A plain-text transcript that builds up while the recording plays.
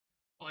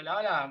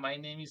Hola, hola. My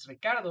name is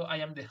Ricardo. I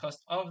am the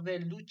host of the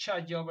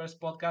Lucha Jovers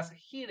podcast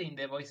here in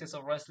the Voices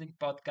of Wrestling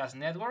podcast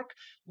network.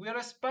 We are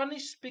a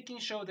Spanish speaking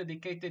show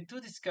dedicated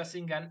to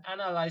discussing and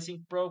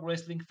analyzing pro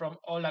wrestling from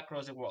all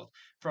across the world.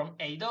 From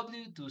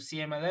AEW to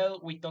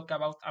CMLL, we talk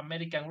about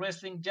American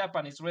wrestling,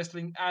 Japanese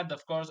wrestling, and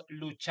of course,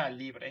 Lucha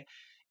Libre.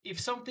 If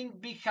something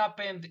big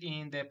happened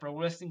in the pro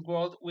wrestling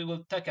world, we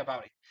will talk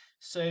about it.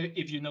 So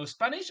if you know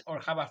Spanish or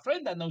have a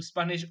friend that knows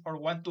Spanish or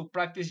want to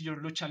practice your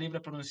Lucha Libre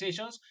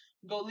pronunciations,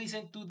 go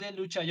listen to the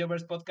Lucha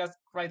Jovers podcast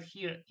right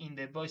here in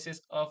the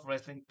Voices of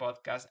Wrestling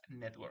podcast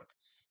network.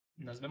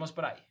 Nos vemos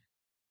por ahí.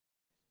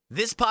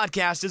 This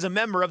podcast is a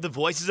member of the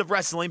Voices of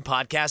Wrestling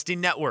podcasting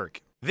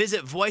network.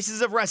 Visit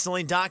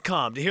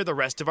voicesofwrestling.com to hear the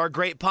rest of our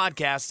great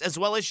podcasts, as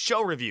well as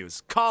show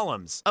reviews,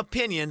 columns,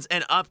 opinions,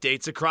 and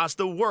updates across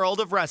the world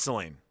of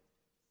wrestling.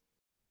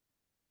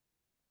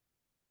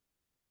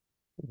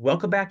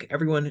 Welcome back,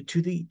 everyone,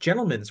 to the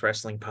Gentleman's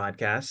Wrestling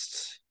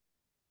Podcast.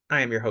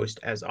 I am your host,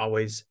 as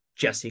always,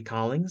 Jesse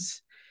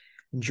Collins.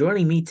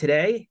 Joining me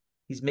today,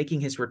 he's making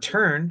his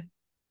return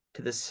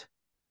to this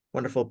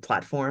wonderful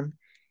platform.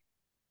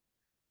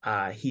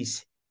 I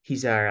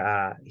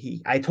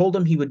told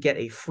him he would get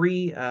a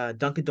free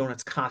Dunkin'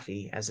 Donuts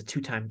coffee as a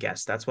two-time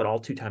guest. That's what all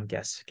two-time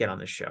guests get on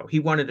this show.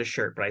 He wanted a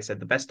shirt, but I said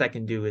the best I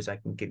can do is I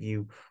can give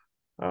you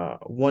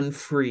one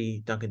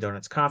free Dunkin'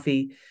 Donuts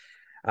coffee.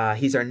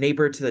 He's our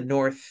neighbor to the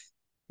north,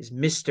 is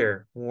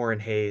Mr. Warren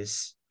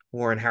Hayes.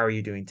 Warren, how are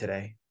you doing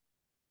today?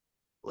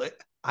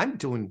 I'm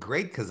doing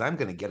great because I'm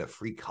going to get a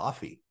free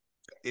coffee.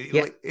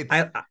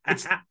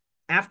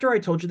 After I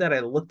told you that, I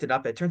looked it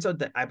up. It turns out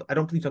that I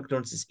don't believe Dunkin'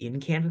 Donuts is in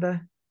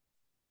Canada.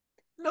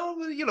 No,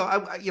 I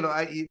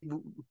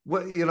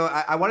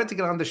wanted to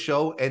get on the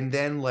show and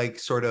then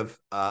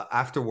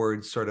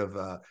afterwards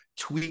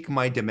tweak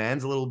my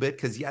demands a little bit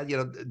because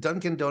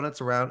Dunkin' Donuts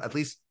around, at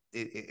least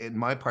in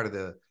my part of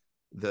the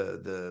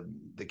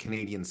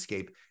Canadian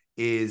scape,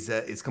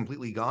 is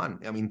completely gone.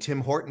 I mean, Tim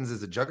Hortons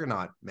is a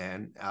juggernaut,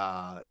 man.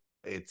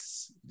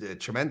 It's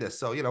tremendous.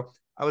 So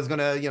I was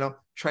gonna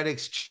try to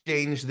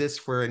exchange this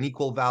for an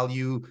equal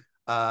value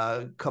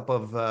cup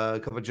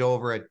of Joe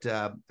over at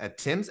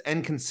Tim's,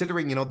 and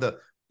considering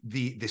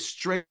the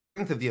strength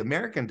of the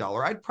American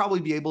dollar, I'd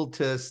probably be able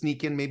to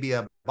sneak in maybe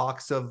a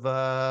box of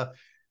 10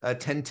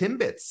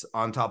 Timbits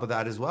on top of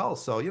that as well.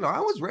 So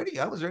I was ready.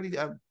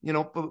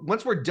 But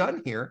once we're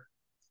done here,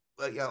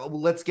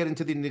 let's get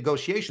into the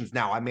negotiations.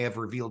 Now, I may have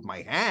revealed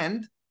my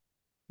hand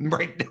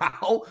right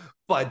now,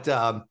 but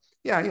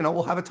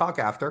we'll have a talk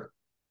after.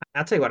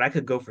 I'll tell you what, I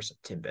could go for some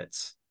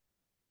Timbits.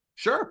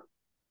 Sure.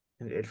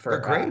 They're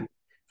great.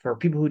 For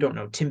people who don't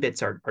know,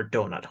 Timbits are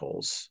donut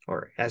holes,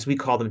 or as we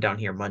call them down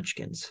here,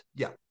 munchkins.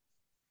 Yeah.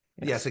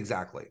 Yes,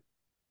 exactly.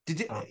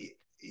 Do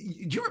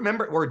you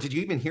remember, or did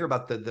you even hear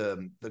about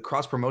the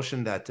cross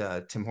promotion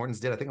that Tim Hortons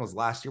did? I think it was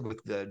last year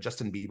with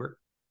Justin Bieber.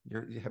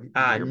 No,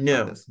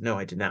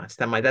 I did not.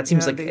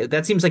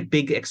 That seems like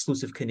big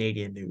exclusive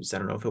Canadian news. I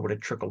don't know if it would have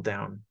trickled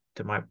down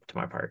to my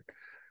part.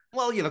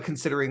 Well,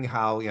 considering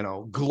how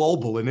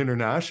global and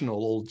international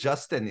old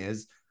Justin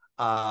is,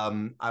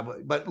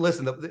 but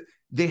listen,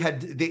 they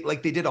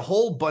did a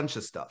whole bunch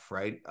of stuff,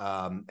 right?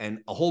 And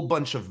a whole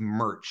bunch of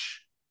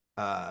merch,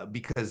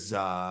 because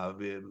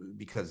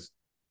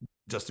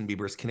Justin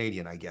Bieber is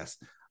Canadian, I guess.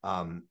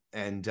 And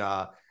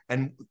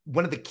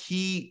one of the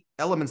key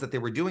elements that they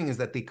were doing is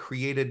that they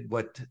created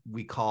what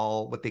they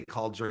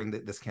called during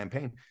this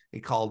campaign, they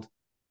called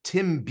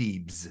Tim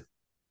Biebs.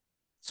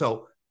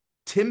 So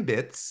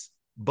Timbits,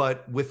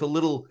 but with a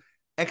little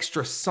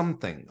extra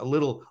something, a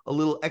little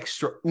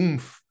extra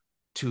oomph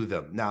to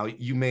them. Now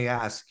you may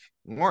ask,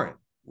 Warren,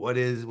 what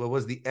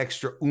was the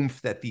extra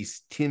oomph that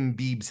these Tim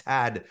Biebs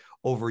had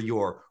over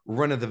your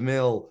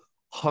run-of-the-mill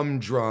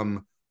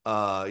humdrum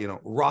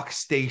rock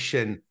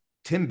station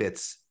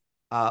Timbits?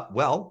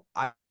 Well,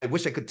 I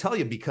wish I could tell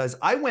you, because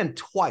I went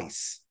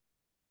twice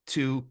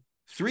to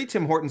 3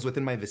 Tim Hortons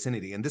within my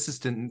vicinity, and this is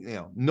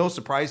no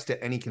surprise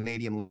to any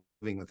Canadian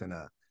living within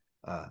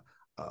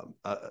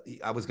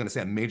I was going to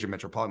say a major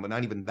metropolitan, but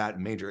not even that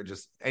major.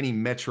 Just any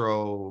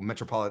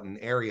metropolitan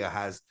area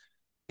has,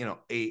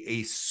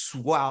 a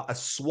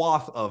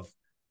swath of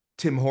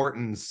Tim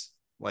Hortons,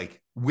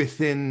 like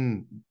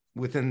within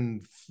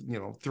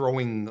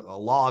throwing a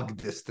log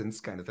distance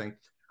kind of thing.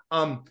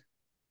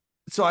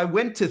 So I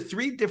went to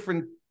 3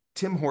 different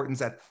Tim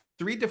Hortons at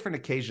 3 different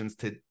occasions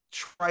to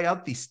try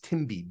out these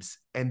Tim Biebs,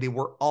 and they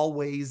were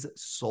always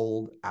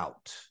sold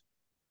out.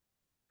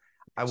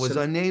 I was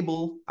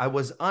unable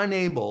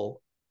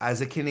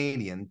as a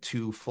Canadian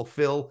to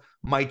fulfill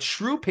my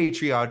true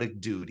patriotic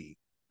duty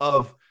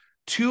of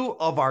 2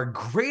 of our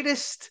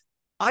greatest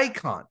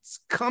icons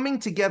coming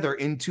together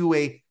into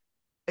a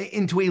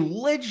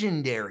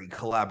legendary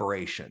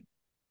collaboration.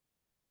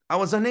 I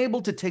was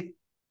unable to take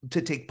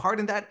part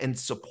in that and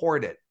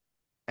support it,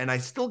 and I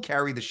still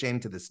carry the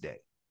shame to this day.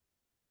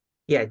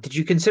 Yeah, did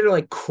you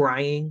consider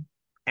crying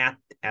at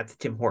the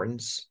Tim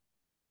Hortons?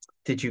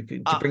 Did you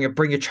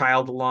bring a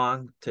child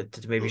along to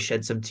maybe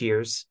shed some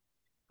tears?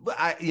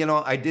 I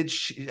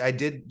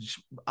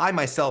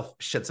myself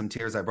shed some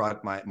tears. I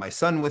brought my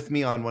son with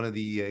me on one of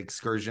the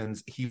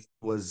excursions. He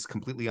was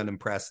completely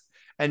unimpressed,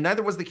 and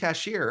neither was the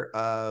cashier.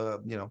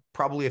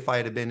 Probably if I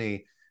had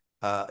been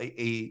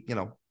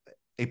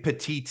a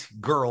petite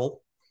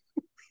girl,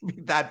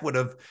 that would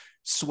have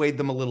swayed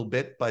them a little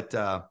bit. But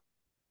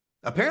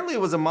apparently,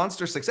 it was a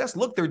monster success.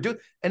 Look,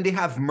 and they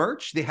have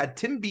merch. They had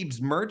Tim Biebs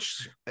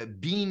merch,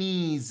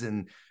 beanies,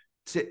 and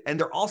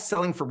they're all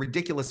selling for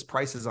ridiculous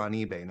prices on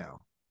eBay now.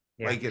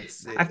 Yeah. Like it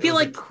I feel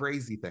was like a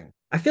crazy thing.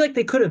 I feel like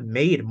they could have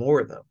made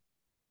more of them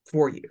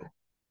for you.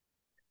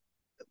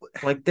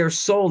 Like they're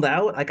sold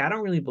out. Like I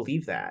don't really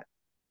believe that.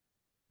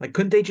 Like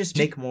couldn't they just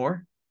make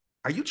more?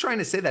 Are you trying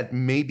to say that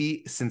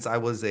maybe since I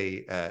was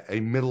a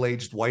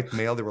middle-aged white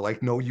male, they were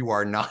like, no, you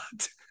are not.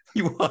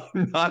 You are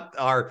not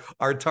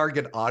our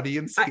target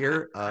audience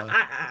here.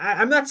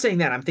 I'm not saying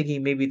that. I'm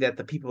thinking maybe that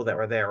the people that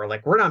were there were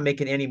like, we're not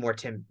making any more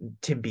Tim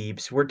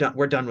Biebs. We're done.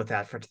 We're done with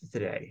that for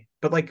today.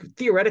 But like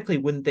theoretically,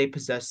 wouldn't they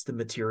possess the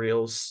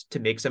materials to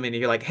make something? And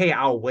you're like, hey,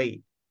 I'll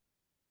wait.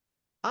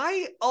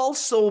 I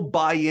also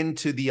buy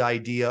into the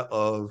idea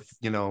of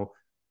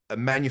a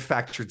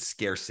manufactured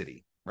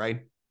scarcity,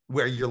 right?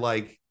 Where you're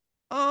like,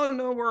 oh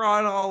no, we're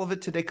on all of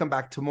it today. Come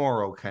back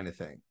tomorrow, kind of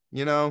thing,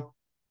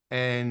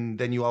 and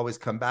then you always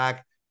come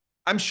back.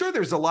 I'm sure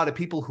there's a lot of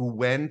people who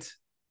went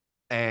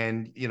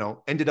and,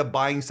 ended up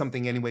buying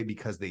something anyway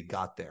because they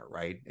got there,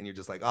 right? And you're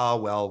just like,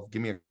 oh, well,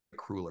 give me a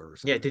cruller or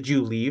something. Yeah, did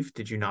you leave?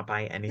 Did you not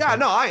buy anything? Yeah,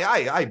 no,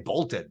 I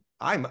bolted.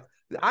 I'm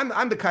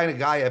the kind of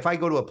guy, if I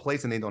go to a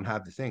place and they don't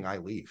have the thing, I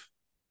leave.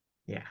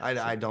 Yeah.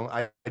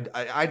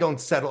 I don't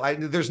settle.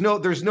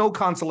 There's no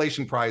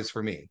consolation prize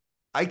for me.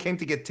 I came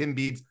to get Tim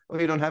Biebs. Oh,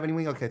 you don't have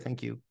anything? Okay,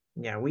 thank you.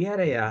 Yeah, we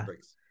had I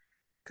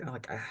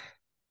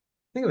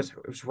think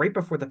it was right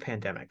before the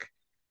pandemic.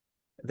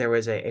 There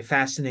was a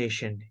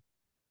fascination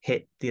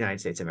hit the United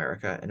States of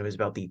America, and it was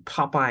about the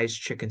Popeyes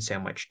chicken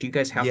sandwich. Do you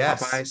guys have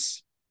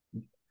Popeyes?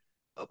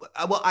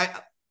 Well, I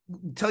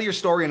tell your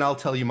story and I'll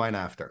tell you mine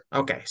after.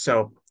 Okay,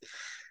 so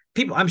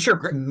people, I'm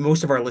sure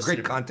most of our listeners,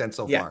 great content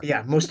so far.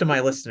 Yeah, most of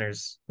my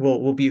listeners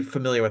will be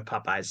familiar with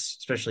Popeyes,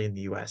 especially in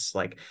the US.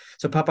 Like,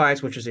 so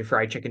Popeyes, which is a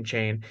fried chicken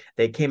chain,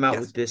 they came out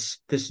with this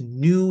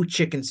new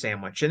chicken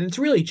sandwich, and it's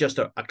really just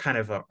a kind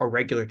of a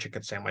regular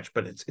chicken sandwich,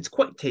 but it's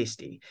quite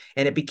tasty,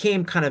 and it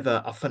became kind of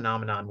a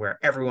phenomenon where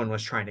everyone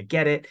was trying to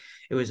get it.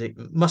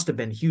 It must have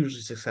been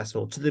hugely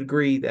successful to the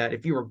degree that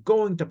if you were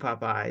going to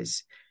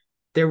Popeyes,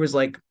 there was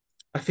like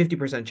a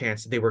 50%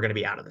 chance that they were going to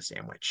be out of the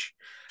sandwich.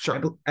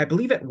 Sure. I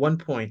believe at one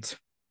point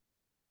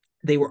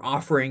they were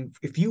offering,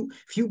 if you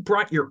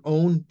brought your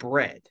own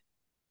bread,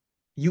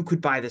 you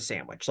could buy the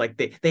sandwich. Like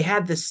they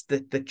had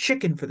the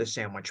chicken for the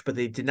sandwich, but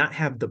they did not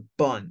have the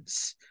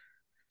buns.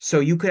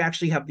 So you could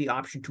actually have the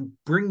option to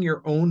bring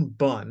your own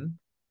bun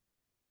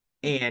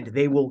and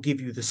they will give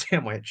you the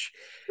sandwich.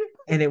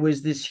 And it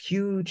was this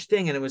huge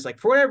thing. And it was like,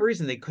 for whatever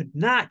reason, they could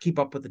not keep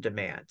up with the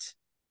demand.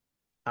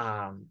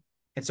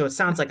 And so it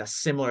sounds like a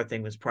similar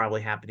thing was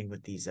probably happening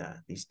with these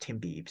Tim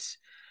Biebs.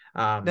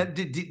 Now,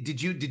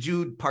 did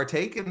you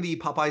partake in the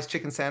Popeyes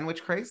chicken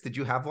sandwich craze? Did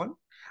you have one?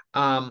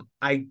 At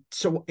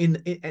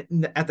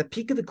the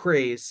peak of the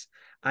craze,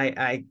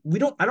 I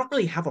don't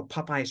really have a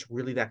Popeyes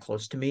really that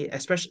close to me.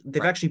 Especially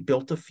they've actually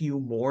built a few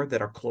more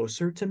that are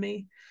closer to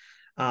me.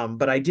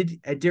 But I did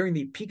during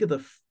the peak of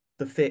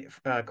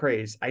the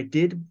craze, I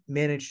did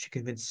manage to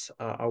convince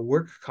a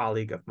work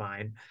colleague of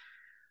mine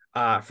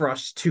for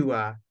us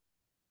to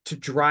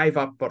drive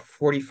up about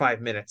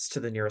 45 minutes to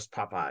the nearest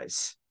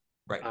Popeyes,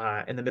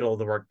 right, in the middle of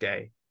the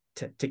workday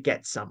to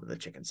get some of the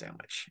chicken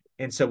sandwich.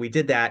 And so we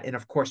did that, and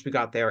of course we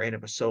got there and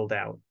it was sold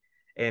out.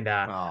 And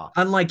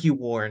unlike you,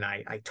 Warren,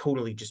 I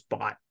totally just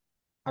bought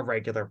a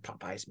regular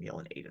Popeyes meal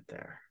and ate it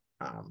there.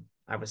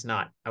 I was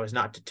not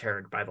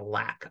deterred by the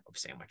lack of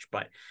sandwich,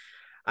 but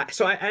I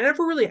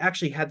never really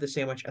actually had the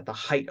sandwich at the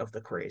height of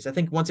the craze. I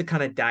think once it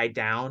kind of died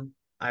down,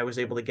 I was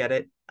able to get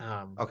it.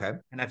 Okay,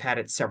 and I've had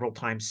it several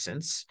times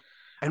since.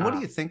 And what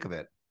do you think of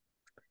it?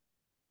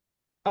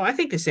 Oh, I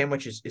think the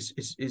sandwich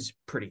is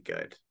pretty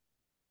good.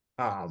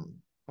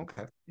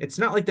 Okay, it's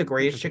not like the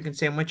greatest chicken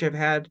sandwich I've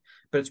had,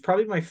 but it's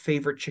probably my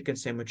favorite chicken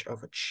sandwich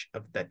of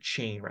that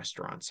chain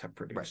restaurants have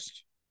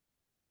produced.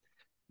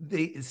 Right.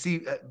 They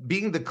see,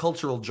 being the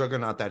cultural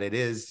juggernaut that it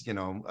is,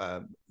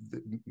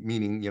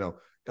 meaning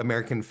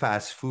American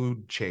fast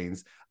food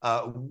chains.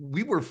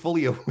 We were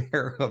fully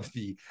aware of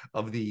the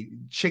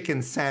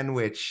chicken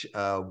sandwich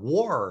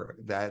war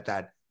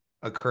that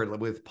occurred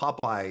with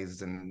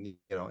Popeyes and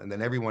and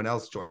then everyone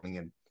else joining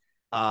in.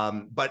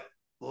 But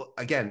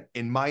again,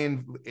 in my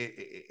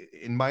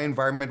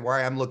environment where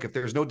I am, look, if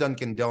there's no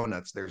Dunkin'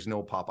 Donuts, there's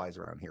no Popeyes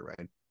around here,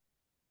 right?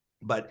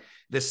 But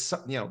this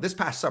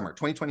past summer,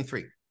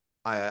 2023,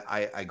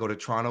 I go to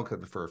Toronto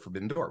for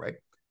Forbidden Door, right?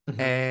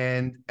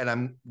 Mm-hmm. And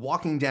I'm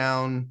walking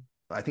down,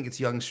 I think it's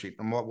Yonge Street,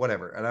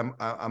 whatever, and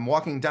I'm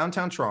walking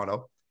downtown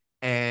Toronto,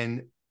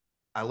 and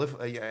I live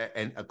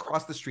and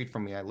across the street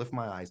from me, I lift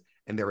my eyes,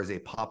 and there is a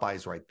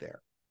Popeyes right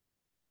there.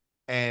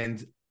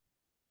 And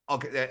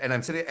okay, and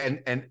I'm sitting,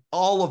 and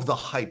all of the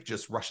hype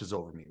just rushes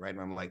over me, right?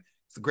 And I'm like,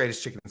 it's the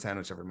greatest chicken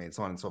sandwich ever made,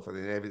 so on and so forth.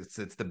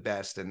 It's the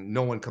best, and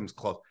no one comes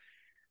close.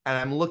 And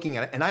I'm looking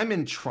at it, and I'm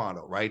in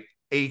Toronto, right?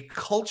 A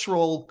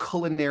cultural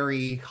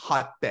culinary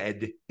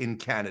hotbed in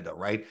Canada,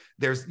 right?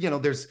 There's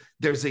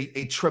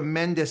a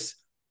tremendous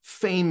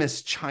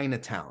famous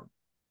Chinatown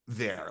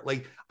there.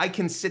 Like I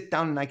can sit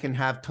down and I can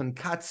have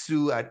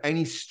tonkatsu at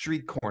any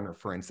street corner,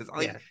 for instance.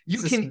 Like you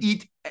can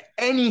eat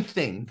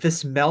anything.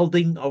 This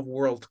melding of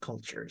world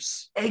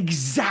cultures.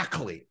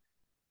 Exactly.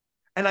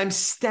 And I'm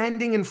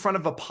standing in front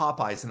of a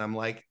Popeyes and I'm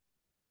like,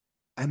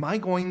 am I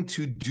going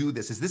to do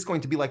this? Is this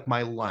going to be like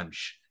my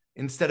lunch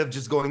instead of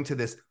just going to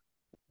this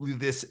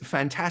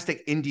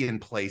fantastic Indian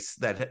place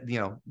that,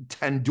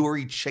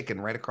 tandoori chicken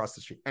right across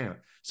the street? Anyway,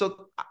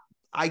 so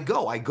I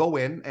go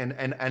in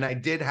and I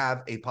did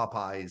have a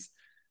Popeyes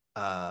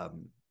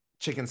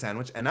chicken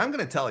sandwich, and I'm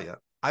going to tell you,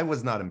 I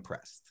was not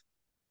impressed.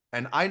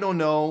 And I don't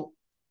know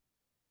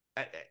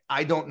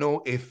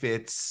if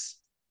it's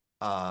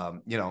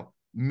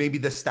maybe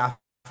the staff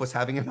was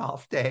having an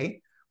off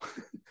day.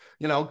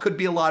 Could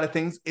be a lot of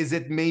things. Is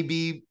it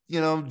maybe,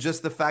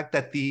 just the fact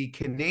that the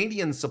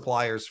Canadian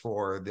suppliers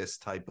for this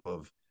type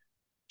of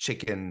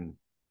chicken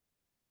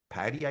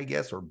patty, I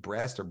guess, or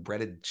breast or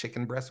breaded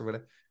chicken breast or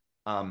whatever,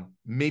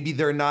 maybe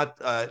they're not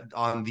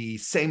on the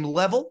same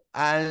level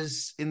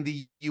as in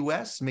the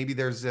US. Maybe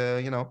there's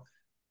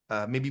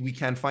maybe we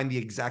can't find the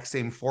exact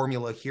same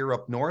formula here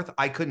up north.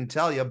 I couldn't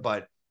tell you,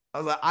 but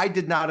I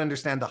did not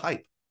understand the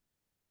hype.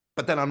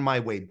 But then on my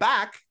way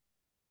back,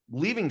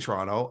 leaving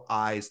Toronto,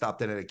 I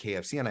stopped in at a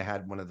KFC and I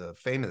had one of the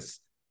famous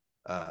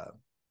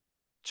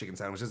chicken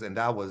sandwiches, and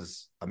that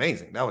was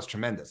amazing. That was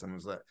tremendous. And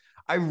it was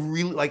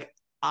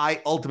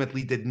I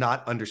ultimately did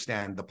not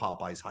understand the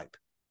Popeyes hype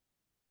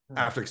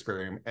after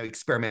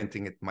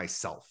experimenting it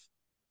myself.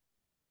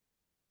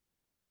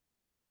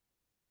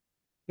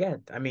 Yeah,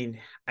 I mean,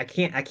 I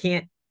can't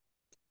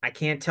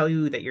tell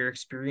you that your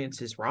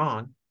experience is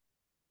wrong.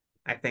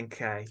 I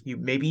think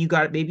maybe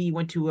you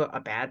went to a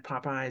bad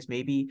Popeyes.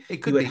 Maybe it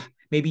could be.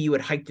 Maybe you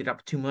had hyped it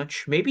up too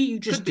much. Maybe you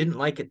just didn't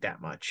like it that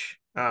much.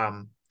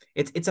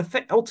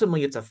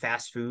 Ultimately it's a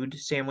fast food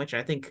sandwich.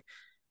 I think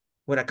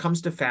when it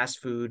comes to fast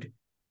food,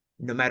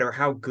 no matter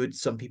how good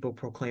some people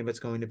proclaim it's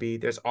going to be,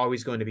 there's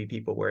always going to be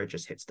people where it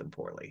just hits them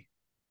poorly.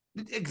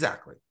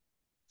 Exactly.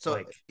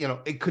 So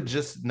it could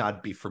just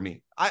not be for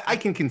me. I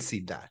can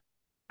concede that,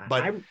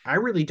 but I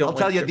really don't. I'll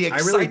tell you, the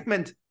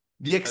excitement.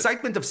 The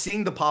excitement of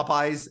seeing the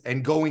Popeyes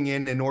and going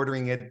in and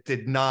ordering it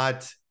did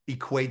not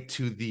equate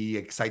to the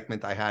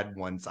excitement I had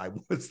once I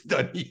was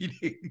done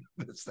eating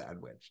the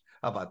sandwich.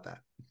 How about that?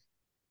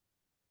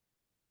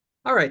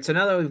 All right. So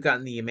now that we've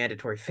gotten the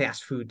mandatory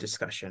fast food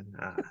discussion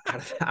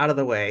out of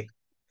the way,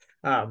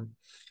 I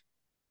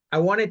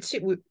wanted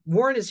to.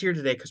 Warren is here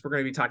today because we're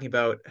going to be talking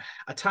about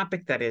a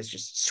topic that is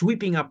just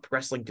sweeping up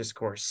wrestling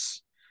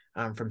discourse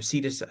from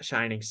sea to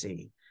shining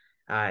sea.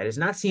 It is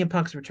not CM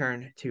Punk's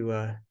return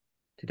to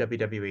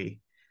WWE.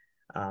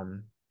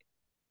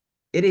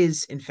 It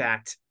is, in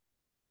fact,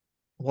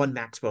 one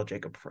Maxwell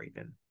Jacob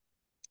Friedman.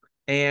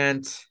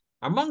 And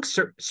among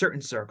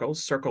certain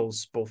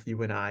circles both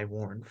you and I,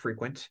 Warren,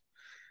 frequent,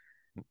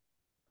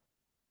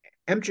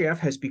 MJF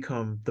has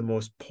become the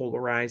most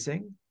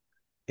polarizing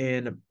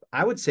and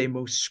I would say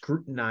most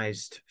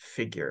scrutinized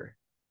figure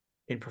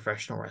in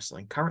professional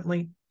wrestling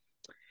currently.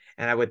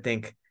 And I would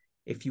think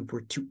if you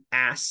were to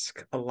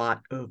ask a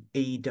lot of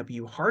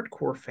AEW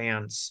hardcore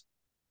fans,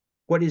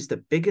 what is the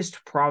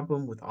biggest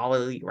problem with All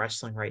Elite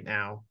Wrestling right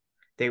now?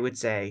 They would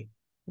say,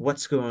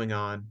 what's going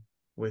on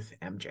with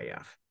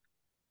MJF?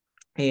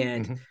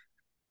 And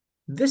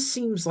this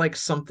seems like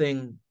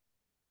something,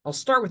 I'll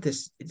start with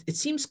this. It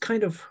seems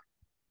kind of,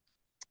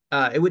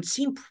 it would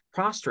seem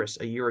preposterous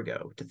a year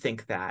ago to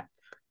think that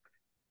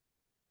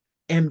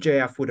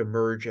MJF would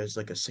emerge as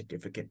like a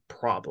significant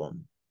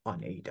problem on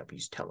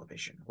AEW's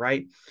television,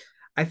 right?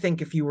 I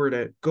think if you were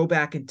to go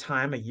back in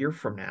time a year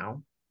from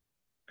now,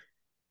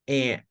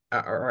 and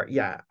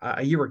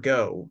a year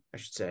ago, I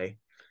should say,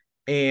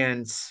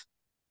 and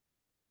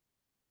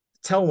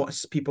tell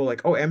us people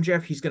like, oh,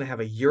 MJF, he's going to have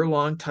a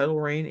year-long title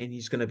reign and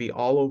he's going to be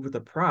all over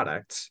the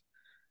product.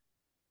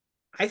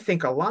 I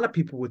think a lot of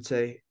people would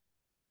say,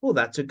 well,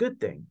 that's a good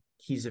thing.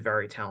 He's a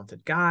very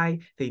talented guy.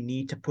 They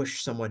need to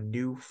push someone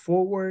new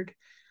forward.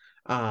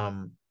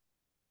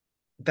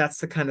 That's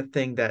the kind of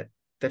thing that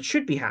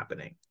should be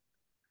happening.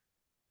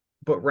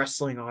 But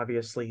wrestling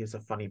obviously is a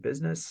funny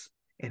business.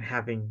 And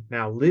having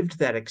now lived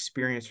that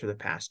experience for the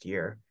past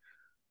year,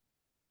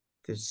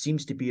 there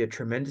seems to be a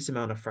tremendous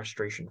amount of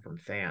frustration from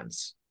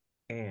fans.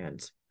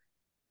 And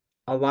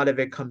a lot of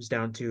it comes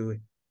down to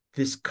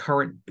this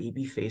current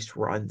babyface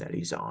run that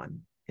he's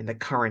on and the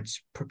current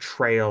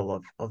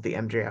portrayal of the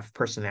MJF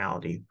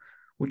personality,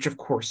 which of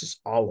course is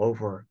all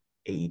over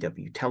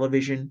AEW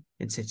television.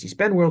 And since he's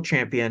been world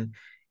champion,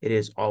 it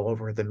is all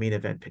over the main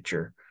event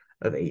picture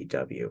of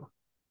AEW.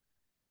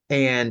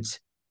 And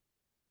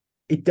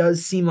it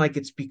does seem like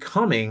it's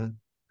becoming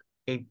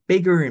a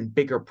bigger and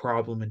bigger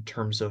problem in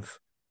terms of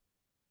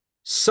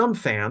some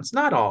fans,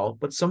 not all,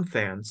 but some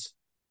fans,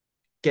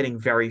 getting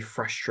very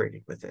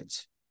frustrated with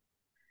it.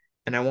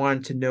 And I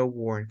wanted to know,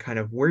 Warren, kind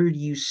of where do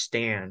you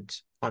stand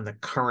on the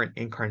current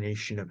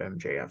incarnation of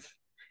MJF?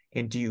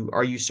 And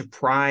are you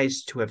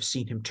surprised to have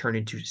seen him turn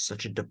into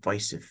such a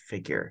divisive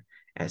figure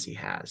as he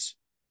has?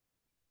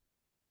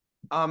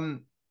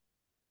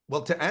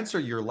 Well, to answer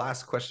your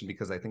last question,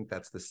 because I think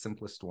that's the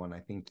simplest one, I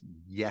think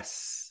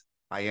yes,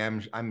 I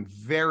am. I'm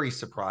very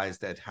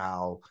surprised at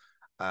how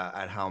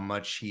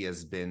much he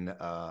has been.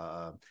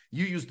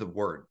 You used the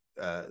word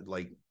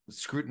like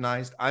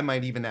scrutinized. I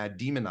might even add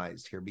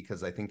demonized here,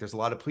 because I think there's a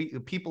lot of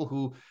people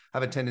who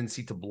have a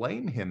tendency to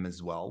blame him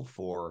as well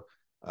for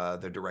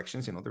their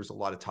directions. You know, there's a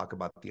lot of talk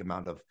about the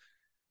amount of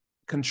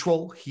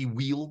control he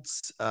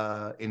wields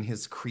in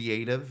his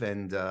creative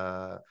and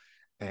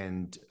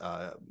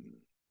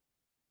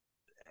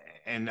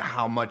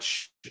how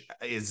much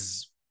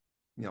is,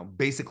 you know,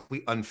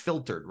 basically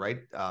unfiltered, right?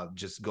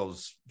 Just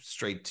goes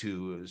straight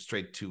to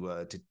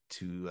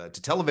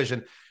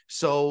television.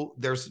 So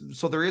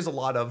there is a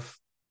lot of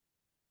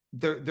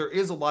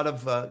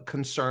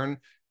concern,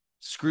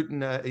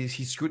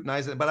 he's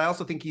scrutinized, but I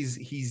also think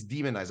he's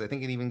demonized. I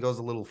think it even goes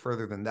a little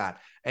further than that.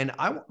 And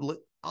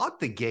out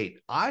the gate,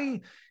 I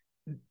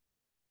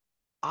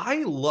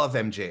love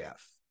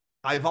MJF.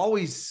 I've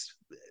always,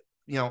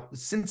 you know,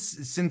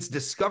 since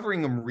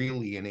discovering him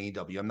really in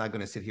AEW, I'm not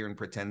going to sit here and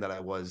pretend that I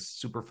was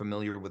super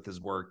familiar with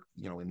his work,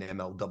 you know, in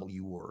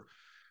MLW or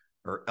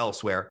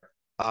elsewhere.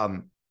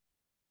 I've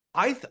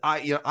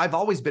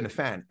always been a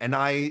fan, and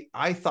I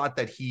thought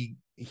that he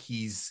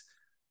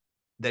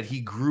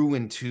grew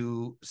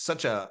into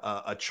such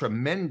a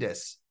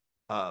tremendous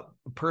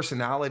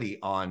personality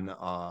on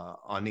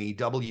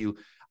AEW. You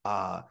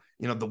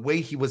know, the way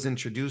he was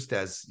introduced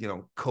as, you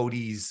know,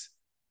 Cody's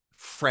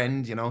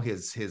friend, you know,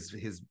 his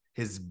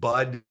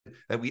bud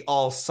that we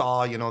all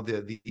saw, you know,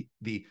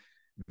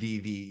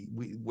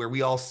 where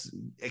we all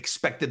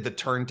expected the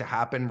turn to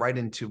happen right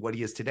into what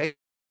he is today.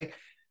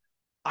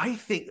 I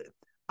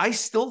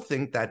still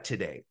think that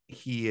today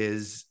he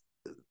is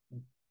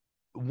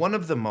one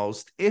of the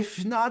most,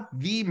 if not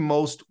the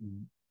most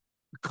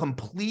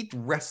complete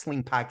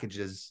wrestling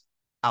packages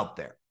out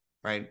there,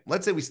 right?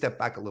 Let's say we step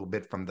back a little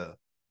bit from the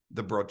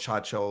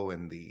brochacho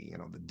and the, you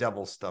know, the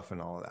devil stuff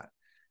and all of that.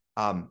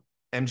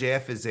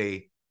 MJF is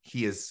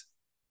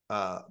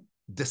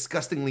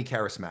disgustingly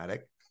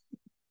charismatic.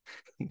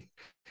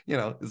 You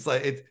know, it's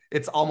like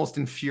it's almost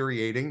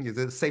infuriating.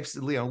 It's safe,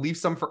 you know, leave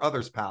some for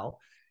others, pal.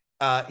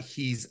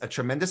 He's a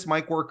tremendous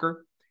mic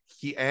worker.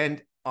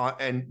 And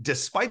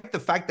despite the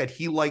fact that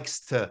he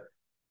likes to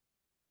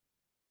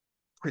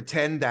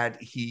pretend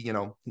that he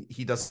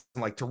doesn't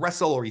like to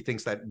wrestle, or he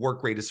thinks that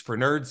work rate is for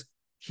nerds,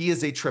 he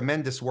is a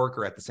tremendous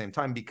worker at the same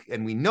time.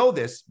 And we know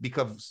this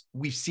because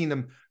we've seen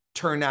him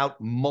turn out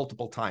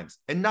multiple times,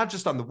 and not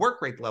just on the work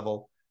rate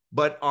level,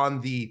 but on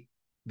the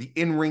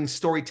in-ring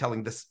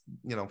storytelling. This,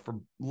 you know,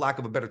 for lack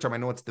of a better term, I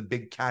know it's the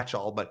big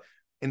catch-all, but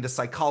in the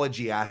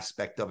psychology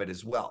aspect of it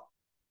as well.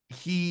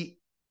 He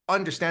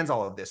understands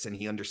all of this, and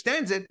he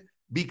understands it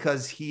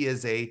because he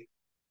is a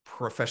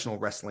professional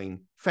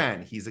wrestling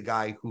fan. He's a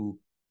guy who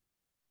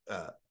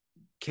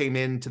came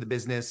into the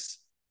business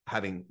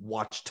having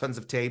watched tons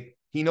of tape.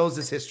 He knows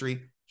his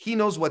history. He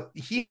knows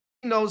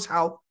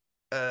how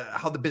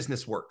the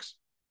business works.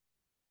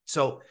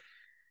 So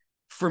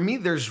for me,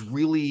 there's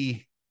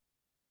really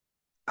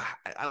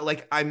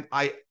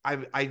I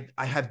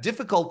have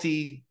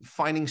difficulty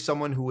finding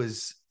someone who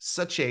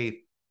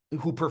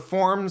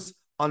performs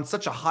on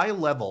such a high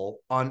level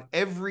on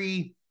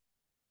every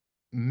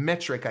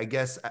metric, I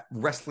guess,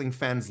 wrestling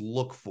fans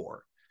look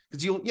for.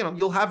 Because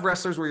you'll have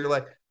wrestlers where you're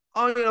like,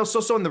 oh, you know,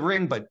 so in the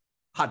ring, but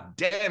hot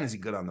damn, is he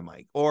good on the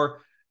mic?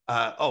 Or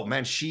oh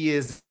man,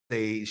 she's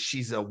a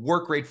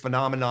work rate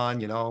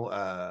phenomenon,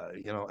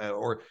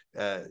 or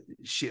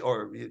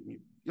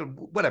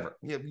whatever.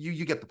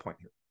 You get the point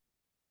here.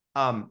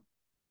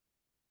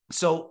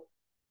 So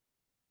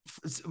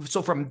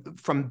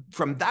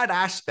from that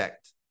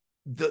aspect,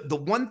 the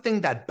one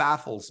thing that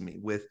baffles me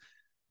with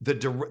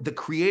the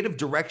creative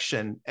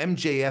direction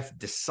MJF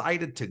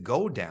decided to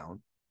go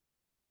down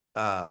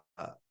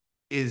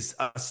is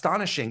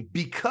astonishing,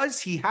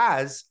 because he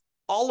has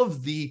all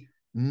of the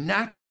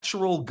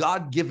natural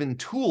God-given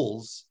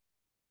tools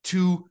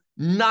to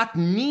not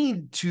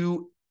need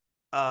to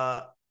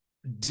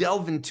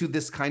delve into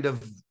this kind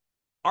of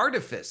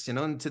artifice,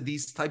 into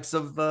these types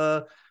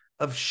of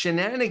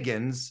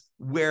shenanigans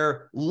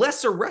where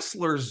lesser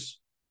wrestlers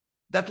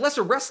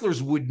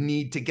would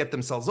need to get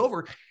themselves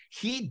over.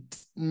 He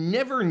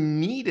never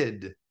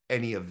needed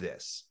any of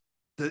this,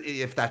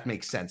 if that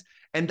makes sense.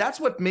 And that's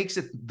what makes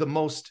it the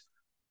most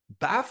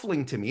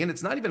baffling to me. And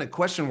it's not even a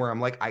question where I'm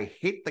like, I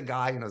hate the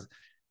guy. And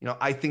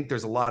I think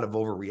there's a lot of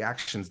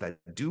overreactions that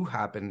do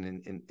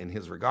happen in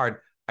his regard.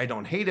 I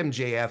don't hate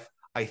MJF.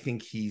 I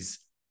think he's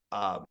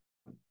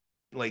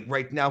like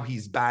right now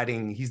he's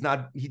batting. He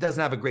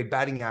doesn't have a great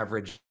batting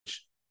average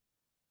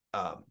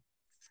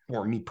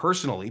for me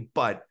personally,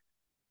 but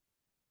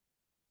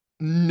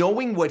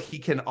knowing what he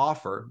can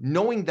offer,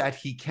 knowing that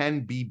he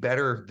can be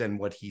better than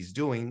what he's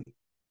doing,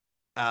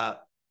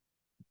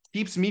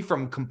 keeps me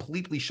from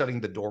completely shutting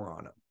the door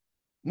on him.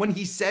 When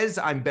he says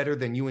I'm better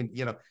than you, and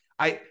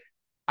I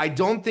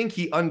don't think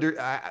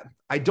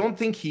I don't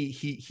think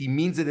he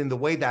means it in the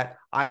way that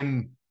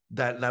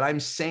I'm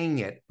saying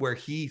it, where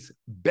he's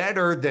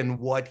better than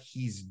what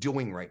he's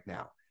doing right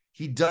now.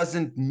 He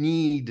doesn't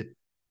need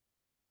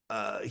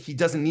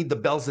the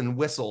bells and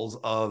whistles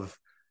of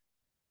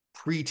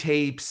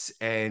pre-tapes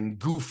and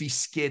goofy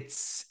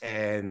skits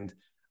and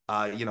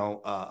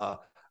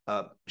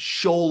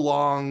show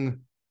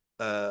long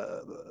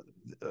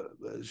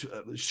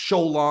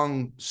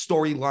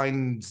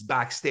storylines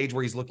backstage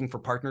where he's looking for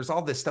partners,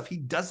 all this stuff. He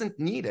doesn't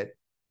need it.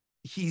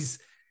 He's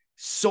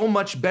so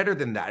much better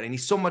than that, and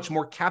he's so much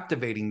more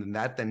captivating than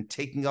that, than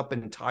taking up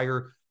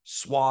entire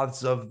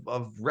swaths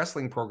of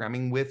wrestling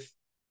programming with,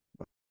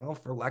 well,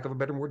 for lack of a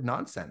better word,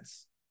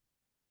 nonsense.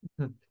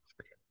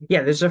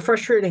 Yeah, there's a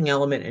frustrating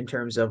element in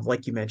terms of,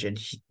 like you mentioned,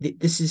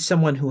 this is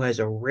someone who has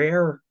a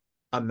rare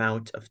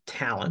amount of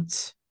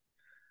talent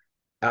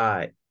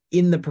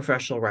in the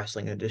professional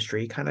wrestling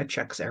industry. Kind of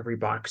checks every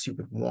box you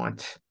would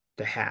want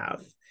to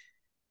have.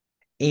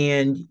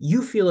 And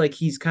you feel like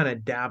he's kind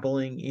of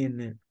dabbling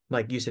in,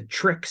 like you said,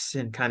 tricks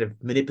and kind of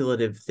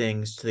manipulative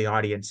things to the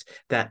audience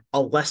that a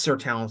lesser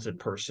talented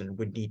person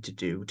would need to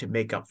do to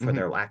make up for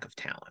their lack of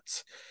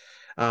talent.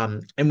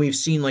 And we've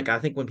seen, like, I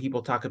think when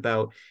people talk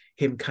about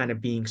him kind of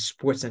being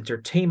sports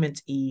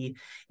entertainment-y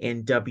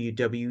and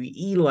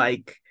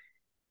WWE-like,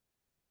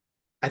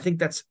 I think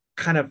that's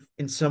kind of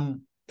in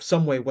some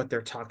way what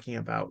they're talking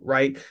about,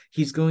 right?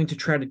 He's going to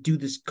try to do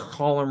this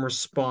call and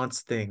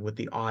response thing with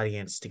the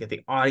audience to get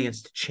the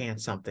audience to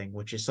chant something,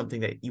 which is something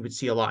that you would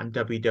see a lot in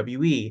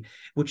WWE,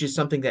 which is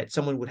something that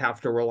someone would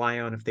have to rely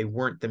on if they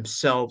weren't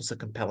themselves a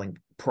compelling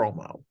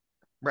promo.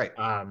 Right.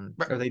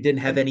 Or they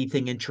didn't have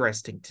anything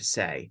interesting to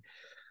say.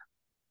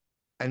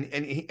 And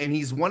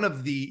he's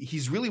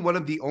really one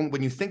of the only,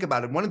 when you think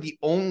about it, one of the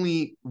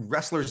only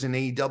wrestlers in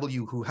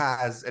AEW who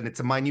has, and it's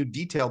a minute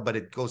detail, but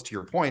it goes to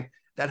your point,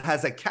 that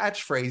has a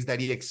catchphrase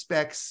that he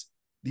expects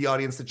the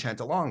audience to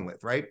chant along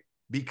with, right?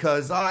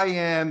 Because I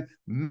am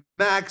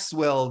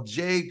Maxwell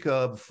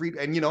Jacob Fried,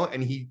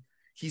 and he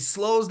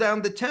slows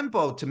down the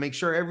tempo to make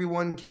sure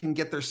everyone can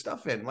get their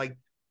stuff in. Like,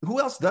 who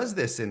else does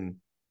this in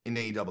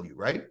AEW,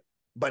 right?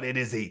 But it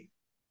is a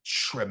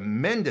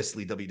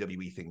tremendously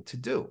WWE thing to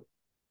do.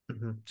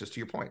 Just to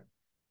your point.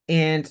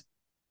 And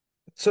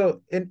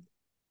so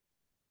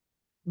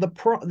the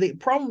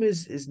problem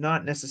is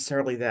not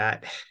necessarily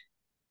that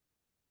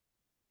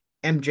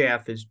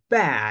MJF is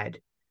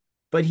bad,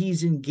 but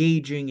he's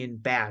engaging in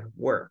bad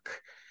work.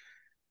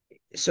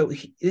 So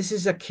this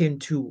is akin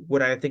to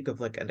what I think of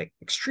like an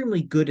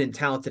extremely good and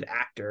talented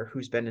actor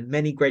who's been in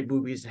many great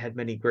movies and had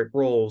many great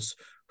roles,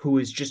 who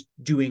is just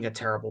doing a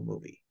terrible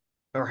movie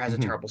or has a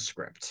terrible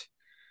script.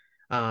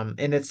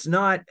 And it's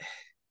not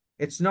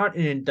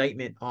an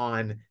indictment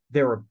on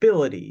their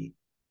ability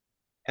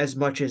as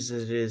much as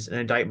it is an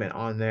indictment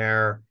on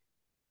their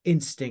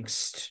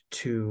instincts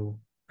to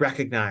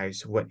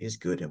recognize what is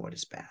good and what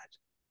is bad.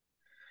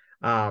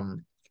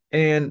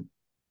 And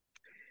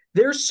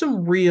there's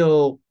some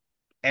real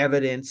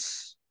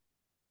evidence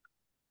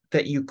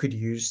that you could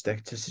use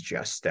to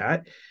suggest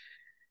that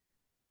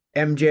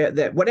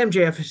what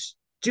MJF is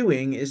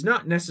doing is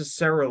not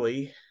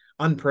necessarily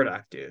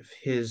unproductive.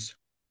 His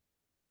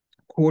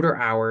quarter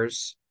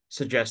hours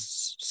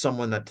suggests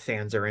someone that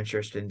fans are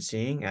interested in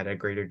seeing at a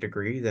greater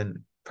degree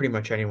than pretty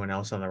much anyone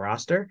else on the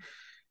roster.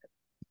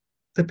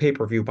 The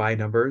pay-per-view buy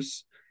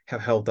numbers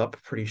have held up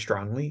pretty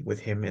strongly with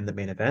him in the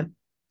main event.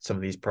 Some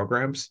of these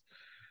programs,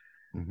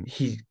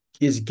 he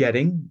is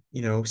getting,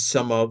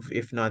 some of,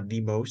 if not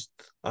the most,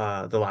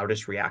 the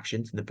loudest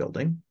reactions in the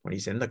building when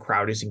he's in. The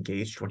crowd is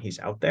engaged when he's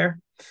out there.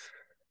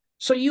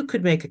 So you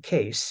could make a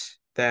case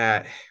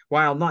that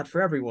while not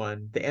for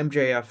everyone, the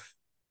MJF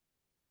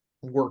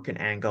work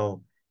and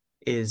angle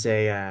is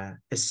a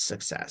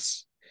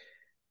success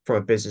from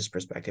a business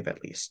perspective,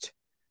 at least.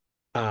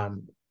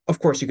 Of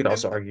course, you could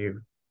also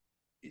argue.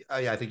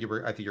 Yeah, I think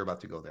you're about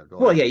to go there.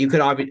 Well, yeah, you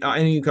could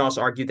and you could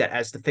also argue that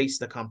as the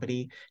face of the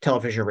company,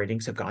 television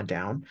ratings have gone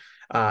down,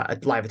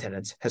 live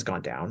attendance has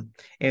gone down,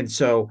 and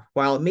so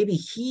while maybe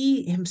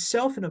he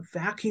himself in a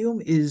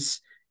vacuum is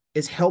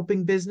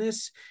helping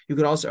business, you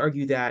could also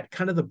argue that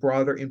kind of the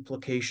broader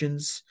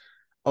implications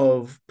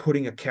of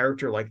putting a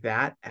character like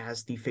that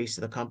as the face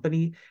of the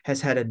company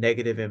has had a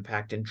negative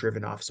impact and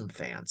driven off some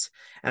fans.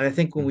 And I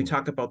think when we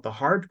talk about the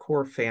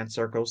hardcore fan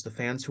circles, the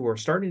fans who are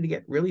starting to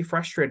get really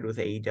frustrated with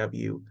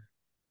AEW,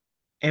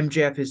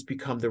 MJF has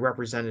become the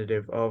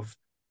representative of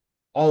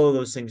all of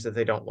those things that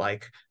they don't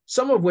like,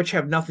 some of which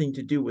have nothing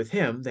to do with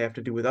him. They have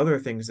to do with other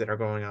things that are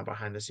going on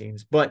behind the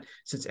scenes. But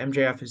since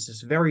MJF is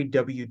this very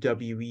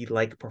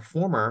WWE-like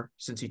performer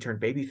since he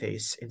turned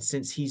babyface, and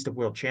since he's the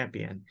world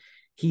champion,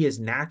 he is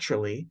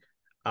naturally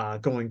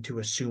going to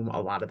assume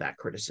a lot of that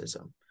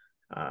criticism.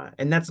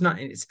 And that's not,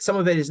 some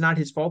of it is not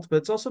his fault, but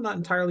it's also not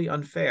entirely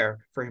unfair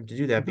for him to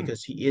do that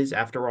because he is,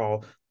 after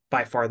all,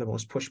 by far the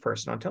most pushed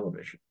person on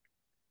television.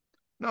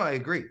 No, I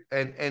agree.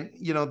 And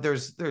you know,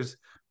 there's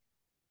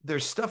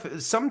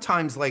stuff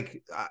sometimes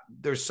like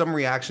there's some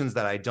reactions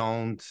that I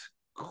don't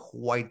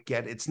quite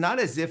get. It's not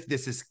as if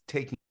this is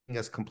taking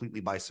us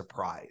completely by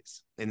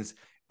surprise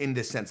in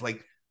this sense.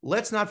 Like,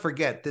 let's not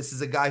forget, this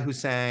is a guy who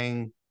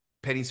sang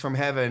Pennies from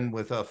Heaven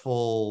with a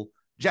full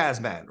jazz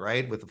band,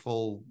 right? With a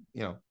full,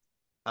 you know,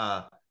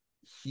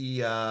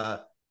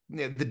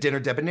 the Dinner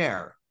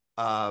Debonair.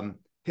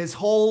 His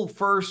whole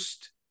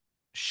first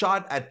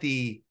shot at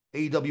the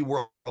AEW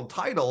World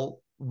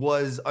Title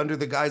was under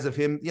the guise of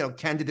him, you know,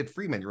 Candidate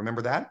Freeman. You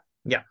remember that?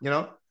 Yeah. You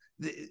know,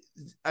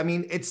 I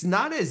mean, it's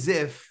not as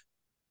if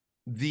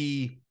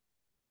the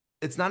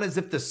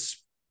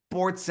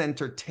sports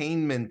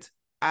entertainment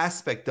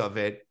aspect of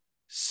it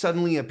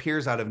suddenly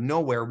appears out of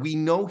nowhere. We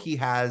know he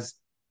has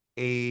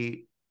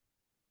a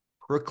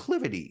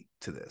proclivity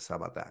to this. How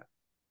about that?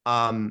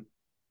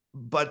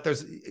 But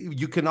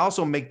you can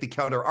also make the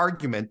counter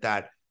argument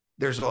that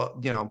there's a,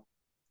 you know,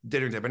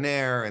 Dinner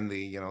Debonair and the,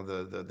 you know,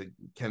 the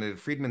Candidate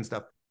Friedman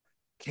stuff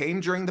came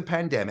during the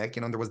pandemic.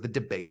 You know, there was the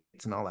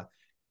debates and all that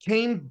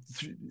came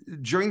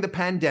during the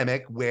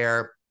pandemic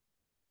where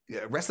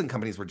wrestling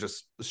companies were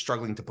just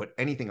struggling to put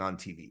anything on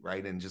TV,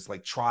 right? And just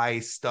like try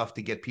stuff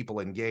to get people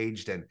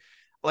engaged. And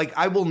like,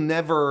 I will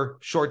never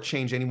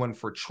shortchange anyone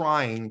for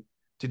trying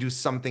to do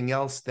something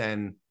else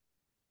than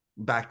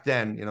back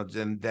then, you know,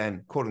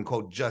 then quote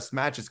unquote just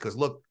matches. Because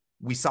look,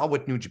 we saw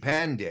what New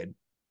Japan did,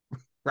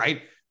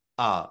 right?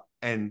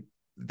 And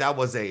that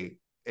was an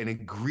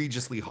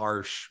egregiously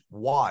harsh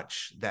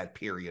watch. That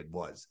period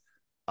was,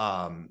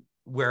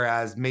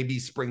 whereas maybe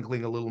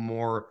sprinkling a little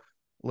more,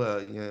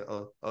 a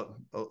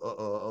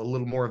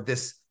little more of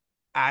this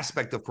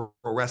aspect of pro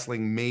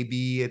wrestling,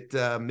 maybe it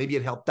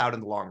helped out in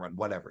the long run,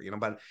 whatever, you know.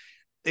 But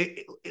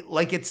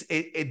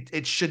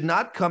it should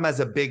not come as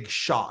a big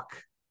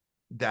shock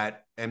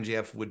that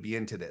MJF would be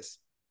into this.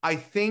 I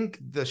think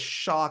the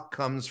shock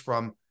comes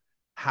from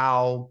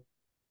how,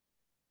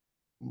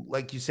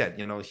 like you said,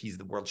 you know, he's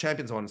the world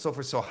champion, so on and so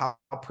forth. So how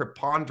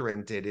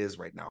preponderant it is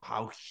right now,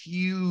 how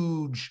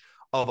huge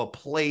of a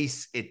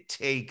place it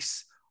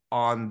takes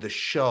on the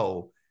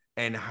show,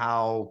 and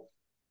how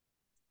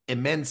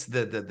immense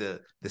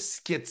the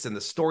skits and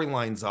the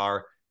storylines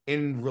are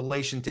in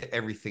relation to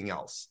everything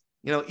else.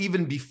 You know,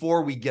 even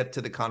before we get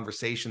to the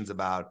conversations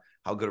about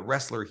how good a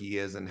wrestler he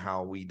is and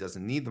how he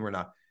doesn't need them or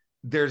not,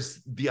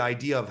 there's the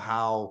idea of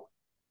how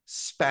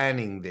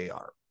spanning they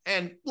are.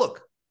 And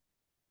look,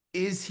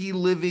 is he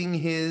living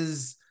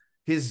his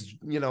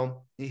you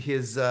know,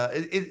 his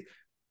hang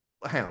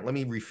on, let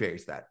me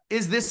rephrase that.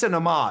 Is this an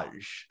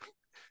homage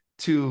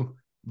to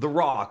The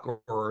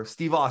Rock or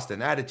Steve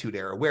Austin Attitude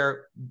Era,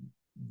 where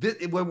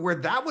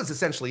that was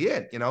essentially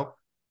it? You know,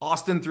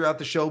 Austin throughout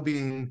the show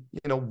being,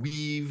 you know,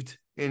 weaved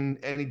in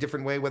any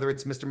different way, whether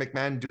it's Mr.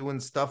 McMahon doing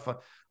stuff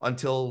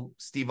until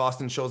Steve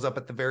Austin shows up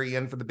at the very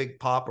end for the big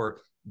pop,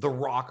 or The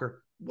Rock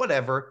or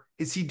whatever.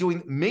 Is he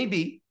doing?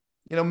 Maybe,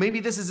 you know, maybe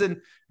this is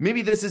an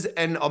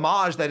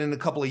homage that in a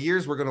couple of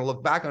years we're going to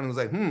look back on and was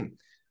like,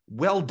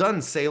 well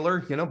done,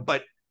 Sailor, you know.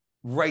 But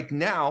right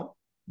now,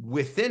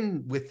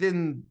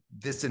 within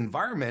this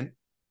environment,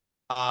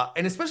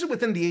 and especially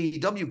within the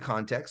AEW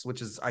context,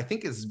 which is, I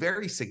think, is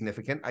very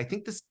significant. I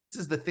think this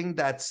is the thing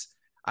that's,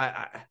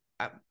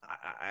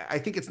 I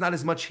think it's not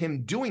as much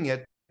him doing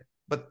it,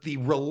 but the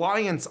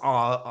reliance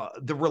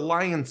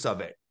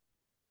of it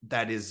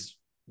that is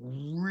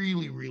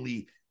really,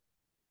 really,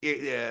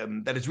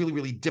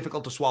 really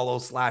difficult to swallow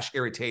 /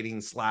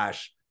 irritating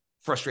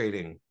 /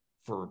 frustrating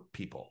for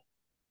people.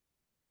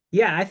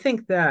 Yeah, I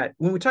think that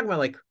when we talk about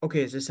like,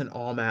 okay, is this an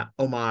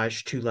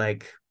homage to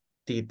like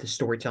the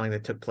storytelling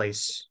that took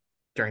place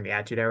during the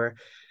Attitude Era?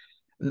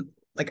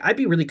 Like, I'd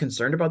be really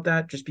concerned about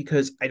that, just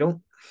because I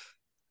don't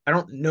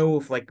know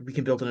if like we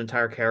can build an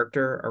entire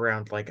character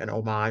around like an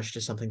homage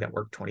to something that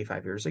worked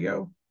 25 years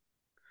ago.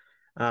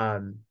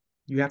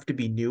 You have to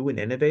be new and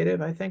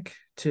innovative, I think,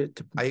 to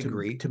I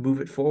agree, to move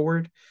it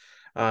forward.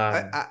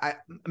 I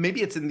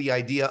maybe it's in the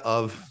idea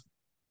of,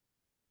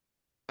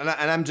 and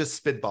I'm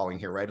just spitballing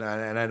here, right?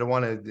 And I don't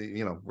want to,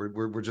 you know,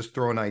 we're just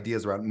throwing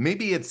ideas around.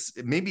 Maybe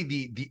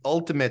the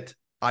ultimate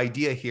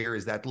idea here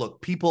is that, look,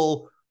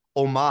 people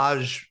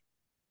homage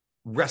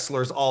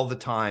wrestlers all the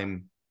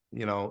time,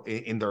 you know,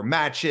 in their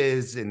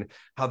matches and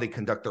how they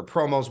conduct their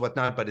promos,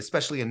 whatnot. But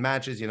especially in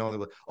matches, you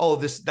know, oh,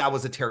 that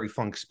was a Terry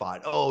Funk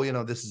spot. Oh, you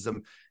know, this is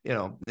you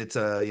know, it's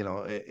a, you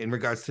know, in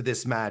regards to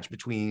this match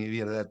between,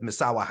 you know, that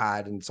Misawa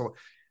had, and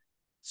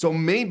so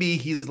maybe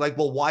he's like,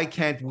 well, why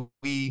can't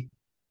we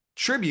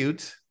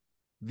tribute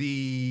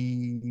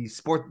the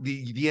sport,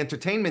 the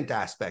entertainment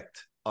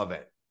aspect of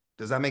it?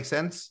 Does that make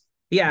sense?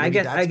 Yeah, maybe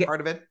I get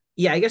part of it.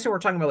 Yeah, I guess if we're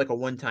talking about like a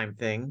one-time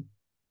thing,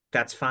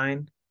 that's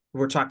fine.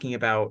 We're talking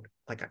about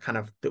like a kind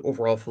of the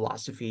overall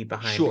philosophy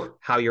behind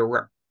how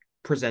you're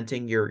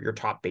presenting your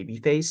top baby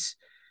face.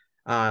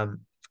 That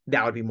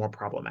would be more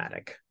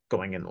problematic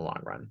going in the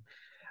long run.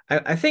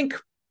 I think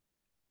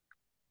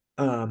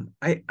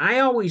I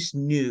always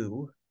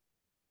knew,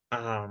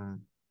 or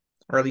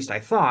at least I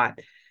thought,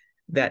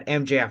 that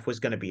MJF was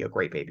going to be a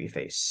great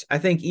babyface. I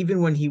think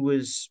even when he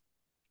was,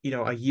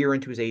 a year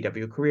into his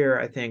AEW career,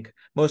 I think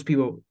most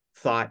people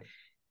thought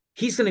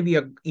he's going to be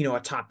a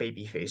top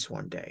babyface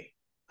one day,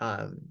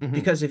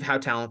 because of how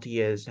talented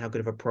he is, how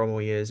good of a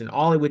promo he is, and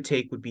all it would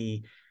take would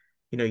be,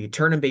 you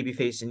turn him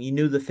babyface, and you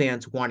knew the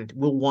fans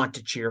will want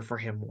to cheer for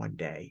him one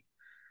day.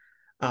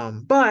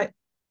 But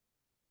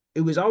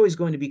it was always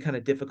going to be kind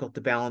of difficult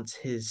to balance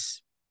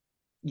his,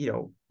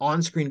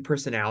 on-screen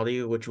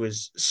personality, which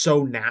was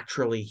so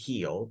naturally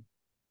heel,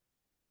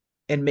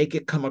 and make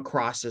it come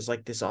across as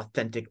like this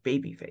authentic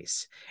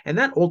babyface. And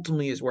that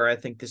ultimately is where I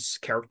think this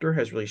character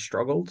has really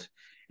struggled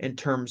in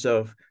terms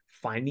of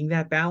finding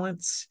that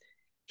balance.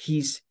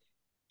 He's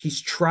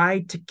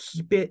tried to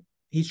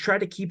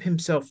keep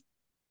himself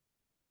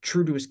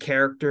true to his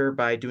character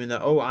by doing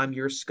the, oh, I'm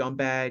your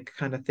scumbag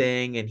kind of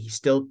thing, and he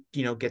still,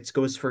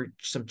 goes for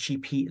some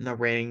cheap heat in the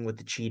ring with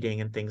the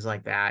cheating and things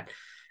like that.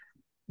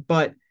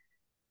 But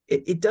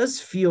it does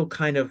feel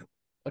kind of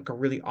like a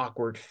really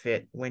awkward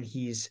fit when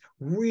he's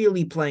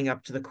really playing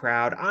up to the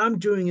crowd. I'm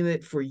doing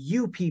it for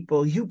you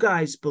people. You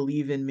guys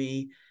believe in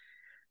me.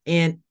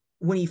 And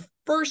when he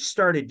first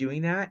started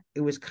doing that,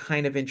 it was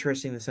kind of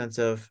interesting in the sense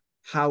of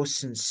how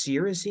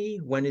sincere is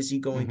he? When is he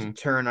going to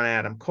turn on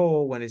Adam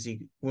Cole? When are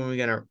we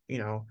going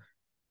to,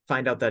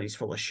 find out that he's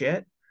full of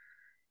shit?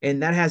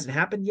 And that hasn't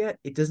happened yet.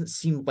 It doesn't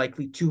seem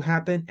likely to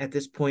happen at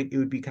this point. It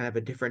would be kind of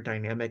a different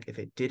dynamic if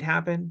it did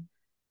happen.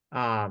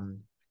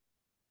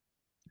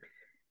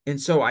 And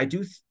so I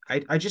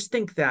just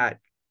think that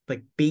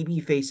like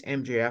babyface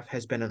MJF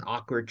has been an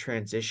awkward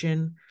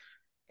transition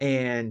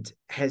and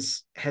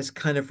has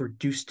kind of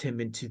reduced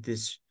him into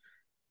this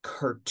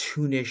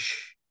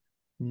cartoonish,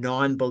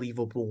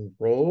 non-believable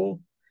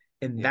role.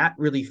 And that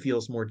really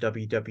feels more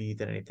WWE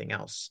than anything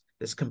else.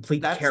 This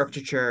complete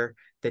caricature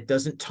that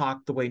doesn't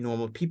talk the way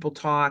normal people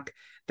talk,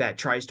 that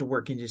tries to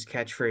work into his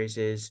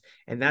catchphrases.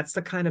 And that's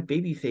the kind of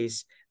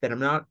babyface that I'm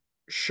not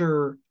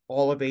sure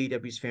all of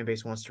AEW's fan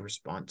base wants to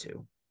respond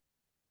to.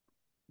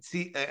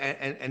 See,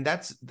 and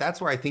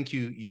that's where I think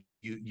you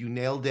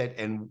nailed it,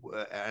 and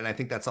I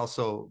think that's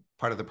also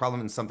part of the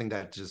problem, and something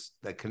that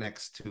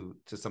connects to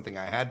something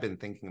I had been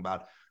thinking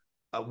about,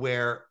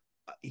 where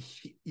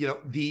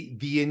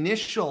the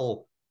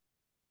initial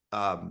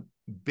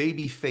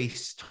baby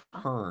face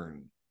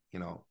turn,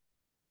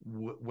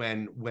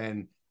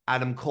 when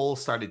Adam Cole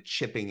started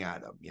chipping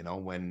at him,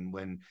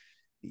 when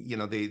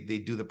they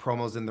do the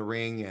promos in the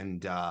ring,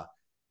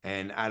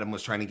 and Adam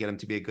was trying to get him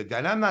to be a good guy.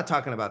 And I'm not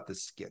talking about the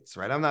skits,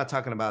 right? I'm not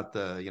talking about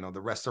the,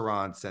 the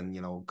restaurants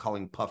and,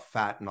 calling Puff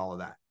fat and all of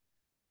that.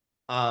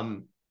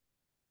 I'm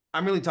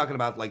really talking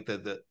about like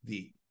the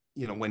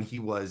when he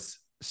was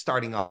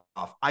starting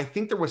off. I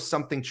think there was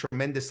something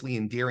tremendously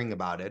endearing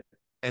about it,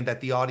 and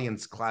that the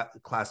audience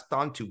clasped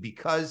onto,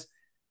 because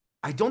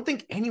I don't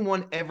think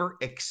anyone ever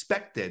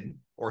expected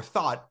or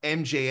thought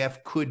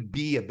MJF could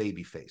be a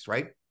babyface,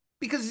 right?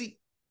 Because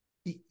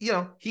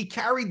he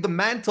carried the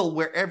mantle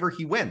wherever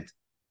he went.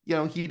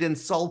 He'd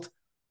insult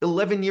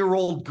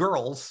 11-year-old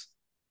girls,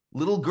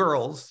 little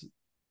girls,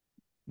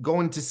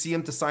 going to see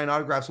him to sign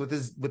autographs with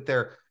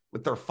their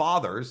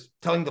fathers,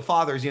 telling the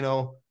fathers,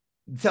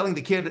 telling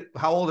the kid,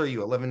 how old are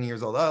you? 11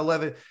 years old. Oh,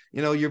 11.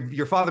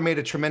 Your father made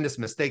a tremendous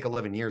mistake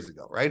 11 years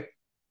ago, right?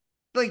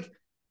 Like,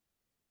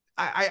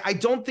 I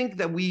don't think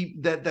that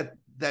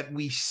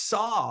we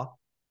saw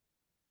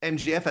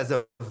MJF as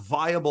a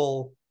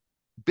viable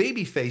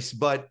babyface,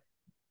 but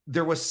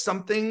there was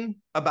something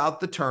about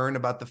the turn,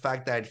 about the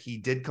fact that he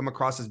did come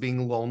across as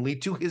being lonely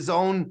to his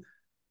own,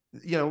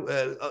 that's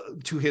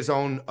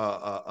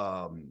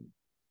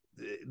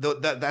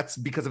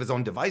because of his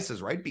own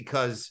devices, right?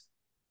 Because,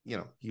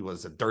 he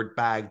was a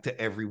dirtbag to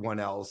everyone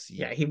else.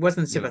 He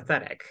wasn't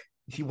sympathetic.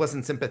 He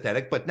wasn't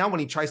sympathetic, but now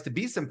when he tries to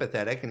be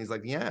sympathetic and he's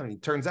like, and he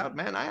turns out,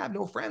 man, I have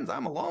no friends.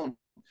 I'm alone.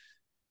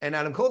 And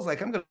Adam Cole's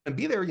like, I'm going to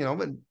be there,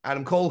 and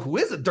Adam Cole, who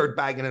is a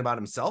dirtbag in it about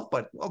himself,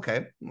 but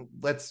okay,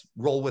 let's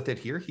roll with it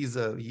here. He's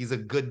a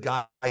good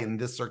guy in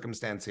this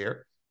circumstance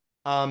here.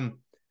 I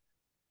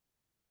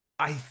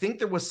think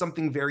there was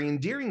something very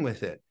endearing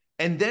with it.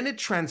 And then it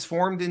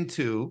transformed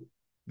into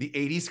the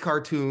 80s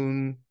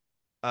cartoon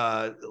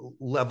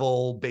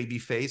level baby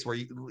face, where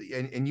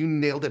you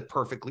nailed it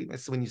perfectly.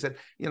 When you said,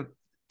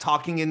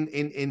 talking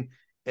in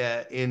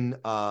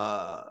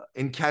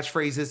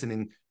catchphrases and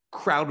in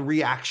crowd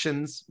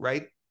reactions,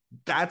 right?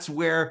 That's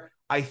where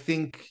I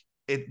think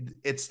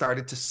it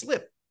started to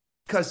slip.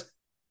 Because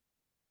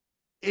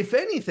if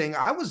anything,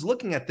 I was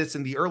looking at this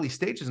in the early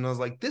stages and I was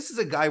like, this is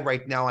a guy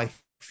right now, I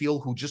feel,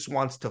 who just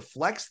wants to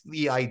flex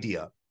the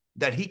idea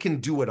that he can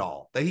do it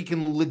all, that he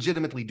can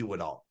legitimately do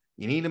it all.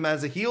 You need him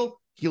as a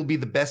heel, he'll be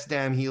the best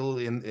damn heel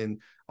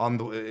on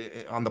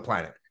the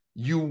planet.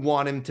 You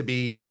want him to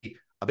be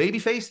a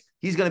babyface,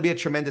 he's going to be a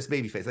tremendous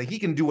babyface. Like, he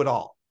can do it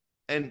all.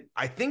 And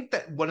I think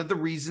that one of the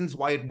reasons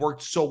why it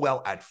worked so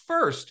well at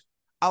first,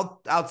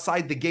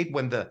 outside the gate,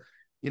 when they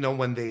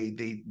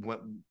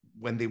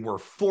were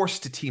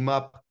forced to team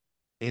up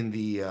in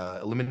the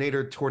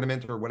Eliminator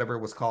tournament, or whatever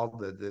it was called,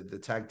 the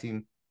tag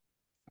team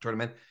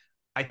tournament,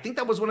 I think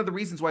that was one of the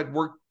reasons why it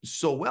worked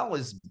so well,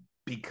 is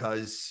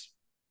because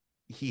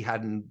he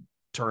hadn't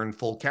turned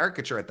full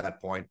caricature at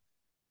that point.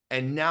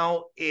 And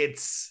now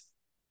it's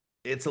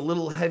a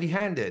little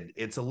heavy-handed.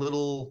 It's a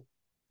little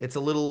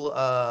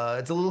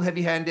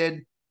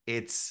heavy-handed.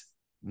 It's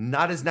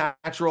not as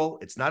natural.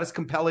 It's not as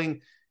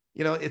compelling.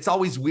 You know, it's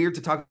always weird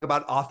to talk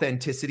about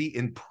authenticity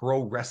in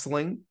pro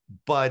wrestling,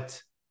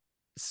 but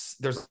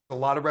there's a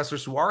lot of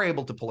wrestlers who are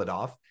able to pull it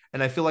off.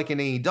 And I feel like in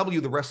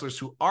AEW, the wrestlers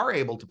who are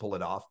able to pull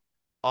it off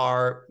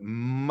are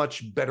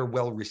much better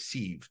well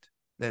received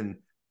than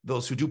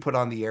those who do put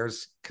on the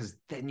airs, because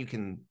then you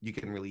can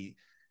really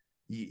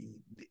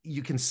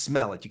you can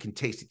smell it, you can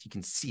taste it, you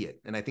can see it.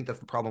 And I think that's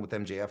the problem with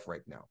MJF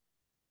right now.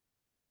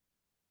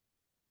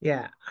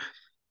 Yeah,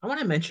 I want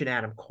to mention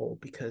Adam Cole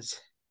because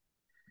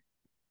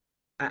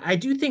I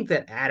do think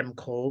that Adam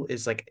Cole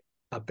is like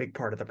a big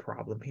part of the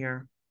problem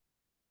here.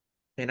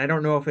 And I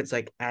don't know if it's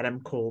like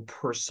Adam Cole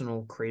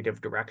personal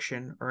creative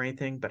direction or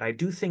anything, but I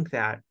do think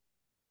that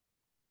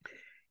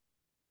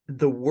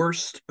the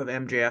worst of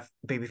MJF,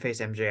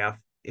 babyface MJF,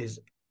 is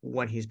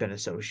when he's been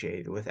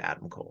associated with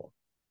Adam Cole.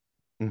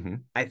 Mm-hmm.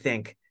 I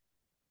think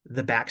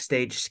the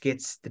backstage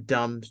skits, the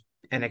dumb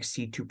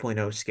NXT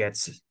 2.0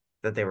 skits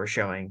that they were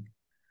showing,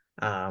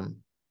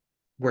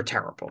 were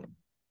terrible.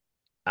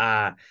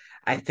 I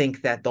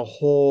think that the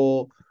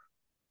whole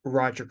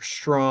Roderick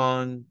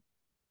Strong,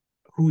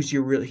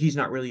 he's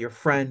not really your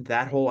friend,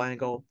 that whole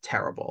angle,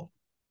 terrible.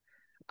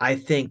 I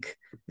think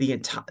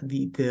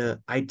the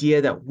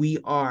idea that we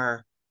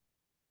are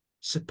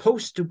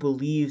supposed to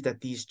believe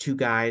that these two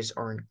guys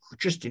are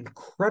just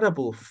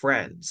incredible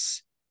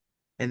friends,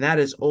 and that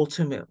is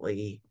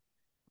ultimately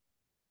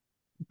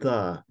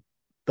the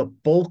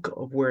bulk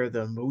of where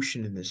the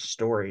emotion in this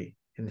story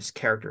and this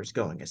character is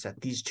going, is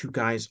that these two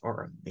guys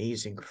are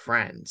amazing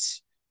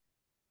friends.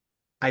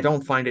 I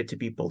don't find it to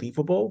be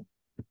believable.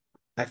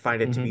 I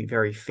find it to be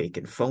very fake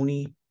and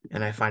phony,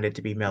 and I find it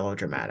to be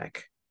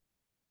melodramatic.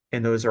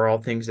 And those are all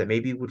things that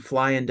maybe would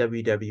fly in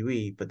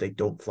WWE, but they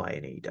don't fly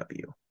in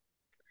AEW.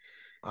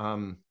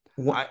 I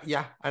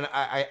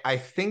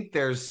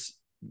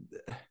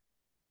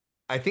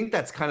think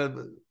that's kind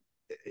of,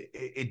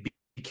 it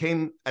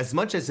became, as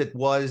much as it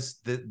was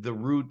the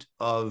root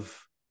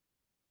of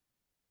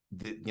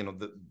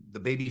the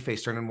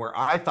babyface turn, and where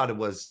I thought it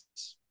was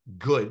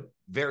good,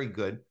 very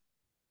good.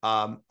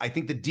 I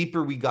think the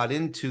deeper we got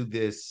into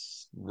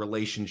this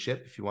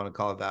relationship, if you want to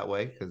call it that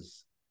way,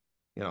 because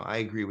I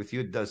agree with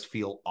you, it does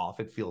feel off,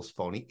 it feels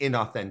phony,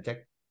 inauthentic.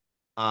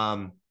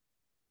 I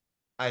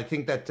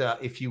think that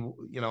if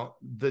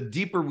the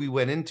deeper we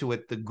went into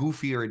it, the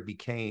goofier it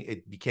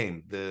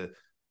became, the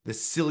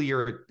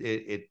sillier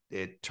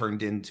it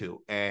turned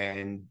into,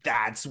 and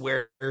that's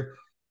where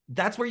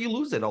you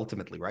lose it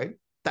ultimately, right?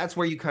 That's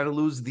where you kind of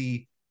lose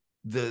the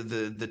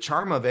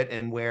charm of it,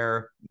 and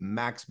where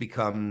Max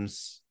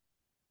becomes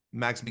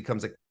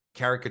a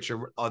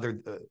caricature, a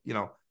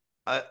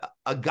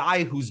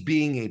guy who's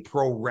being a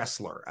pro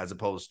wrestler as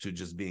opposed to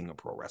just being a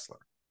pro wrestler.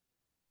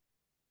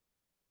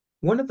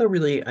 One of the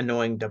really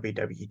annoying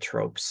WWE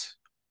tropes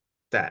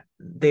that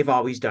they've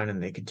always done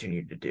and they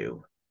continue to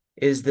do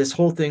is this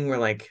whole thing where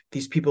like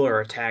these people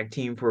are a tag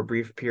team for a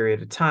brief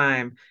period of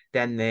time,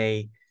 then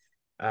they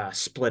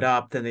split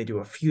up, then they do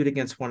a feud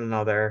against one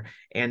another,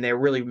 and they're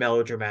really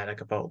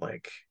melodramatic about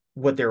like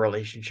what their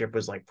relationship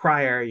was like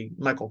prior.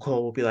 Michael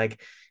Cole will be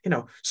like,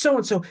 so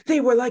and so,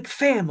 they were like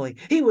family.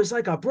 He was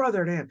like a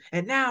brother to him,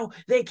 and now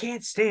they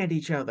can't stand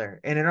each other.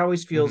 And it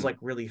always feels like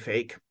really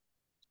fake.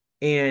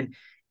 And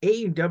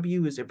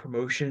AEW is a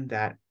promotion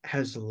that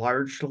has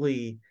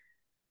largely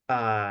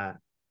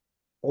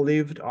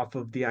lived off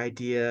of the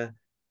idea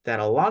that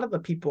a lot of the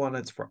people on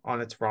its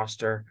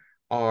roster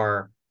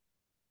are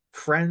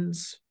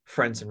friends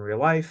in real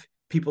life,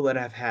 people that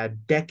have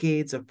had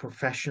decades of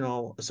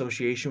professional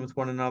association with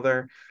one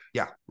another.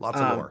 Yeah,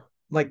 lots of lore.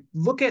 Like,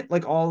 look at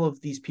like all of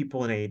these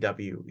people in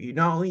AEW.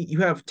 You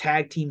have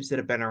tag teams that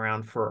have been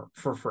around for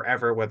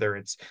forever, whether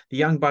it's the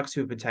Young Bucks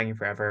who have been tagging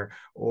forever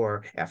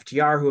or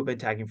FTR who have been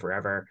tagging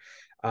forever.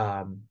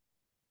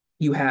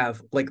 You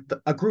have like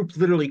a group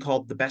literally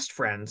called the Best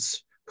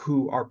Friends,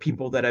 who are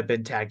people that have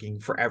been tagging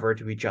forever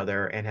to each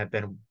other and have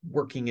been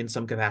working in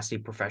some capacity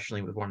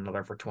professionally with one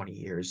another for 20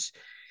 years.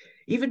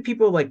 Even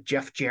people like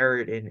Jeff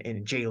Jarrett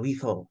and Jay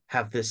Lethal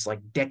have this like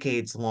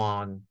decades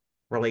long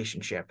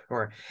relationship,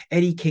 or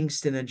Eddie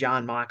Kingston and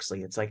John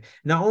Moxley. It's like,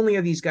 not only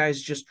are these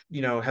guys just,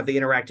 have they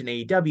interact in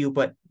AEW,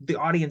 but the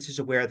audience is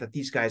aware that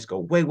these guys go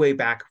way, way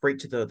back, right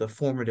to the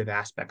formative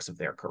aspects of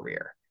their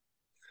career.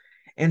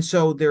 And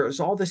so there's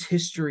all this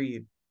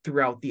history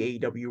throughout the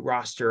AEW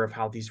roster of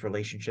how these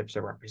relationships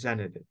are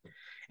represented.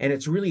 And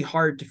it's really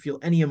hard to feel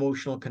any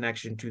emotional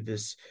connection to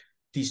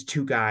these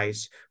two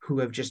guys who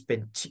have just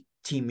been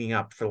teaming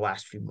up for the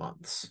last few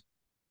months.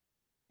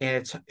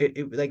 And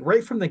it like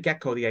right from the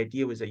get-go, the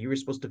idea was that you were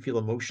supposed to feel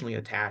emotionally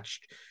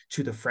attached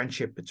to the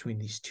friendship between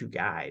these two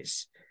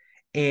guys.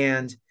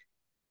 And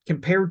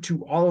compared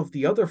to all of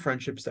the other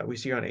friendships that we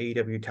see on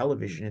AEW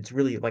television, it's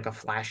really like a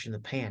flash in the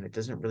pan. It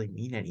doesn't really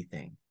mean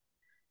anything.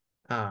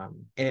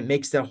 And it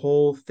makes the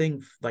whole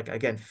thing, like,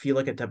 again, feel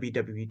like a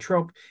WWE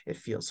trope. It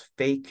feels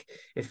fake.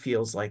 It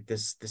feels like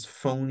this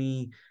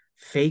phony,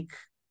 fake,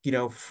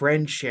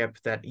 friendship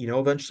that,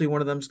 eventually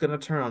one of them's going to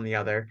turn on the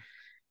other.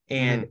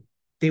 And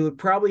they would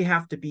probably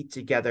have to be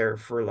together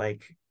for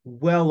like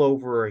well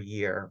over a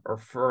year or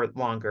for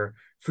longer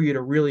for you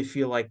to really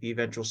feel like the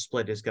eventual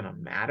split is going to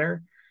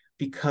matter,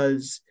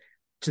 because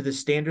to the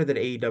standard that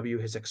AEW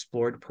has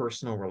explored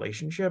personal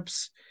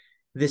relationships,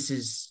 this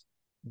is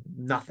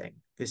nothing.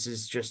 This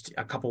is just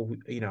a couple,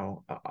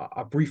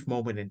 a brief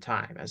moment in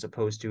time, as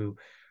opposed to,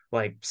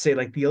 like, say,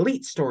 like the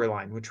Elite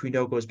storyline, which we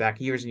know goes back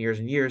years and years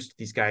and years to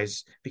these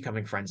guys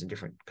becoming friends in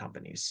different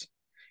companies.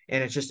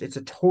 And it's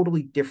a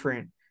totally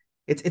different,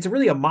 it's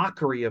really a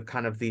mockery of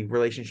kind of the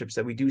relationships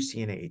that we do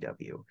see in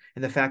AEW.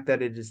 And the fact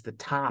that it is the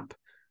top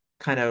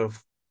kind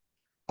of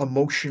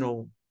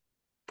emotional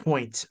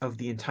point of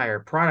the entire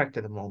product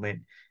at the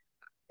moment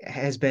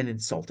has been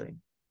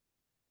insulting.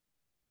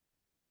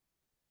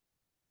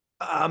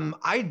 I'm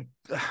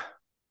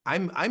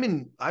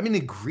in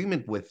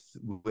agreement with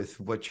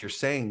what you're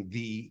saying.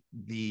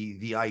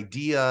 The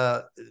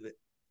idea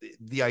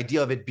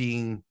of it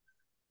being,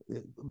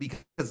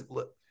 because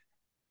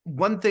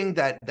one thing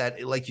that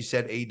like you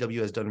said, AEW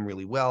has done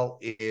really well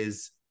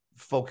is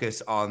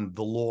focus on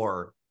the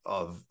lore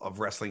of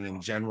wrestling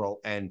in general.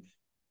 And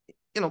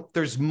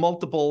there's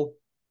multiple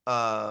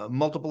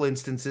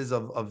instances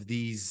of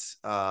these,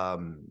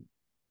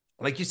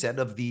 like you said,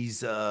 of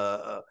these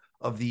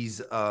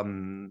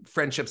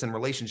friendships and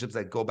relationships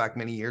that go back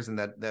many years and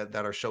that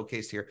are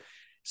showcased here.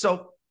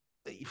 So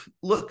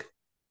look,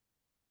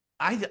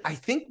 I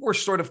think we're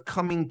sort of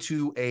coming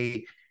to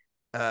a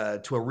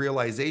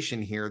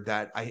realization here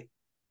that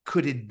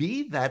could it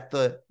be that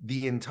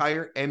the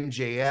entire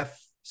MJF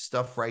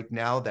stuff right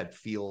now that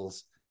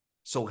feels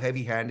so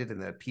heavy-handed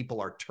and that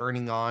people are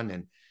turning on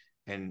and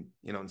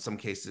in some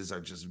cases are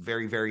just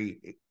very,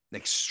 very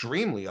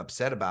extremely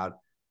upset about,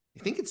 I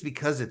think it's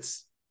because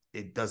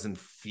it doesn't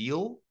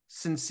feel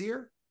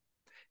sincere.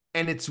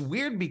 And it's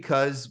weird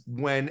because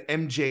when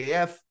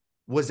MJF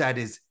was at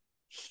his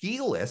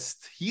heeliest,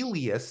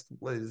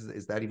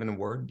 is that even a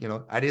word?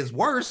 At his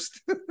worst,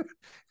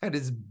 at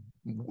his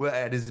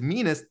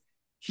meanest,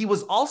 he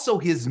was also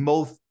his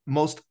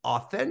most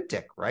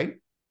authentic, right?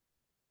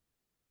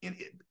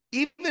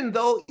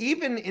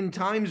 Even in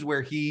times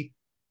where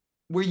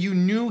you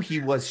knew he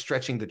was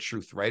stretching the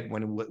truth, right?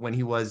 When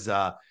he was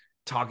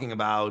talking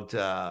about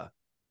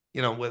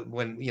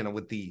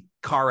with the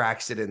car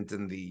accident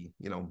and the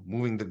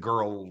moving the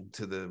girl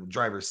to the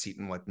driver's seat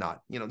and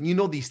whatnot,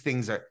 these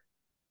things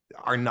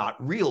are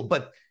not real,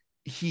 but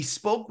he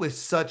spoke with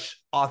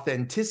such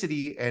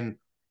authenticity and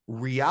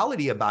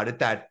reality about it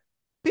that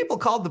people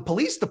called the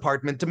police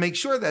department to make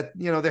sure that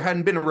there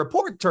hadn't been a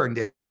report turned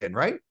in,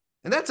 right?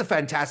 And that's a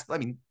fantastic, I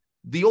mean,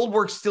 the old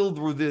work is still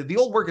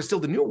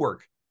the new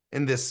work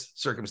in this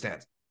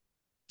circumstance.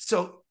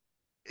 So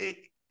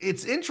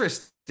it's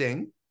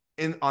interesting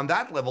on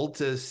that level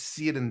to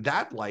see it in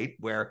that light,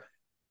 where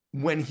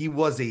when he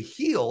was a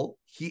heel,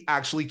 he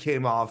actually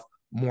came off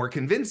more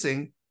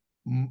convincing,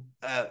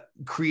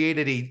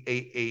 created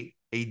a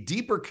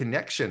deeper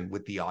connection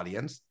with the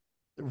audience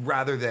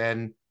rather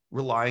than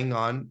relying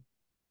on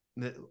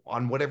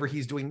whatever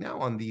he's doing now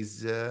on the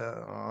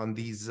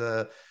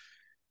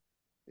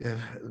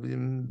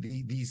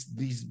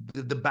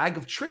bag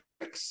of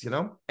tricks,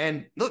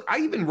 And look, I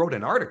even wrote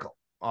an article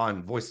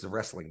on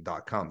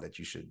voicesofwrestling.com that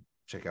you should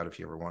check out if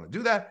you ever want to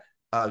do that.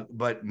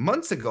 But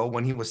months ago,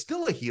 when he was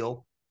still a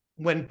heel,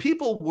 when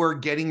people were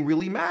getting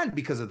really mad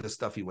because of the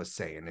stuff he was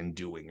saying and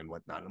doing and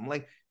whatnot, I'm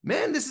like,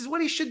 man, this is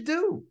what he should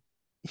do.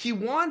 He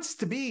wants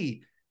to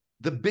be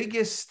the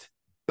biggest,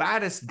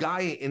 baddest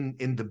guy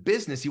in the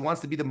business. He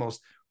wants to be the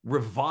most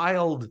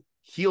reviled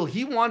heel.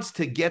 He wants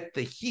to get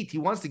the heat. He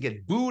wants to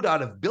get booed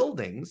out of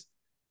buildings.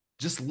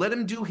 Just let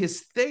him do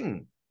his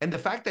thing. And the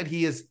fact that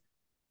he is,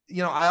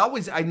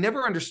 I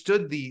never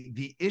understood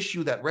the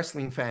issue that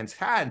wrestling fans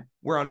had,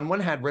 where on one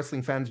hand,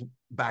 wrestling fans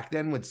back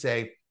then would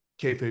say,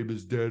 kayfabe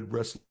is dead.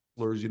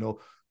 Wrestlers,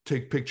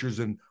 take pictures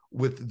and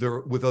with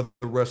other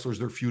wrestlers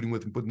they're feuding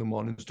with and putting them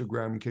on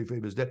Instagram, and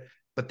kayfabe is dead.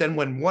 But then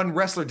when one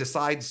wrestler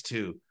decides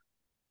to,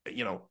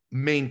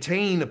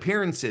 maintain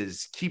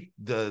appearances, keep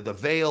the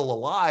veil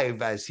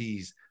alive as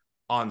he's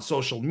on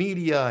social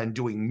media and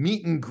doing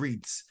meet and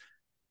greets,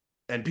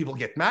 and people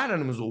get mad at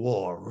him as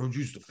well.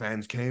 The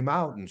fans came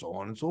out and so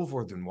on and so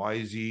forth. And why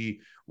is he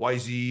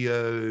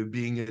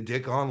being a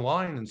dick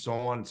online and so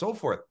on and so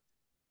forth?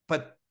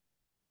 But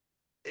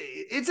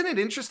isn't it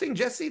interesting,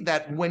 Jesse,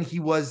 that when he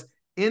was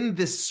in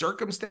this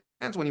circumstance,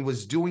 when he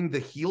was doing the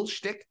heel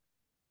shtick,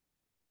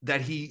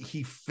 that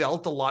he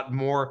felt a lot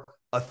more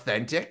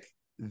authentic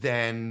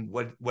than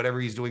whatever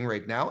he's doing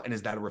right now? And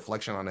is that a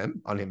reflection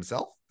on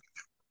himself?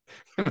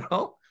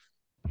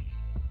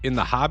 In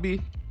the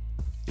hobby,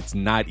 it's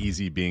not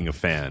easy being a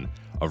fan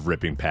of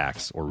ripping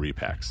packs or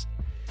repacks.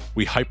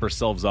 We hype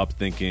ourselves up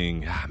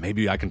thinking,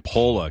 maybe I can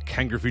pull a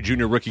Ken Griffey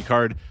Jr. rookie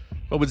card,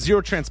 but with zero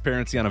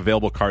transparency on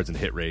available cards and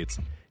hit rates,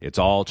 it's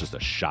all just a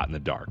shot in the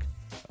dark.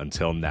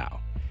 until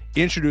now.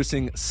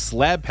 Introducing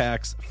slab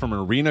packs from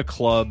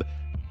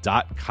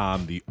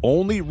arenaclub.com, the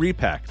only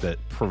repack that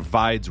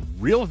provides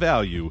real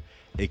value,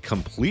 a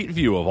complete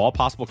view of all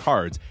possible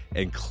cards,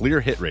 and clear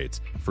hit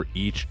rates for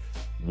each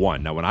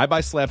one. Now, when I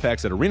buy slab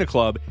packs at Arena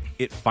Club,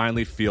 it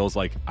finally feels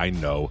like I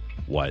know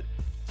what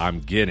I'm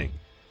getting.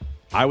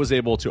 I was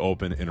able to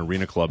open an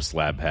Arena Club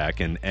slab pack,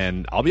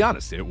 and I'll be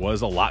honest, it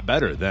was a lot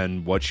better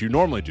than what you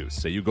normally do.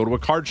 Say you go to a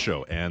card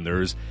show, and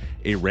there's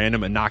a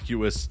random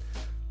innocuous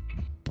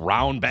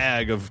brown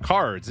bag of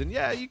cards, and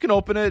yeah, you can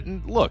open it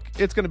and look,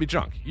 it's going to be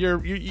junk.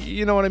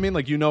 You know what I mean?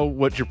 Like, you know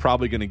what you're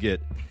probably going to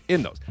get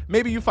in those.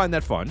 Maybe you find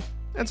that fun,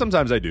 and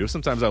sometimes I do.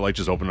 Sometimes I like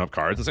just opening up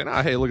cards and saying,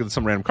 hey, look at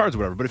some random cards or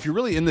whatever. But if you're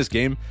really in this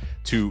game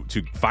to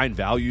find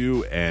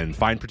value and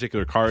find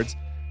particular cards,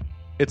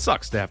 it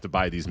sucks to have to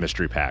buy these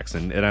mystery packs,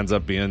 and it ends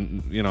up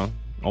being,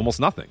 almost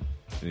nothing,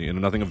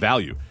 nothing of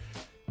value.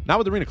 Not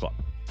with Arena Club.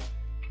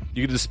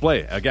 You can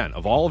display, again,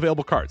 of all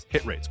available cards,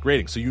 hit rates,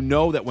 grading, so you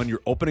know that when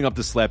you're opening up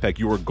the slab pack,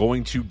 you are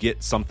going to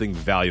get something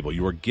valuable.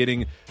 You are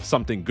getting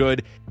something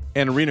good.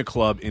 And Arena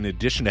Club, in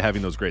addition to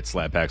having those great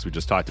slab packs we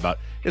just talked about,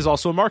 is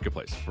also a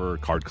marketplace for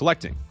card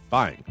collecting,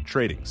 buying,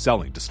 trading,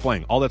 selling,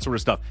 displaying, all that sort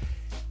of stuff.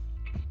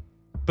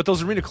 But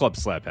those Arena Club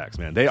slab packs,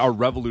 man, they are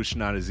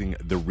revolutionizing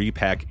the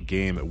repack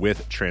game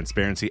with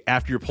transparency.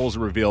 After your pulls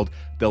are revealed,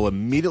 they'll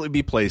immediately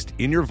be placed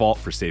in your vault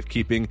for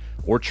safekeeping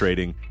or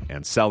trading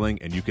and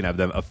selling, and you can have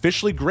them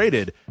officially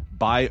graded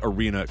by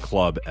Arena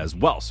Club as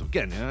well. So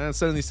again,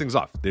 sending these things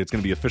off, it's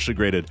going to be officially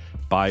graded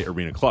by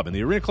Arena Club. And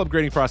the Arena Club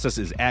grading process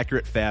is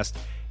accurate, fast,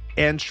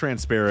 and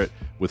transparent,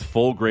 with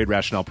full grade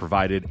rationale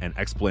provided and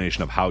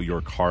explanation of how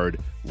your card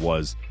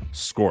was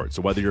scored.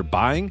 So whether you're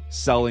buying,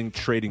 selling,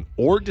 trading,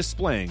 or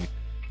displaying,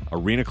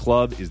 Arena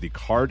Club is the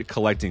card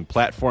collecting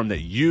platform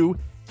that you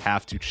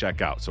have to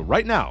check out. So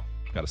right now,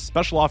 I've got a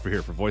special offer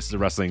here for Voices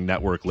of Wrestling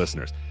Network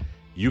listeners.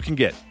 You can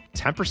get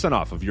 10%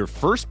 off of your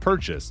first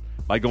purchase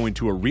by going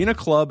to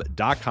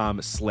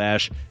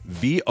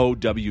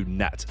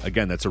arenaclub.com/VOWnet.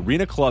 Again, that's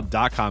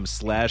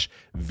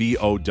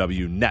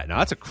arenaclub.com/VOWnet. Now,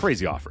 that's a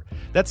crazy offer.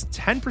 That's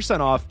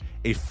 10% off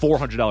a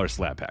 $400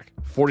 slab pack.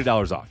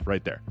 $40 off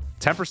right there.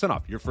 10%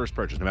 off your first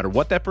purchase. No matter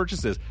what that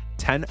purchase is,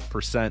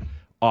 10%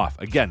 off.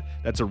 Again,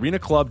 that's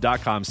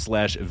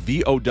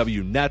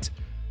arenaclub.com/VOWnet,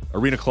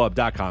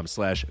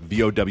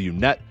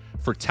 arenaclub.com/VOWnet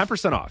for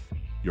 10% off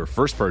your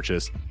first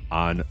purchase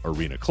on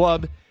Arena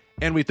Club.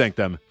 And we thank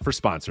them for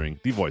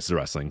sponsoring the Voices of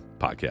Wrestling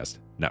Podcast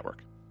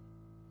Network.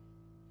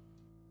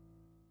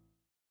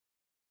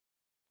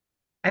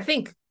 I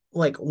think,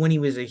 like, when he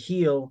was a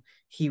heel,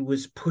 he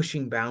was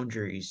pushing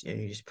boundaries, and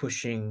he's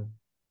pushing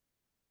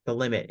the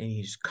limit, and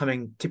he's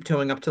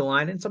tiptoeing up to the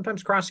line and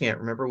sometimes crossing it.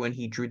 Remember when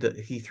he threw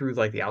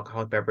the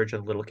alcoholic beverage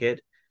at a little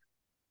kid?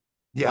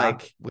 Yeah,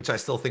 which I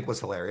still think was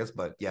hilarious,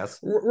 but yes.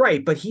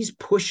 Right, but he's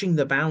pushing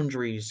the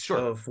boundaries Sure.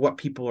 of what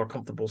people are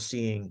comfortable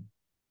seeing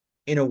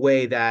in a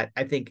way that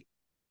I think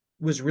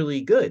was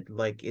really good.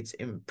 Like, it's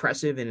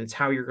impressive, and it's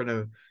how you're going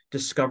to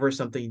discover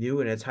something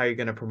new, and it's how you're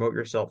going to promote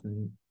yourself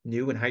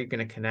new, and how you're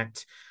going to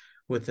connect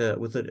with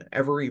an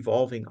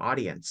ever-evolving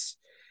audience.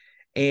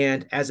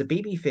 And as a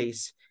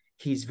babyface,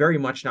 he's very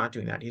much not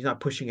doing that. He's not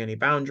pushing any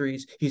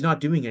boundaries. He's not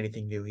doing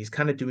anything new. He's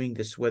kind of doing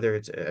this, whether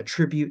it's a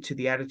tribute to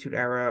the Attitude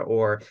Era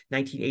or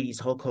 1980s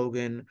Hulk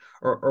Hogan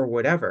or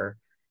whatever.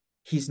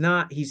 He's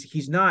not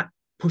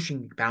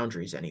pushing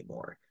boundaries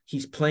anymore.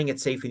 He's playing it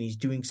safe, and he's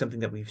doing something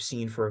that we've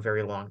seen for a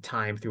very long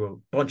time through a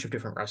bunch of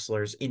different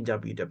wrestlers in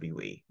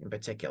WWE in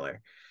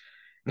particular.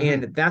 Mm-hmm.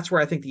 And that's where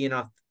I think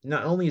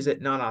not only is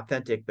it not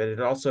authentic, but it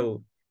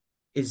also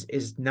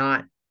is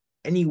not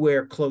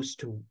anywhere close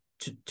to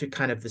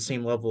kind of the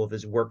same level of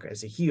his work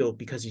as a heel,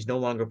 because he's no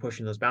longer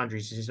pushing those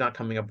boundaries. He's not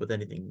coming up with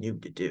anything new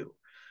to do.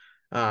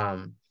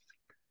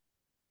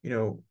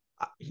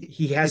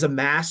 He has a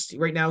masked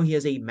right now. He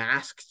has a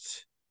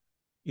masked,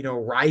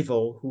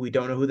 rival who we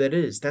don't know who that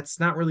is. That's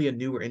not really a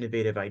new or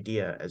innovative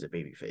idea as a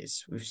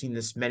babyface. We've seen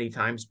this many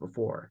times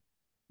before.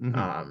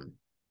 Mm-hmm.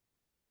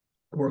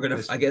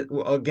 I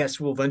guess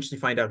we'll eventually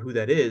find out who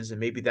that is, and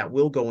maybe that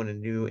will go in a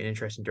new and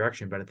interesting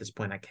direction. But at this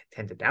point, I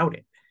tend to doubt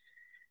it.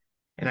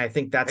 And I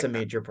think that's a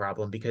major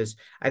problem, because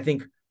I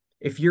think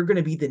if you're going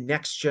to be the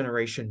next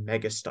generation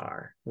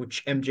megastar,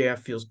 which MJF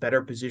feels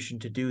better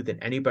positioned to do than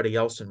anybody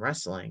else in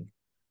wrestling,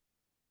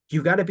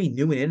 you've got to be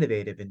new and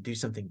innovative and do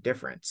something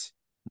different.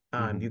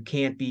 Mm-hmm. You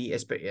can't be,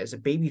 as a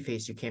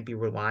babyface, you can't be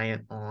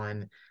reliant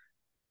on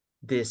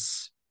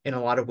this, in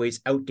a lot of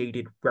ways,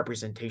 outdated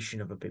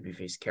representation of a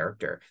babyface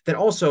character that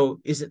also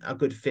isn't a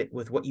good fit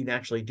with what you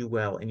naturally do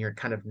well in your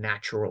kind of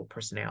natural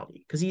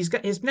personality. Because he's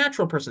got his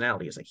natural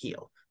personality as a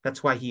heel.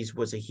 That's why he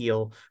was a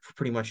heel for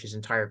pretty much his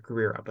entire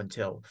career up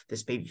until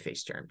this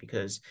babyface turn,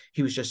 because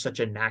he was just such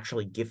a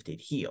naturally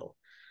gifted heel.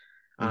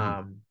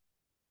 Mm-hmm.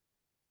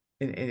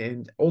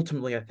 And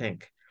ultimately, I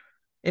think,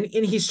 and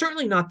he's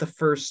certainly not the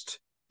first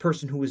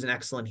person who was an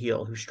excellent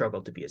heel who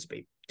struggled to be a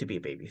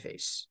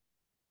babyface.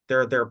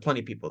 There are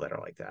plenty of people that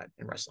are like that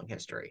in wrestling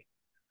history.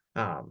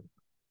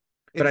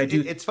 But I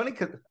do. It's funny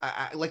because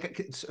I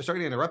like. Sorry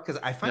to interrupt,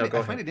 because I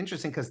find it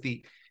interesting because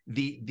the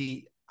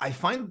I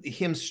find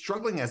him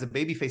struggling as a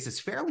babyface is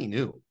fairly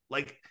new.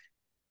 Like,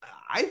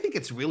 I think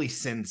it's really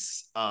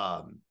since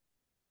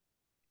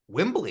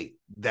Wembley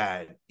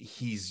that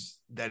he's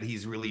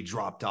really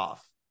dropped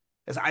off.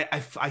 As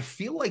I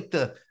feel like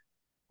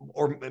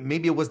or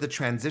maybe it was the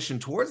transition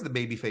towards the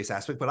babyface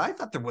aspect, but I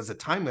thought there was a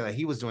time that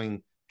he was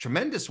doing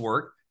tremendous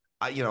work.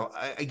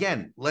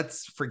 Again,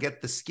 let's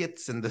forget the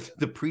skits and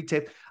the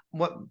pre-tape.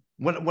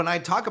 When I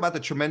talk about the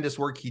tremendous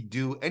work he'd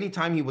do,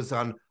 anytime he was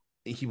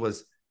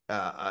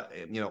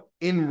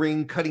in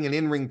ring, cutting an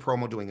in-ring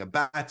promo, doing a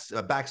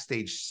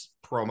backstage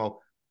promo,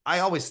 I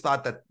always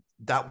thought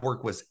that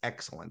work was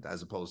excellent,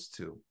 as opposed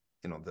to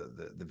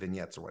the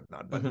vignettes or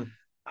whatnot. But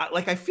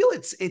I feel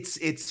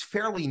it's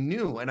fairly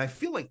new, and I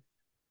feel like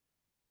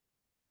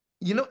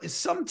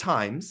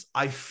sometimes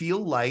I feel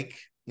like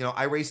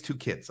I raised 2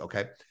 kids.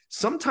 Okay,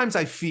 sometimes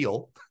I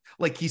feel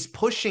like he's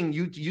pushing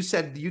you. You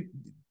said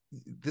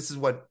this is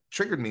what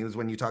triggered me, was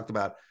when you talked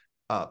about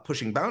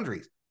pushing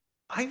boundaries.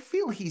 I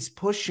feel he's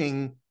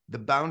pushing the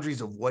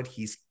boundaries of what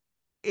he's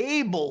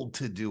able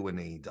to do in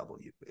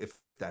AEW, if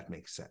that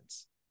makes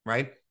sense,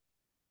 right?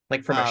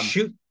 Like from a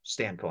shoot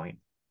standpoint.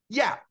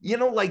 Yeah,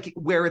 like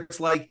where it's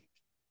like,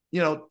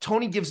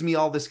 Tony gives me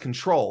all this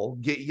control.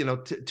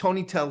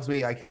 Tony tells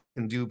me I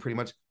can do pretty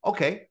much.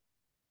 Okay,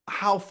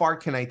 how far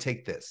can I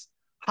take this?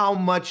 How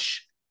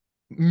much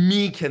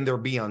me can there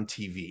be on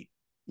TV?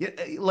 Yeah,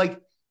 like.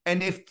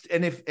 And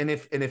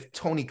if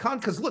Tony Khan,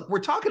 because look, we're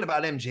talking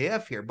about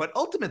MJF here, but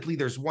ultimately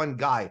there's one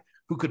guy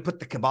who could put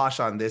the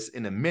kibosh on this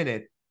in a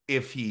minute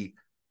if he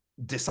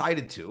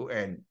decided to,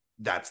 and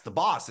that's the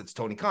boss. It's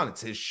Tony Khan.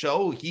 It's his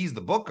show. He's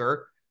the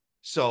booker,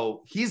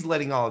 so he's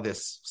letting all of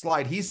this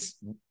slide. He's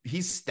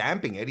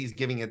stamping it. He's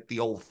giving it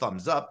the old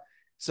thumbs up.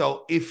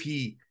 So if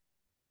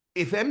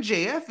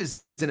MJF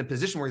is in a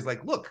position where he's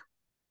like, look,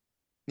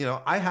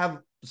 I have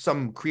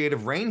some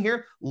creative reign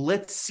here.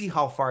 Let's see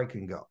how far I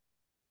can go.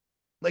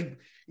 Like,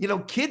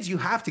 kids, you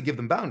have to give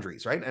them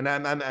boundaries, right? And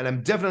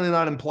I'm definitely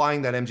not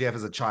implying that MJF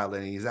is a child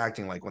and he's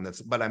acting like one.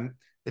 But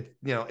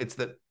it's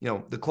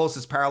the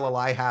closest parallel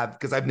I have,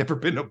 because I've never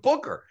been a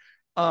booker.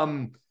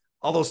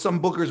 Although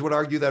some bookers would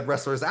argue that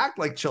wrestlers act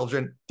like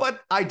children, but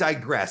I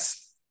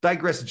digress.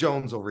 Digress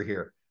Jones over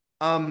here.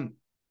 When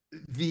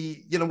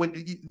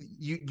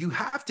you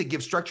have to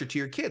give structure to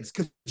your kids,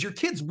 because your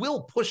kids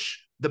will push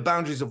the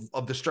boundaries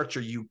of the structure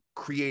you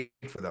create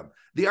for them.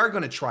 They are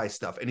going to try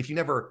stuff, and if you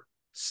never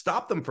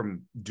stop them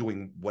from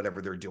doing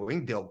whatever they're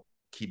doing, they'll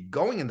keep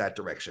going in that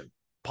direction,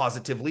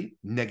 positively,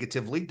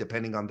 negatively,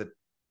 depending on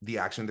the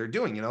action they're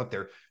doing.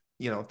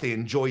 If they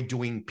enjoy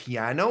doing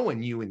piano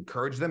and you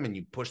encourage them and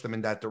you push them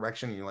in that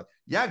direction, and you're like,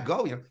 yeah,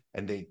 go,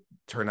 and they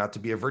turn out to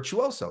be a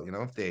virtuoso.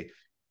 If they,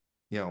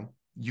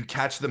 you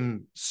catch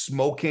them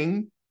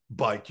smoking,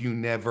 but you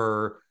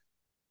never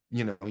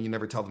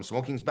tell them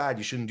smoking's bad,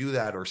 you shouldn't do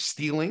that, or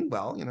stealing,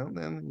 well,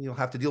 then you'll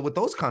have to deal with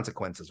those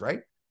consequences,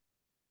 right?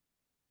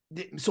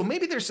 So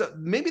maybe there's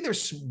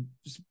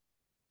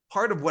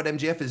part of what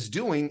MJF is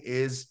doing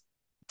is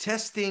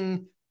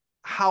testing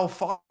how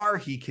far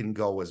he can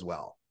go as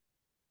well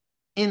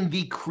in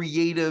the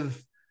creative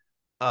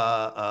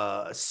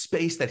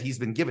space that he's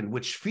been given,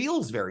 which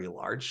feels very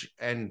large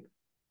and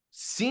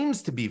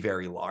seems to be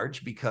very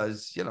large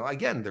because,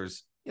 again,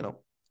 there's,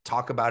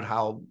 talk about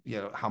how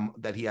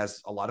that he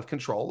has a lot of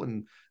control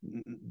and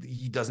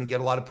he doesn't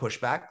get a lot of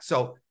pushback.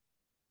 So,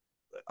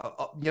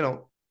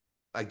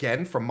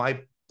 again, from my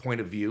point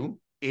of view,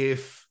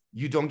 if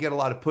you don't get a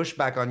lot of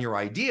pushback on your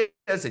ideas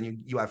and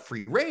you have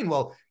free reign,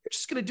 well, you're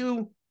just going to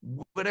do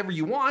whatever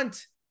you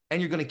want, and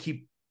you're going to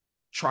keep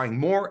trying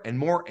more and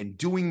more and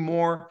doing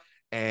more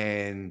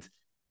and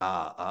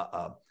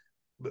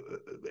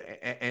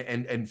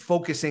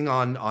focusing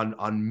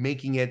on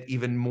making it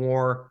even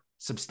more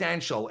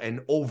substantial and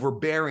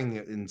overbearing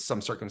in some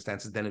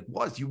circumstances than it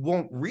was. You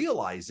won't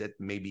realize it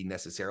maybe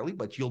necessarily,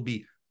 but you'll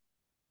be,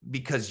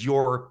 because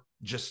you're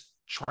just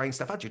trying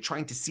stuff out. You're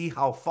trying to see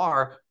how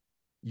far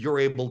you're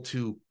able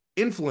to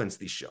influence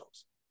these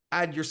shows,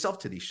 add yourself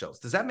to these shows.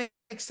 Does that make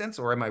sense,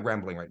 or am I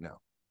rambling right now?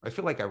 I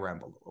feel like I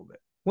rambled a little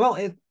bit. Well,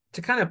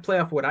 to kind of play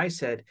off what I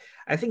said,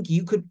 I think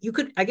you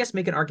could, I guess,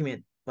 make an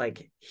argument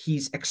like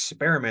he's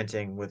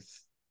experimenting with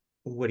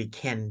what he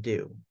can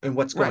do and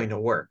what's going to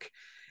work.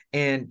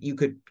 And you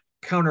could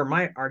counter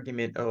my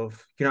argument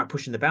of you're not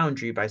pushing the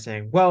boundary by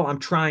saying, well, I'm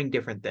trying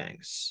different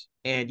things.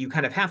 And you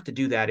kind of have to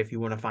do that if you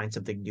want to find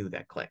something new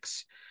that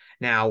clicks.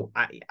 Now,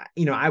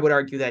 I would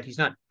argue that he's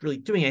not really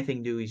doing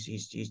anything new.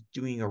 He's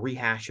doing a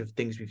rehash of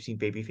things we've seen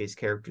babyface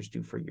characters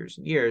do for years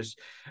and years.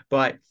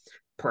 But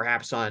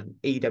perhaps on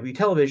AEW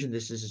television,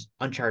 this is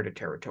uncharted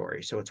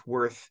territory, so it's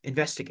worth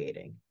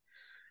investigating.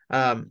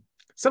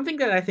 Something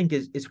that I think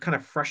is kind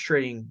of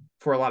frustrating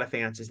for a lot of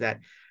fans is that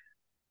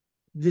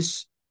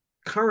this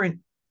current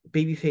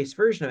babyface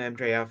version of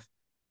MJF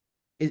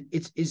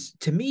is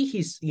to me,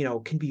 he's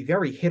can be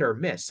very hit or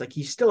miss. Like,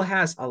 he still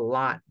has a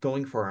lot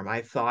going for him.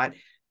 I thought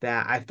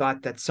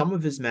that some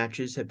of his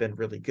matches have been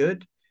really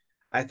good.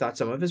 I thought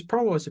some of his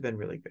promos have been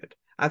really good.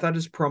 I thought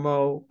his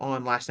promo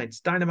on last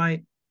night's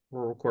Dynamite,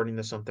 we're recording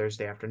this on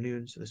Thursday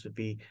afternoon, so this would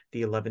be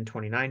the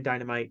 11/29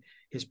 Dynamite.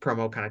 His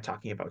promo kind of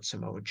talking about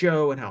Samoa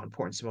Joe and how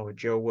important Samoa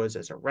Joe was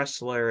as a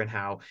wrestler and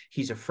how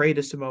he's afraid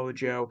of Samoa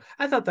Joe.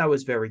 I thought that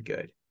was very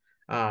good.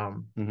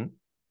 And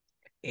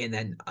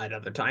then at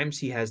other times,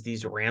 he has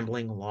these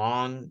rambling,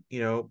 long,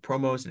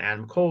 promos, and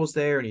Adam Cole's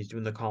there, and he's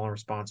doing the call and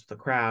response with the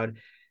crowd.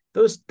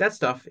 That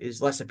stuff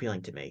is less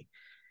appealing to me.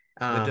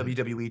 The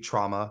WWE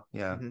trauma,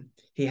 yeah.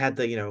 He had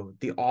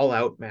the all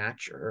out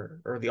match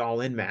or the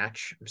all in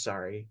match. I'm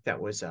sorry, that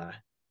was I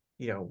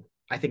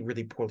think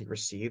really poorly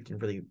received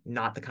and really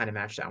not the kind of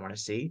match that I want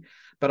to see.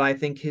 But I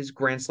think his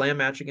Grand Slam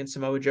match against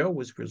Samoa Joe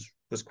was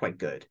quite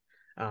good.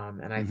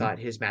 And I thought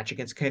his match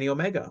against Kenny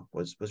Omega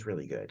was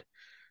really good.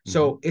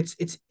 So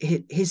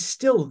he's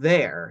still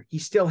there. He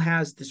still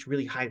has this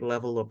really high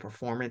level of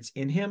performance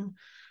in him.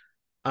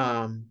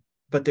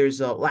 But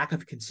there's a lack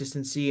of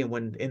consistency, and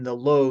when the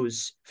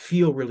lows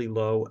feel really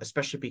low,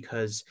 especially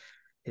because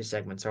his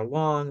segments are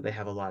long, they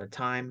have a lot of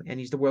time, and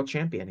he's the world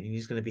champion, and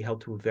he's going to be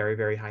held to a very,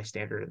 very high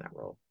standard in that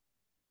role.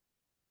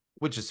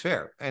 Which is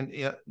fair. And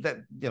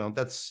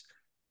that's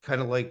kind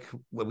of like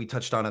what we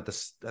touched on at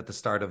the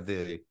start of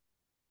the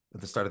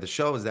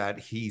show, is that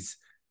he's,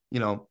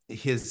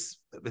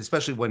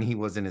 especially when he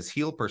was in his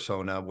heel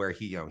persona, where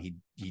he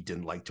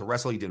didn't like to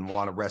wrestle, he didn't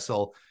want to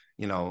wrestle,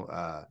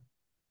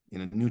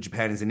 New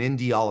Japan is an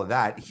indie, all of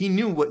that. He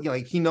knew what,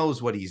 he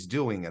knows what he's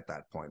doing at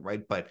that point,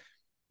 right? But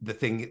the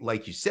thing,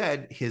 like you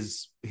said,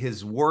 his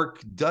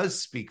work does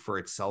speak for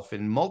itself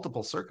in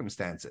multiple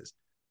circumstances.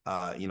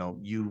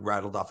 You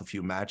rattled off a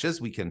few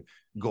matches. We can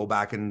go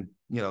back and,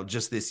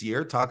 just this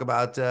year, talk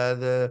about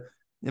the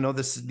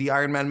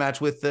Iron Man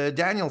match with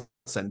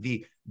Danielson,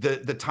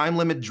 the time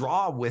limit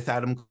draw with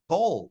Adam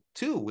Cole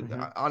too,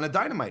 on a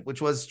Dynamite,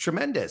 which was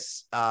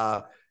tremendous.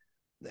 And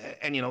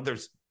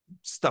there's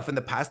stuff in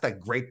the past,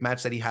 that great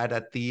match that he had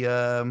at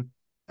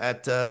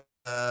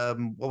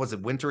what was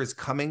it, Winter is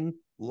Coming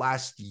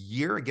last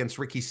year against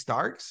Ricky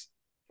Starks.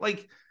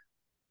 That's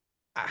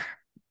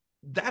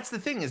the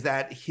thing, is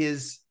that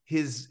his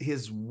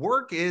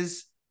work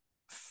is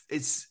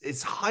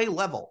high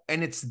level,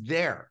 and it's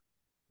there,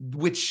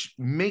 which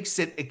makes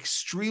it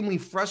extremely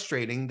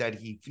frustrating that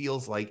he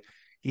feels like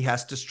he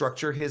has to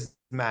structure his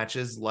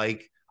matches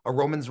like a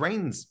Roman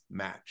Reigns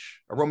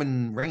match,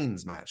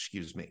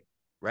 excuse me,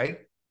 right?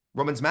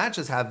 Roman's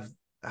matches have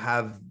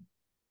a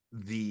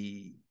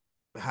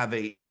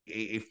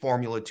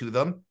formula to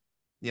them.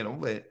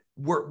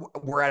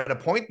 We're at a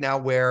point now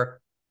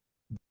where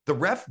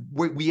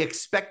we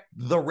expect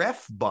the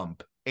ref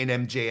bump in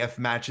MJF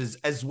matches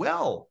as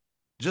well,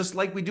 just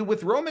like we do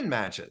with Roman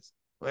matches.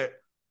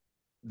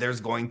 There's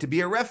going to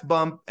be a ref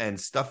bump and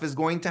stuff is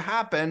going to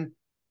happen,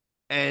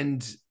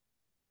 and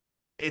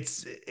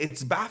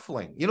it's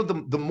baffling.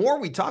 The more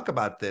we talk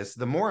about this,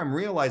 the more I'm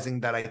realizing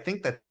that I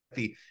think that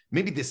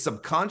maybe the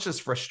subconscious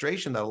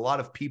frustration that a lot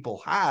of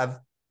people have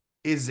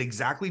is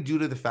exactly due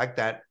to the fact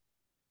that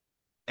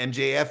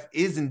MJF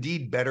is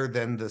indeed better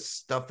than the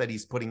stuff that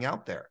he's putting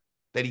out there,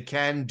 that he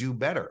can do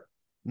better.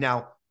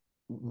 Now,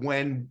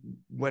 when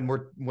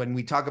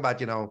we talk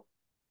about,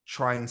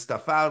 trying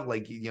stuff out,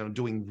 like,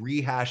 doing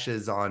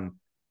rehashes on,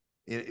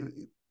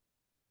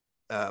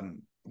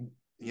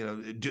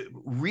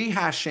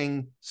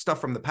 rehashing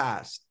stuff from the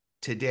past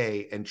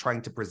today and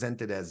trying to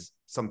present it as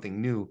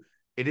something new,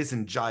 it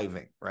isn't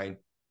jiving, right?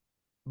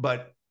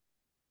 But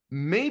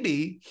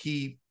maybe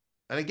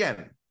and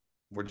again,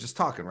 we're just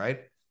talking,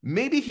 right?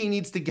 Maybe he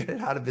needs to get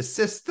it out of his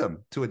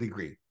system to a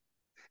degree.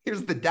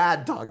 Here's the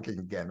dad talking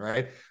again,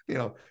 right?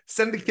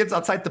 Send the kids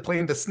outside to play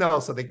in the snow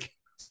so they can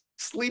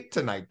sleep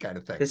tonight, kind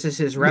of thing. This is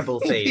his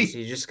rebel phase.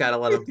 You just got to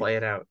let him play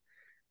it out.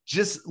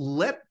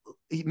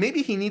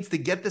 Maybe he needs to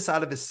get this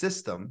out of his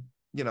system.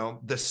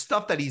 The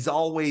stuff that he's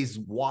always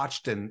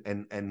watched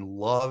and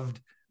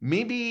loved.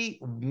 Maybe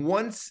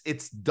once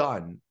it's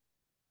done,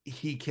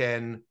 he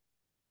can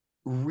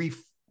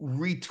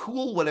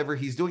retool whatever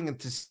he's doing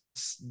into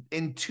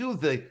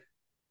the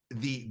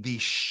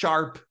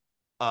sharp,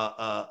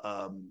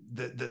 the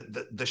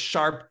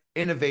sharp,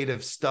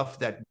 innovative stuff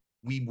that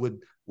we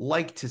would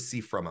like to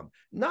see from him.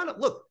 Not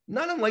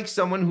unlike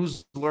someone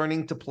who's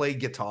learning to play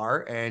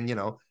guitar and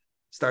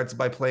starts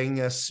by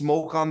playing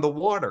Smoke on the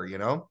Water.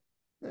 You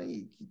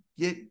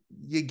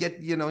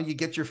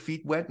get your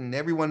feet wet and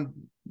everyone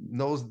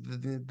knows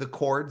the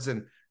chords,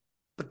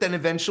 but then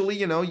eventually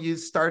you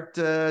start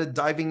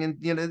diving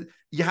in.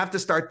 You have to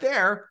start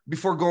there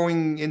before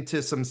going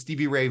into some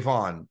Stevie Ray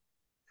Vaughan.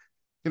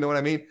 You know what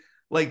I mean?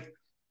 Like,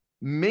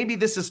 maybe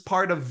this is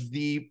part of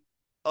the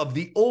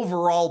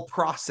overall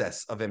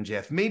process of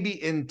MJF.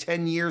 Maybe in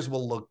 10 years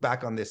we'll look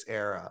back on this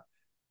era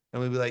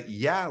and we'll be like,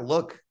 yeah,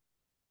 look,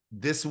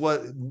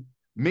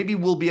 maybe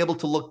we'll be able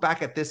to look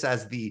back at this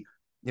as the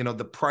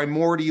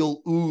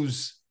primordial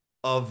ooze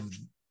of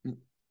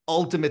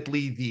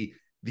ultimately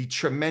the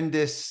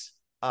tremendous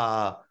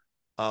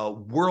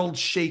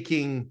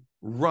world-shaking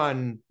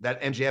run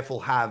that MJF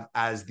will have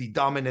as the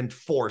dominant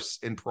force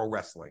in pro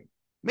wrestling.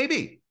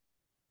 Maybe.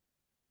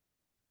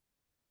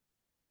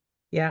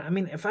 Yeah, I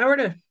mean, if I were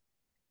to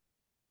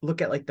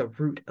look at like the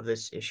root of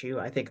this issue,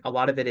 I think a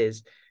lot of it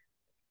is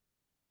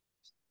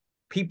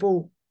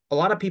people, a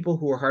lot of people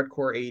who are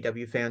hardcore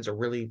AEW fans or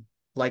really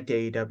liked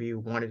AEW,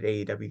 wanted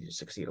AEW to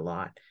succeed a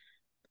lot.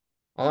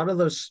 A lot of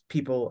those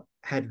people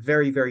had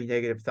very, very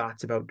negative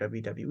thoughts about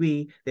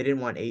WWE. They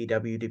didn't want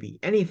AEW to be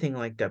anything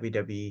like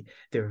WWE.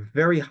 They're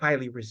very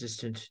highly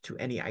resistant to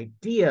any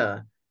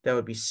idea that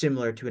would be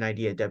similar to an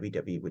idea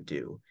WWE would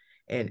do.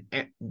 And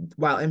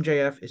while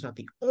MJF is not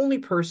the only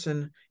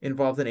person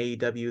involved in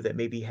AEW that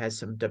maybe has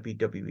some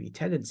WWE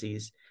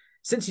tendencies,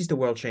 since he's the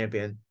world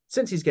champion,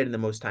 since he's getting the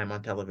most time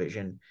on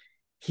television,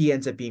 he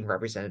ends up being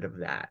representative of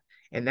that.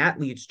 And that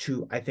leads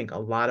to, I think, a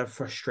lot of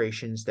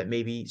frustrations that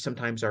maybe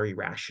sometimes are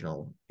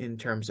irrational in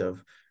terms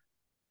of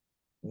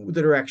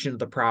the direction of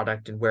the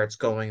product and where it's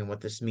going and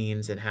what this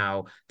means and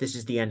how this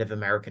is the end of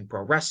American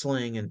pro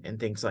wrestling and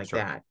things like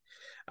that.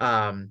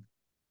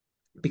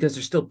 Because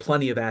there's still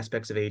plenty of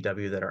aspects of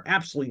AEW that are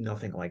absolutely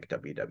nothing like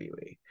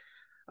WWE.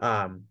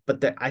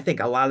 But I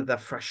think a lot of the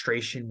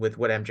frustration with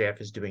what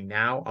MJF is doing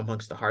now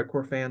amongst the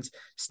hardcore fans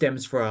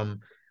stems from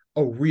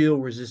a real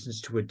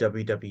resistance to a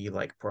WWE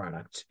like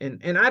product.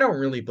 And I don't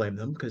really blame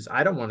them because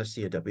I don't want to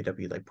see a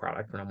WWE like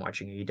product when I'm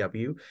watching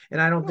AEW. And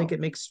I don't think it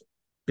makes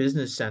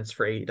business sense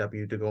for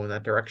AEW to go in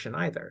that direction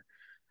either.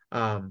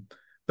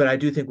 But I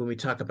do think when we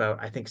talk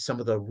about, I think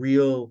some of the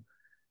real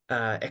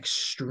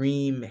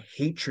extreme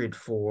hatred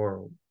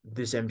for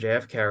this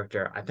MJF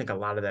character, I think a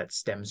lot of that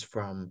stems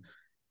from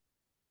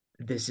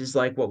this is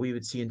like what we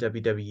would see in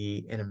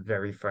WWE, and I'm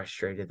very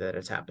frustrated that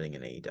it's happening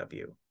in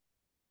AEW.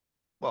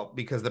 Well,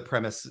 because the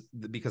premise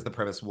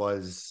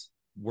was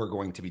we're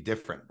going to be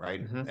different,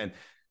 right? Mm-hmm. And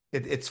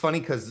it's funny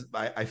because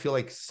I feel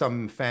like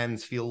some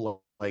fans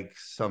feel like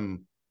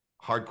some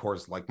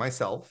hardcores like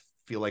myself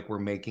feel like we're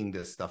making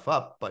this stuff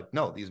up, but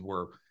no, these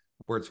were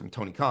words from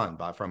Tony Khan,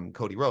 from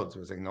Cody Rhodes, who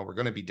was saying, no, we're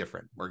going to be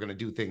different. We're going to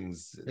do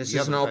things. This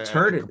is an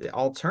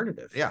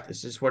alternative. Yeah.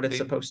 This is what it's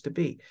supposed to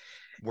be.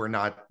 We're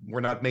not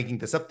making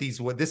this up.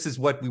 This is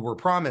what we were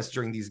promised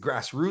during these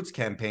grassroots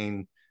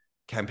campaigns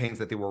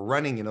that they were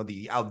running, you know,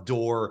 the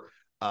outdoor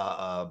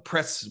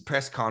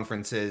press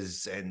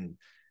conferences and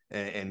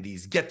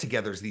these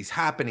get-togethers, these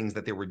happenings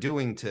that they were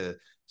doing to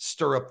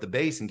stir up the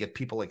base and get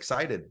people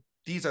excited.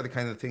 These are the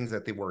kind of things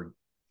that they were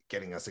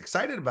getting us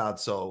excited about.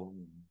 So,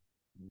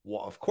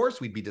 well, of course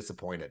we'd be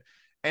disappointed.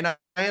 And I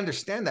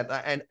understand that.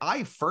 And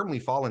I firmly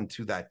fall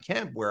into that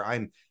camp where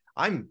I'm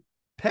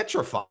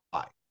petrified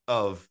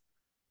of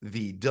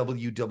the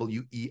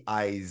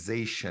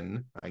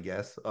WWEization, I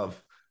guess,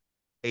 of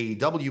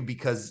AEW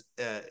because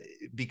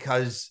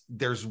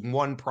there's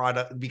one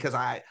product, because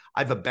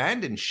I've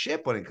abandoned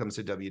ship when it comes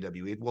to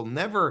WWE.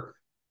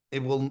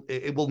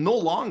 It will no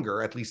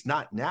longer, at least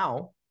not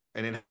now,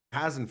 and it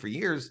hasn't for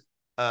years,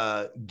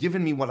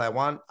 given me what I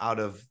want out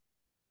of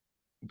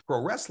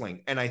pro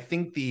wrestling. And I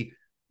think the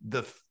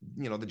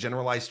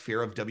generalized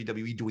fear of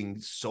WWE doing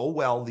so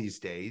well these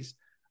days,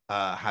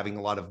 having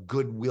a lot of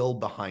goodwill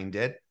behind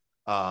it,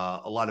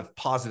 a lot of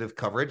positive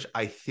coverage.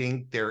 I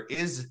think there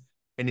is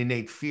an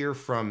innate fear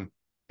from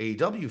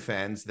AEW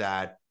fans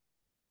that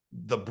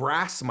the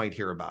brass might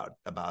hear about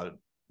about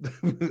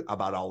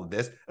all of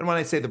this. And when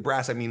I say the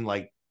brass, I mean,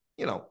 like,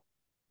 you know,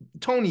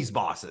 Tony's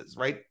bosses,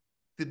 right?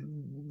 The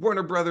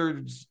Warner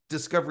Brothers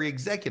Discovery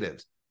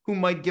executives who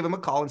might give him a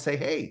call and say,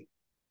 hey,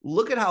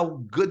 look at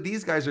how good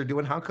these guys are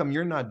doing. How come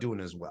you're not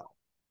doing as well?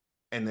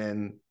 And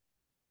then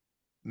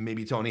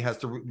maybe Tony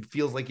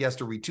feels like he has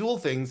to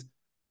retool things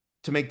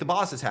to make the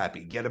bosses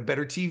happy, get a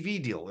better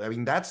TV deal. I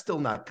mean, that's still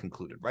not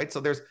concluded, right?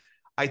 So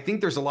I think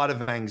there's a lot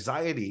of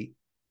anxiety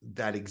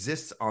that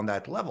exists on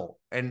that level.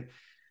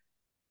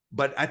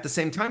 But at the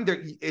same time,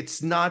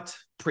 it's not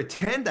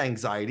pretend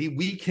anxiety.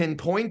 We can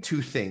point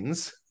to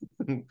things.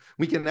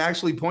 We can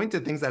actually point to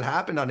things that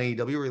happened on AEW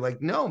where you're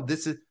like, no,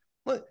 this is,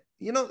 look,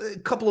 you know, a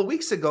couple of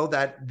weeks ago,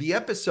 that the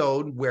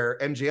episode where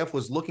MJF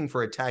was looking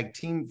for a tag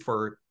team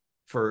for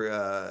 3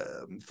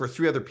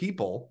 other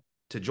people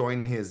to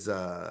join his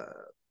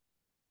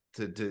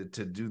to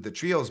do the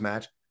trios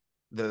match,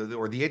 the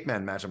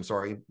 8-man match, I'm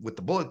sorry, with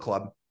the Bullet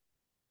Club.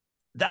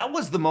 That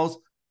was the most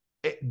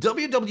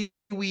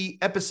WWE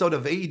episode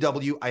of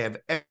AEW I have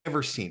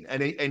ever seen.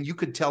 And you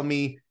could tell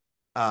me,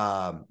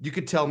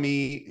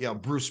 you know,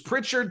 Bruce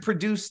Pritchard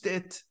produced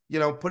it, you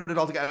know, put it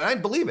all together. And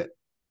I'd believe it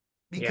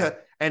because,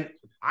 and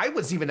I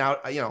was even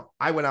out, you know,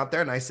 I went out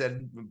there and I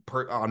said,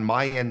 on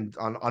my end,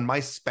 on my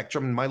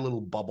spectrum, in my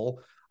little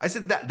bubble, I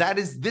said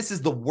this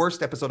is the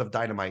worst episode of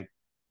Dynamite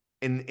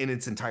in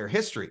its entire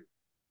history.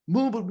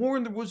 No, but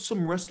Warren, there was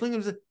some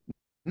wrestling.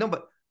 No,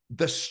 but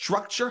the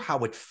structure, how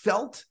it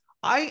felt.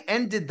 I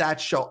ended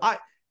that show.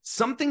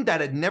 Something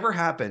that had never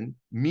happened,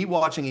 me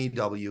watching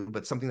AEW,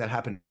 but something that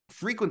happened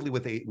frequently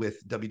with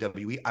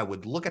WWE. I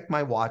would look at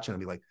my watch and I'd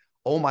be like,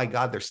 oh my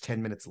God, there's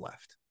 10 minutes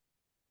left.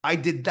 I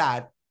did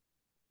that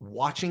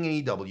watching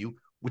AEW,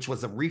 which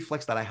was a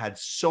reflex that I had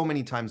so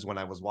many times when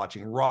I was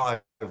watching Raw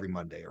every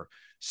Monday or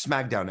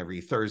SmackDown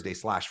every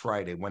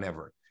Thursday/Friday,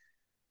 whenever.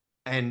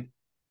 And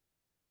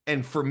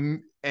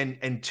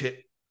to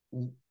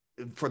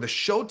for the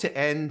show to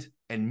end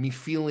and me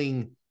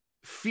feeling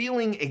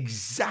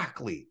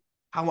exactly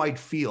how I'd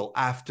feel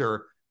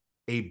after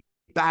a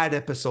bad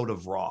episode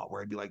of Raw,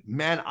 where I'd be like,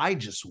 man, I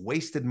just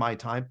wasted my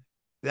time.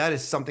 That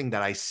is something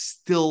that I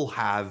still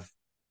have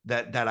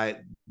that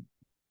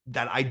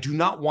I do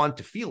not want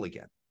to feel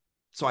again.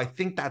 So I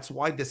think that's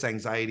why this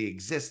anxiety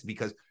exists,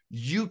 because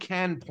you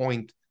can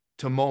point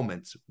to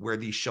moments where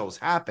these shows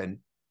happen.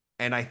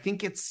 And I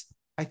think it's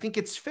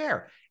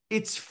fair.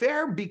 It's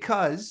fair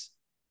because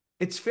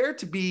it's fair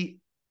to be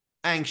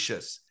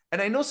anxious.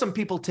 And I know some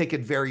people take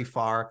it very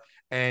far,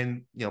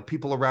 and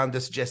people around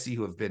us, Jesse,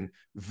 who have been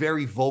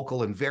very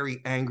vocal and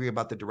very angry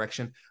about the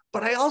direction.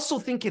 But I also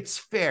think it's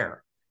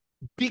fair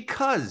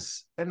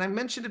because, and I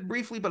mentioned it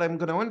briefly, but I'm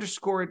going to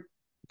underscore it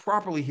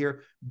properly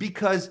here,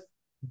 because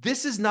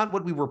this is not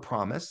what we were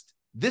promised.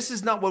 This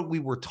is not what we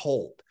were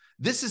told.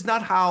 This is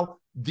not how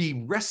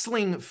the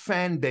wrestling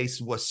fan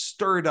base was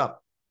stirred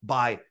up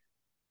by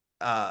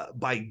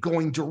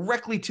going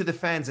directly to the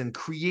fans and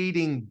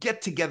creating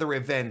get-together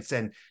events.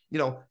 And,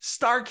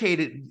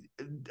 Starrcade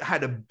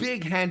had a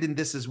big hand in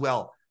this as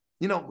well.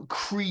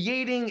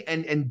 Creating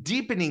and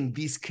deepening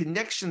these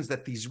connections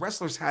that these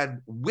wrestlers had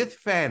with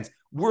fans.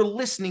 We're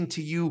listening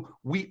to you.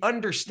 We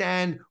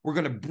understand. We're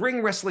going to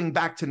bring wrestling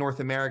back to North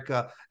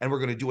America, and we're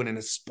going to do it in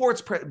a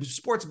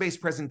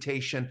sports-based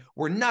presentation.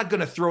 We're not going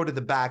to throw to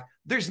the back.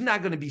 There's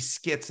not going to be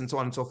skits and so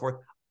on and so forth.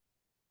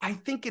 I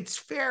think it's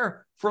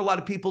fair for a lot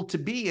of people to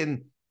be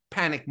in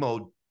panic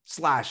mode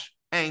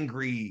 /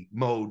 angry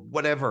mode,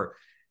 whatever,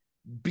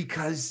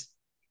 because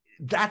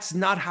that's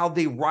not how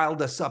they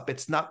riled us up.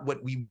 It's not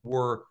what we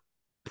were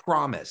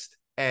promised.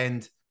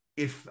 And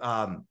if,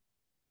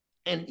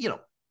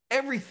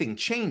 everything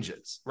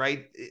changes,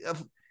 right?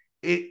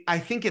 I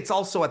think it's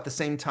also at the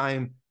same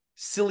time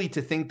silly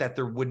to think that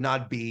there would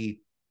not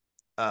be,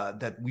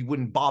 that we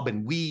wouldn't bob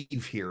and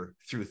weave here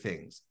through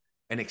things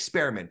and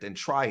experiment and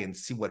try and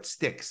see what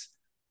sticks.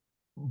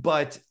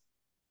 But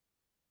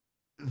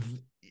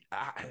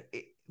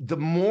the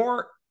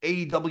more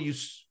AEW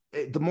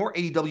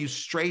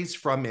strays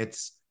from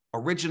its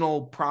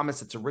original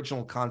promise, its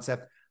original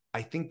concept,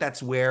 I think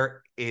that's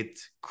where it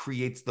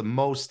creates the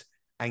most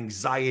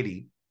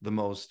anxiety, the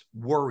most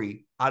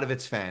worry out of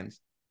its fans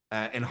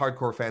and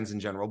hardcore fans in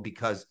general,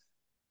 because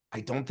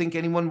I don't think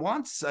anyone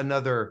wants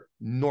another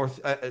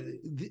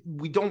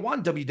we don't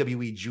want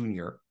WWE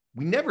Junior.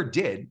 We never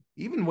did.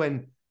 Even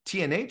when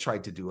TNA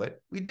tried to do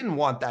it, we didn't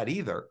want that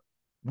either.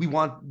 We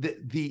want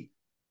the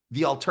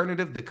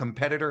alternative, the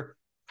competitor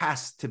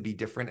has to be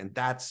different. And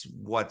that's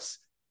what's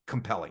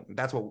compelling.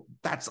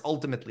 That's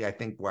ultimately, I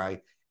think,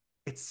 why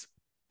it's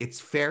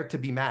fair to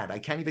be mad. I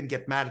can't even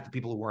get mad at the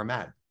people who are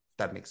mad. If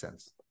that makes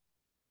sense.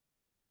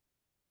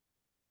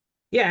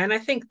 Yeah. And I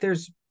think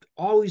there's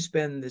always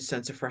been this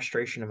sense of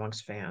frustration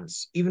amongst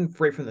fans, even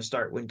right from the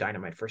start when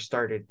Dynamite first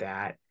started,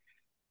 that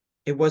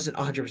it wasn't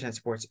 100%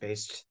 sports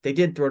based. They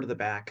did throw to the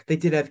back. They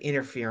did have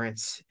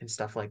interference and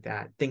stuff like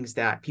that, things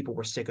that people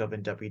were sick of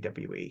in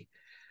WWE.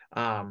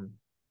 And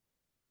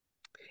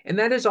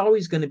that is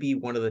always going to be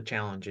one of the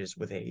challenges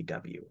with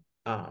AEW,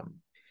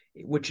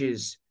 which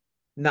is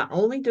not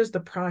only does the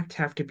product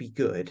have to be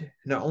good,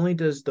 not only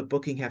does the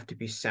booking have to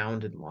be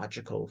sound and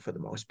logical for the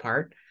most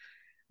part,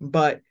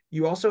 but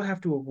you also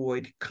have to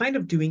avoid kind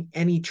of doing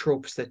any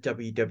tropes that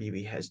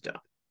WWE has done.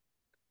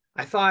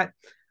 I thought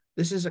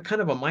this is a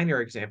kind of a minor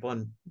example,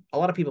 and a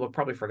lot of people have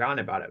probably forgotten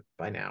about it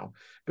by now.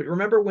 But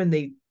remember when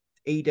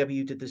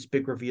AEW did this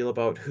big reveal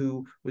about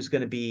who was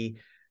going to be,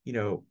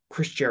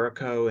 Chris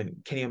Jericho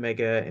and Kenny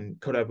Omega and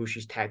Kota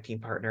Ibushi's tag team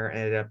partner,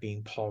 ended up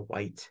being Paul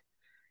White.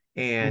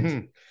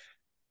 And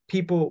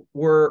people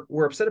were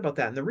upset about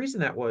that. And the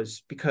reason that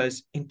was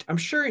because I'm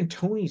sure in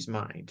Tony's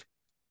mind,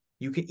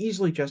 you can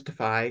easily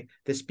justify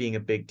this being a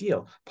big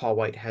deal. Paul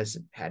White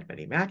hasn't had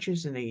many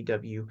matches in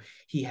AEW.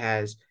 He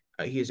is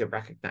a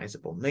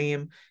recognizable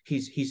name.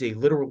 He's a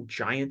literal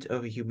giant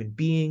of a human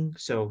being.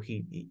 So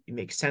it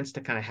makes sense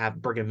to kind of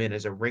bring him in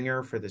as a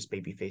ringer for this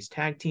babyface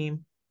tag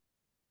team.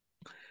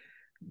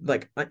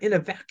 Like in a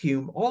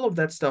vacuum, all of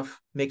that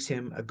stuff makes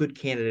him a good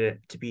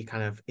candidate to be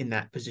kind of in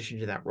that position,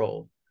 to that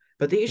role.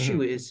 But the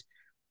issue is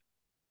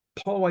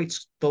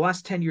the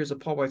last 10 years of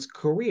Paul White's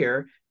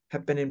career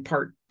have been in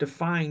part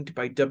defined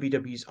by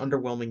WWE's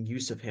underwhelming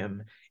use of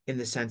him, in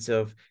the sense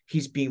of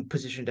he's being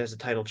positioned as a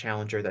title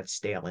challenger that's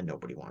stale and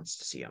nobody wants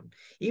to see him.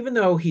 Even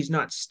though he's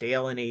not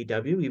stale in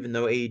AEW, even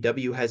though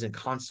AEW hasn't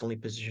constantly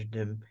positioned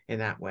him in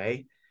that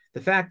way, the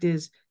fact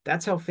is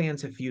that's how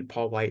fans have viewed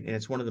Paul White, and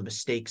it's one of the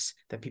mistakes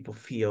that people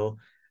feel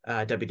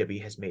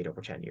WWE has made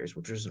over 10 years,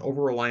 which was an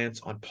over-reliance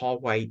on Paul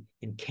White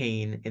and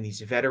Kane and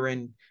these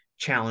veteran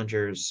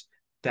challengers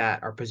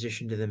that are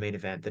positioned in the main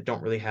event that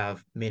don't really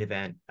have main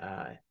event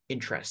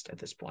interest at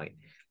this point.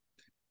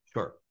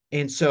 Sure.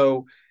 And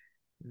so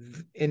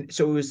it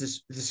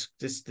was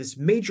this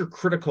major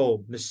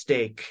critical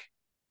mistake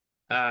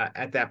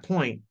at that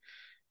point,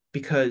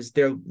 because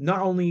they're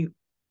not only,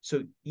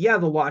 so yeah,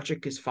 the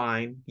logic is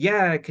fine.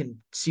 Yeah, I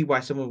can see why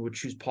someone would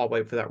choose Paul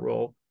White for that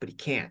role, but he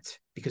can't,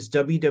 because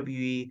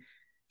WWE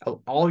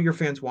all your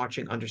fans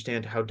watching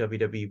understand how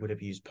WWE would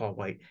have used Paul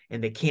White,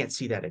 and they can't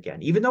see that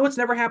again. Even though it's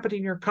never happened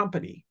in your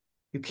company,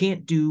 you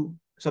can't do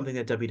something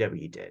that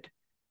WWE did.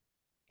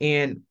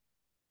 And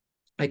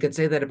I could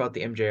say that about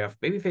the MJF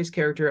babyface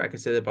character. I could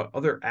say that about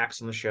other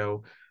acts on the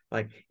show.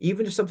 Like,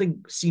 even if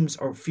something seems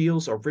or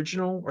feels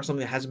original or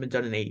something that hasn't been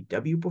done in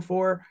AEW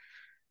before,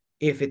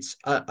 if it's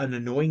an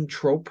annoying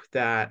trope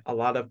that a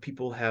lot of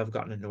people have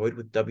gotten annoyed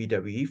with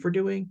WWE for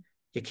doing,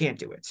 you can't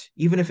do it,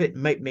 even if it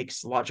might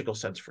makes logical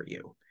sense for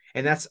you.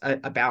 And that's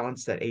a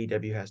balance that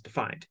AEW has to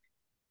find.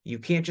 You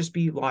can't just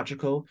be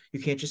logical.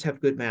 You can't just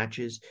have good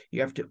matches.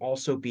 You have to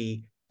also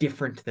be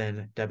different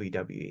than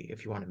WWE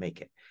if you want to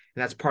make it.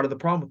 And that's part of the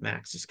problem with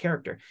Max's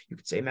character. You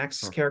could say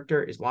Max's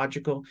character is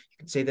logical. You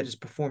can say that his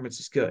performance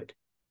is good.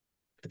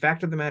 The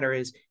fact of the matter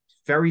is,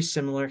 very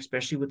similar,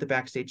 especially with the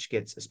backstage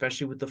skits,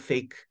 especially with the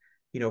fake,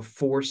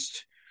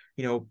 forced,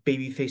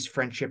 babyface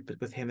friendship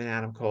with him and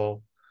Adam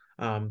Cole.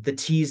 The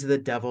tease of the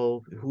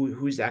devil,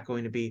 who's that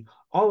going to be?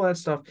 All that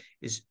stuff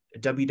is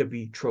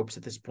WWE tropes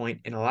at this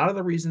point. And a lot of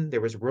the reason there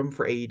was room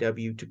for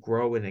AEW to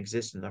grow and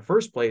exist in the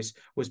first place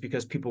was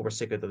because people were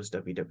sick of those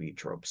WWE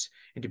tropes.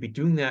 And to be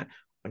doing that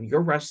on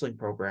your wrestling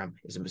program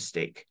is a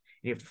mistake.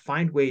 And you have to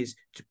find ways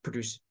to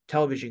produce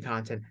television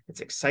content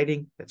that's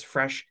exciting, that's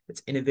fresh,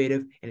 that's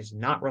innovative, and is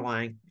not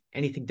relying on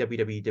anything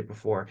WWE did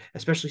before,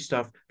 especially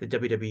stuff that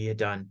WWE had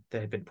done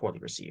that had been poorly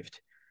received.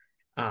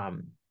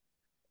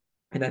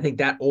 And I think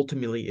that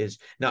ultimately is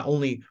not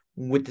only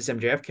with this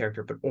MJF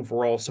character, but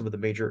overall some of the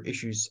major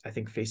issues I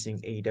think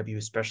facing AEW,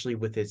 especially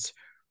with its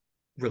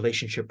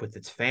relationship with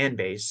its fan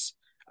base,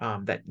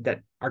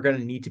 that are going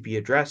to need to be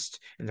addressed,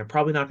 and they're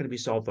probably not going to be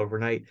solved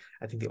overnight.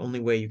 I think the only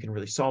way you can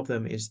really solve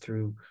them is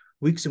through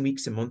weeks and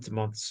weeks and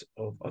months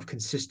of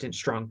consistent,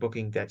 strong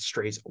booking that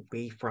strays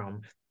away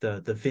from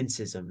the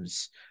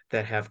Vinceisms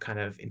that have kind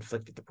of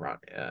infected the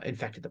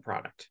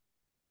product.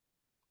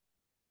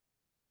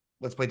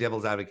 Let's play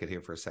devil's advocate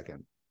here for a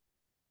second.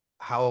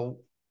 How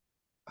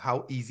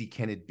easy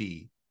can it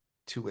be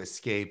to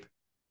escape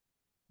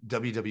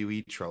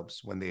WWE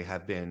tropes when they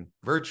have been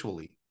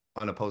virtually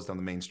unopposed on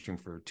the mainstream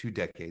for 2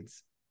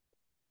 decades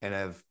and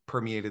have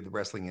permeated the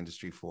wrestling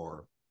industry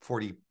for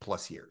 40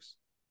 plus years?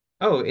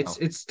 Oh,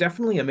 it's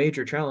definitely a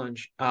major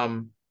challenge.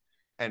 And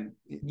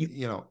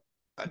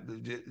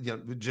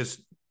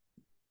just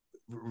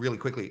really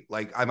quickly,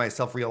 like, I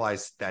myself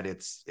realized that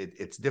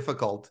it's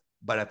difficult,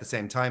 but at the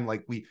same time,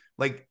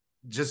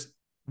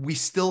 we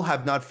still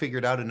have not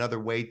figured out another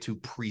way to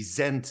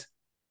present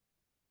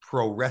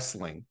pro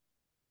wrestling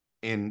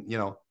in,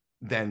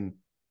 than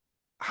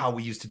how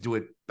we used to do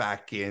it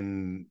back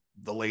in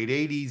the late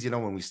 80s,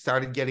 when we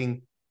started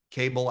getting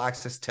cable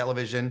access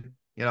television.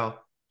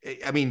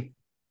 I mean,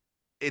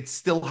 it's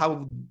still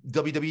how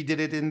WWE did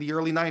it in the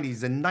early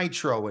 90s and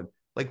Nitro. And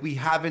we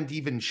haven't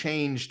even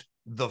changed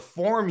the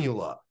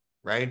formula,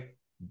 right?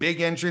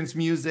 Big entrance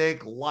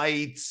music,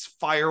 lights,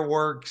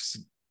 fireworks,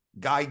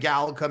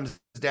 gal comes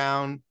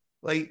down.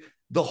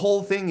 The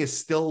whole thing is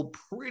still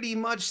pretty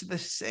much the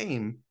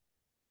same,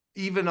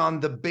 even on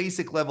the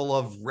basic level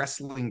of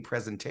wrestling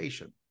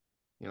presentation,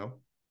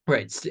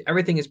 Right.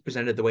 Everything is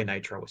presented the way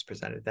Nitro was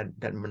presented.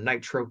 That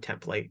Nitro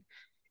template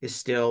is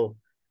still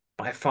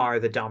by far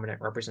the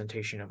dominant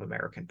representation of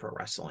American pro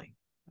wrestling.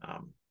 I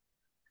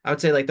would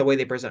say the way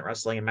they present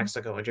wrestling in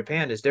Mexico and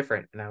Japan is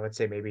different. And I would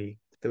say maybe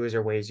those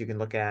are ways you can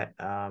look at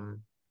a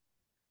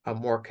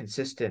more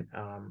consistent.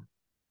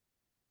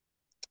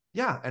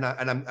 Yeah.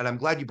 And I'm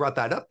glad you brought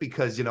that up,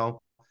 because,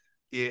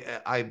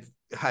 I've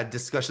had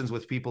discussions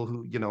with people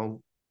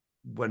who,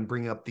 when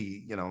bringing up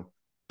the,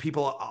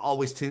 people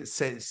always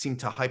seem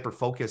to hyper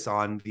focus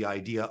on the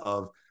idea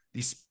of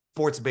the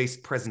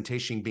sports-based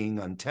presentation being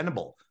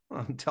untenable.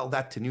 Well, tell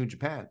that to New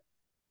Japan,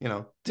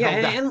 tell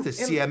that to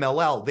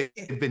CMLL.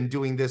 They've been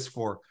doing this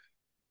for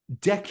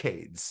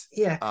decades.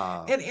 Yeah.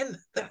 And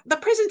the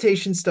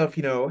presentation stuff,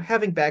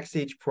 having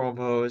backstage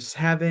promos,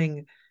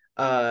 having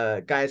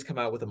guys come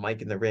out with a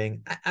mic in the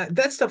ring,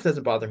 that stuff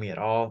doesn't bother me at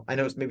all. I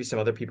know maybe some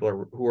other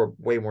people who are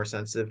way more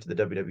sensitive to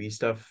the WWE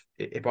stuff,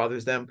 it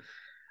bothers them.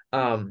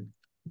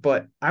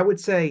 But I would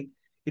say,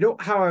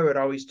 how I would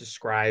always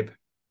describe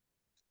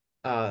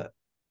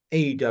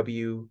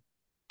AEW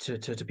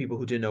to people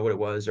who didn't know what it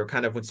was, or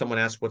kind of when someone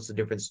asked what's the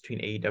difference between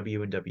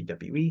AEW and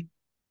WWE,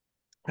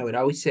 I would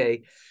always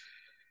say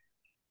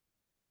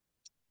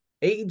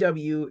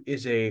AEW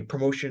is a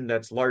promotion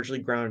that's largely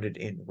grounded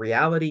in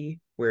reality,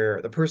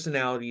 where the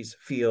personalities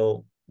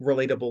feel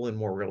relatable and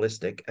more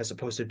realistic, as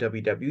opposed to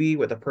WWE,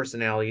 where the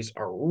personalities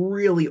are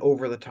really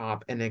over the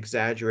top and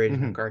exaggerated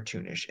and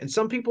cartoonish. And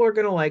some people are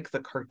going to like the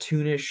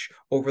cartoonish,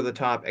 over the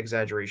top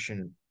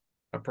exaggeration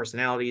of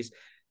personalities.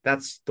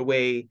 That's the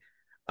way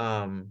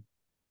some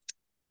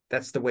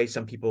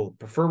people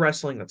prefer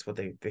wrestling. That's what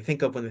they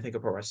think of when they think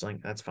of pro wrestling.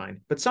 That's fine.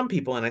 But some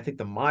people, and I think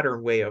the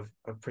modern way of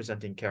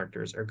presenting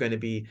characters, are going to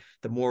be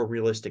the more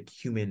realistic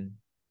human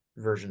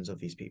versions of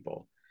these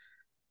people.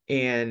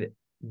 And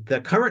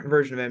the current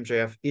version of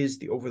MJF is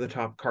the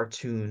over-the-top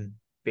cartoon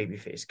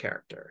babyface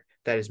character.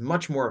 that is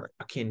much more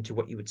akin to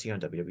what you would see on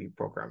WWE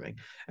programming,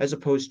 as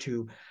opposed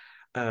to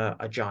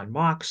a John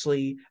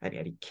Moxley, an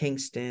Eddie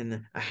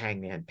Kingston, a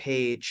Hangman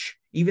Page,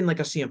 even like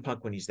a CM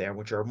Punk when he's there,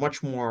 which are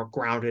much more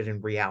grounded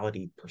in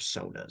reality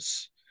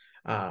personas.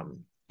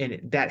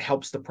 That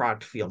helps the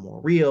product feel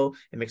more real.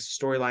 It makes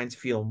the storylines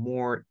feel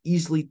more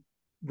easily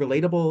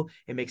relatable.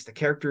 It makes the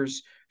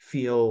characters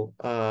feel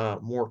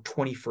more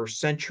 21st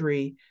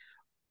century.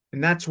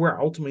 And that's where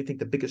I ultimately think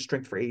the biggest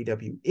strength for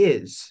AEW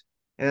is.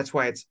 And that's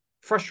why it's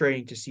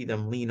frustrating to see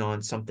them lean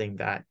on something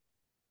that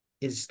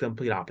is the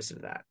complete opposite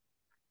of that.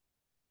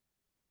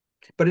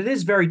 But it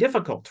is very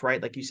difficult,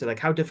 right? Like you said, like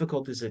how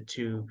difficult is it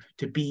to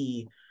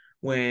be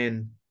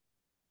when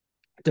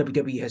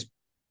WWE has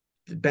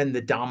been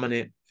the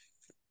dominant,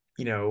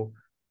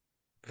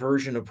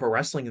 version of pro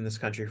wrestling in this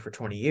country for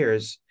 20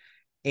 years.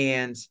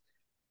 And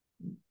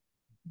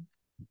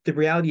the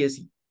reality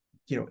is,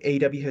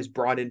 AEW has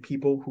brought in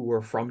people who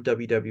are from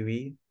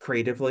WWE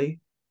creatively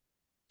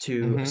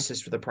to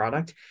assist with the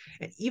product.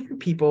 And even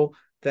people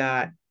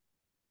that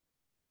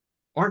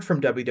aren't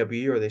from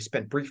WWE, or they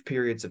spent brief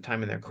periods of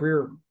time in their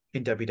career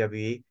in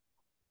WWE,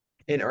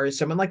 and or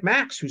someone like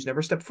Max, who's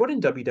never stepped foot in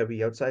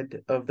WWE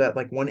outside of that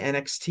like one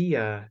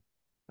NXT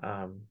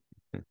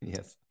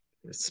yes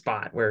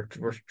spot where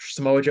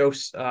Samoa Joe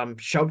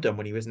shoved him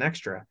when he was an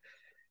extra.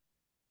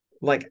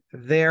 Like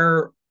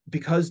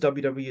because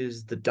WWE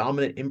is the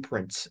dominant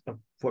imprint of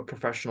what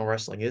professional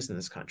wrestling is in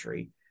this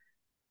country,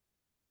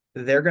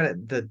 they're gonna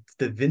the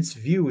Vince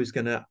view is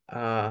gonna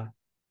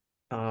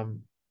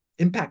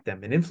impact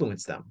them and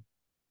influence them.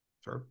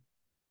 Sure.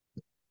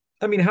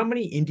 I mean, how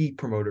many indie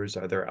promoters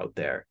are there out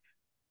there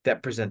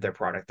that present their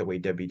product the way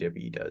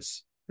WWE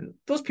does? And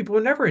those people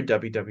are never in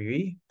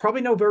WWE,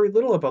 probably know very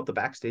little about the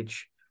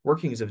backstage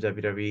workings of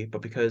WWE,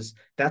 but because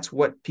that's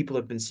what people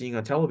have been seeing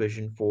on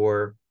television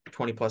for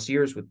 20 plus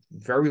years with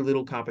very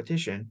little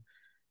competition,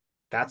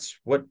 that's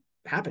what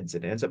happens.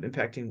 It ends up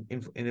impacting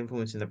and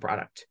influencing the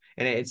product.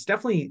 And it's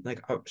definitely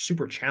like a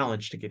super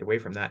challenge to get away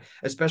from that,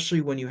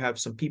 especially when you have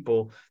some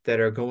people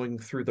that are going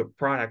through the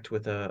product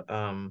with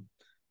a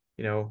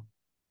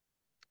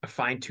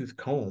fine-tooth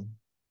comb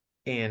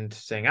and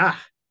saying,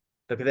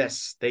 look at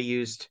this. They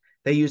used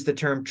the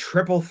term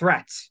triple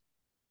threat.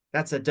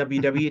 That's a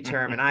WWE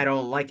term, and I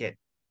don't like it.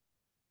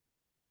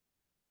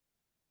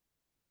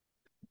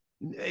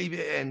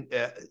 And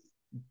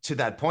to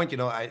that point,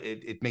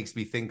 it makes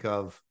me think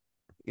of,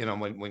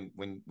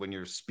 when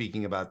you're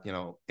speaking about,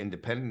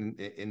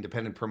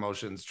 independent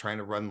promotions trying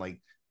to run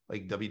like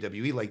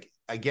WWE, like,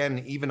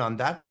 again, even on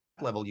that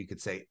level, you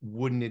could say,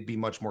 wouldn't it be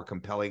much more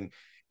compelling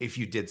if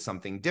you did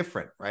something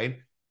different, right?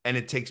 And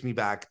it takes me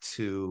back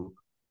to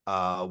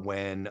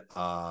when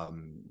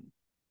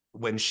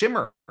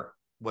Shimmer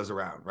was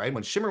around, right?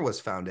 When Shimmer was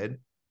founded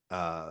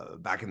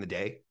back in the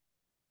day,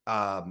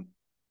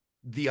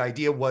 the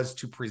idea was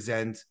to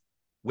present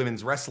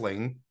women's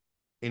wrestling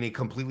in a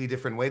completely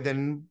different way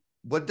than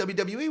what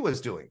WWE was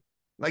doing.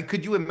 Like,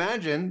 could you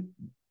imagine,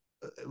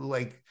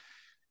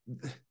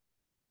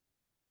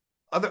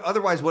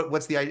 otherwise,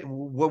 what's the idea?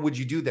 What would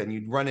you do then?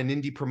 You'd run an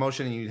indie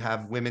promotion and you'd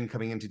have women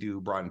coming in to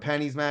do bra and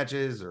panties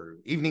matches or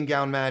evening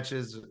gown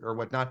matches or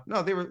whatnot.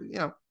 No, they were,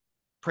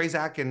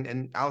 Prazak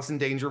and Allison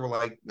Danger were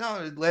like,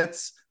 no,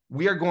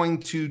 we are going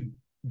to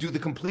do the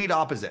complete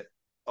opposite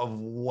of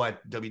what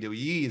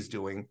WWE is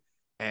doing.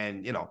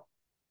 And,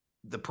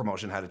 the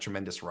promotion had a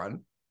tremendous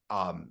run,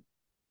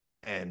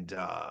 and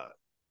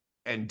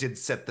did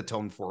set the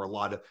tone for a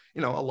lot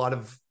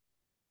of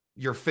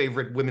your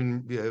favorite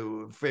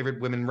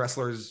women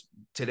wrestlers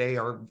today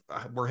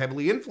were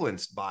heavily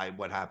influenced by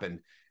what happened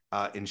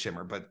in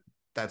Shimmer, but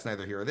that's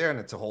neither here or there. And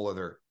it's a whole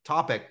other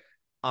topic.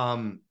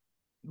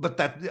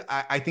 But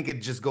I think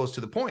it just goes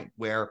to the point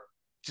where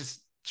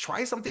just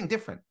try something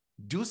different,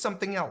 do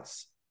something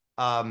else.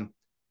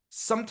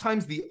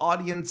 Sometimes the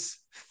audience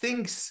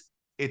thinks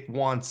it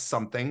wants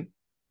something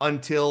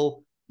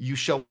until you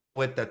show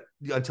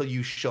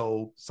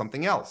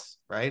something else,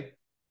 right?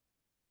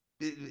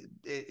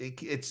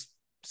 It's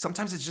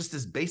sometimes it's just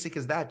as basic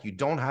as that. You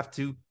don't have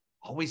to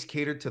always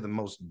cater to the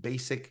most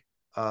basic,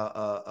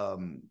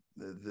 the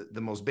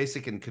most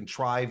basic and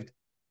contrived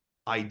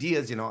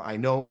ideas. I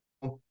know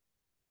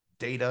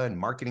data and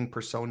marketing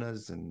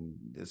personas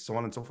and so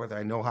on and so forth.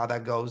 I know how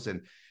that goes,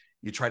 and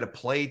you try to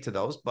play to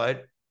those,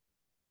 but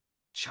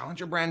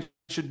challenger brand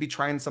should be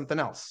trying something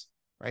else,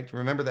 right?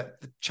 Remember that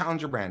the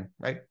challenger brand,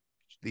 right?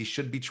 They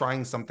should be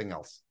trying something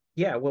else.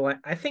 Yeah, well,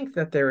 I think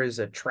that there is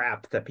a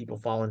trap that people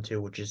fall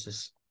into, which is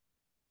this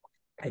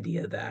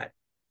idea that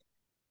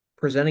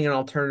presenting an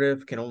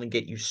alternative can only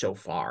get you so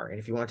far. And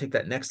if you want to take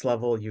that next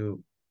level,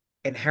 you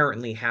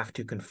inherently have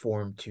to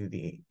conform to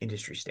the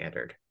industry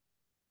standard.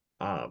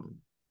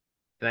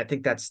 And I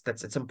think that's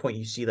at some point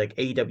you see like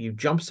AEW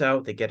jumps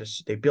out,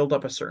 they build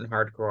up a certain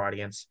hardcore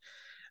audience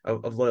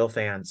of loyal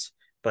fans,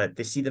 but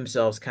they see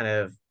themselves kind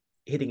of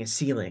hitting a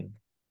ceiling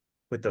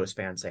with those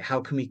fans. Like, how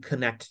can we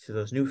connect to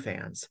those new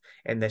fans?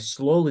 And there's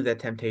slowly that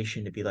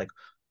temptation to be like,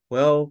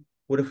 well,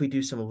 what if we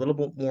do some a little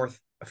bit more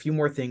a few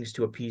more things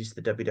to appease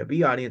the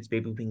WWE audience.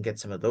 Maybe we can get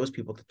some of those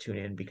people to tune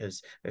in,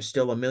 because there's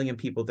still a million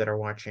people that are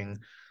watching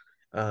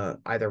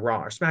either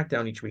Raw or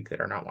SmackDown each week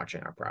that are not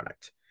watching our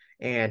product.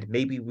 And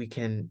maybe we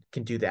can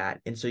do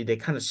that. And so they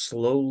kind of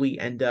slowly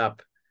end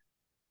up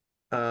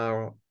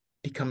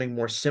becoming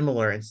more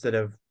similar instead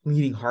of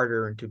leaning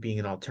harder into being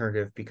an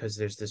alternative, because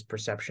there's this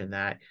perception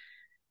that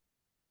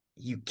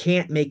you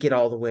can't make it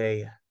all the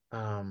way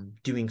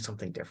doing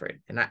something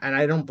different. And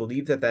I don't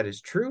believe that that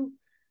is true.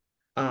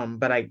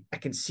 But I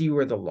can see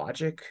where the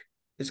logic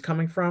is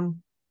coming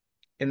from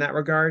in that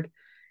regard.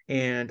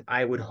 And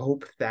I would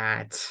hope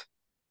that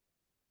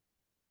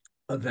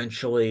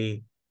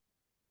eventually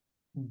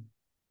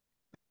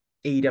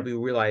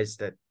AEW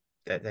realized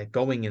that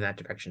going in that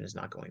direction is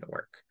not going to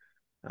work.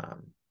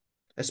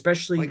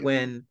 Especially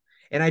when,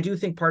 and I do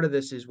think part of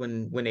this is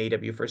when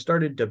AEW first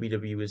started,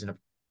 WWE was in a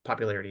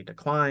popularity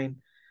decline.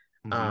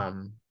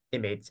 It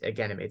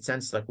made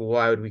sense. Like, well,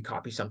 why would we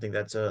copy something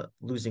that's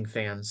losing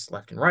fans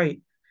left and right?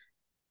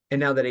 And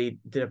now that the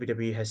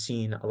WWE has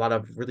seen a lot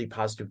of really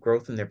positive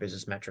growth in their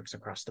business metrics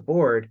across the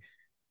board,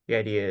 the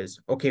idea is,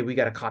 okay, we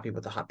got to copy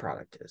what the hot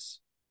product is,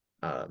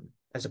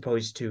 as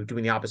opposed to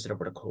doing the opposite of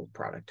what a cold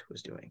product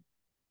was doing.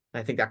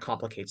 And I think that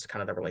complicates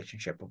kind of the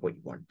relationship of what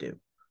you want to do.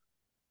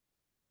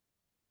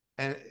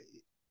 And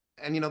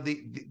you know,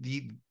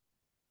 the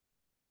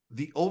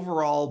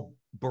overall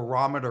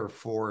barometer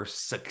for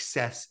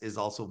success is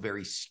also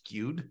very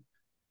skewed.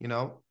 You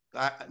know,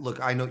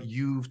 I know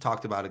you've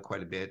talked about it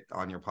quite a bit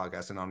on your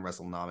podcast and on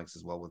WrestleNomics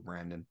as well with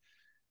Brandon.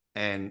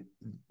 And,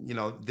 you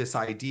know, this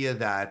idea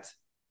that,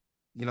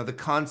 you know, the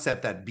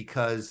concept that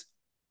because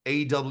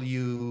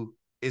AEW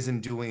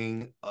isn't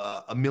doing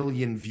a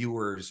million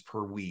viewers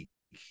per week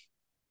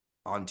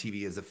on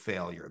TV is a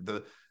failure.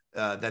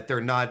 That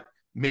they're not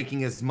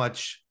making as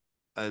much,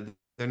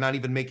 they're not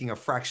even making a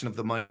fraction of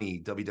the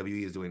money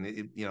WWE is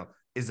doing, you know,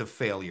 is a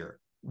failure.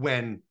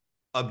 When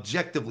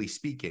objectively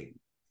speaking,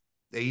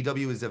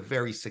 AEW is a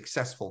very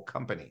successful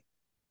company.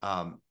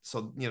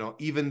 So, you know,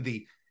 even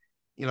the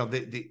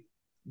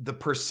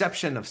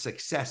perception of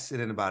success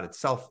in and about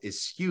itself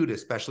is skewed,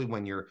 especially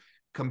when you're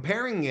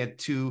comparing it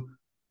to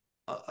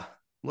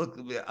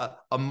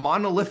a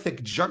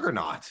monolithic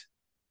juggernaut,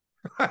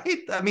 right?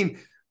 I mean,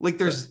 like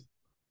there's,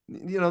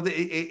 you know,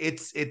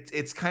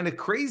 it's kind of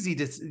crazy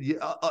to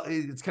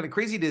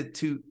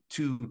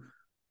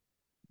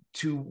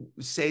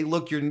say,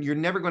 look, you're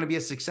never going to be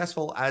as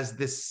successful as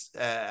this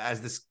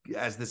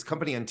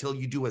company until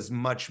you do as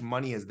much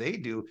money as they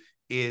do,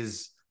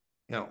 is,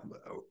 you know,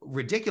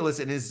 ridiculous,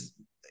 and is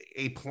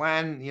a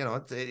plan, you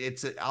know,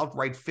 it's an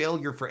outright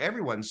failure for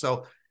everyone.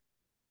 So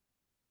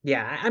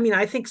yeah, I mean,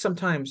 I think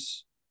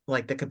sometimes,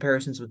 like the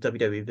comparisons with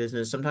WWE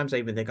business, sometimes I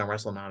even think on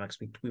WrestleNomics,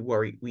 we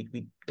worry,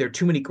 there are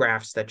too many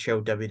graphs that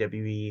show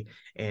WWE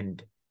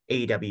and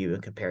AEW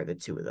and compare the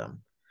two of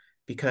them,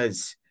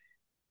 because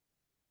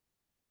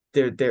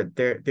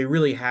they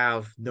really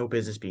have no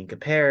business being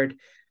compared.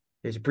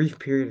 There's a brief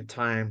period of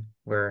time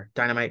where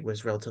Dynamite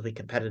was relatively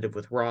competitive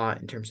with Raw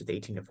in terms of the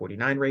 18 to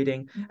 49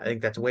 rating. I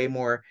think that's way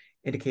more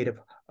indicative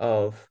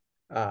of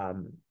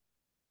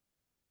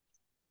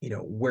you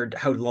know,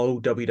 how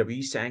low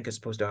WWE sank as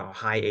opposed to how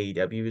high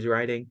AEW is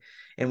riding.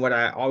 And what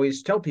I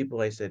always tell people,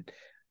 I said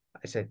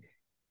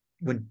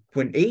when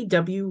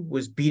AEW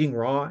was beating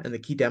Raw in the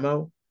key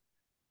demo,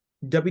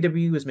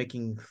 WWE was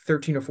making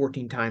 13 or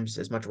 14 times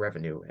as much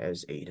revenue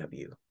as AEW.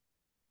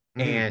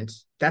 Mm-hmm. And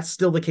that's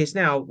still the case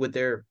now with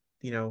their,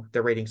 you know,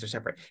 their ratings are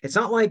separate. It's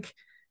not like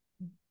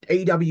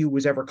AEW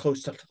was ever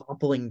close to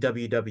toppling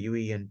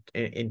WWE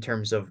in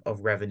terms of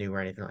revenue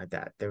or anything like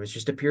that. There was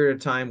just a period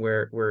of time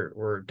where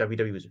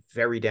WWE was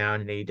very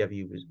down and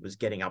AEW was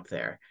getting up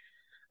there.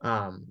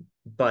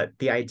 But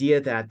the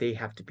idea that they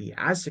have to be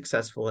as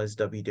successful as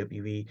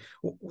WWE,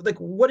 like,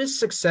 what is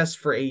success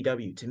for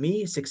AEW? To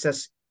me,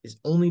 success is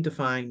only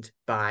defined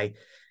by,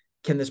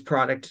 can this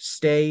product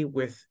stay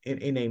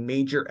in a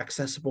major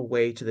accessible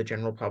way to the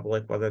general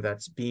public, whether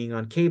that's being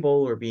on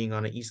cable or being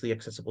on an easily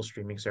accessible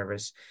streaming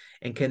service?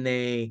 And can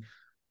they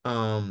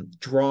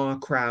draw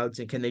crowds,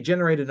 and can they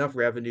generate enough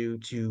revenue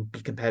to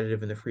be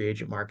competitive in the free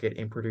agent market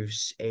and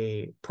produce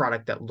a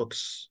product that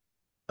looks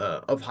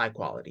of high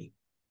quality?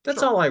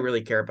 That's all I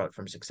really care about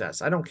from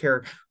success. I don't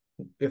care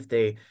if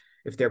they're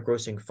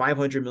grossing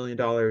 $500 million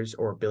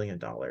or $1 billion.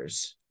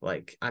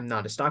 Like, I'm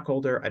not a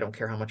stockholder. I don't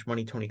care how much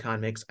money Tony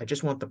Khan makes. I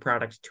just want the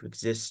product to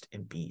exist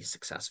and be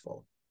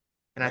successful.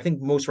 And I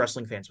think most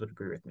wrestling fans would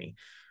agree with me.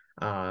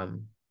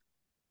 And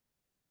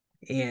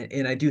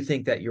I do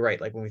think that you're right.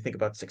 Like, when we think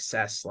about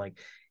success, like,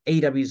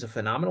 AEW is a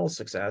phenomenal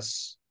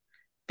success.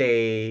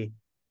 They,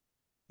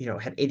 you know,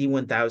 had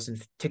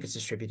 81,000 tickets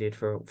distributed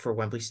for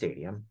Wembley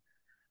Stadium.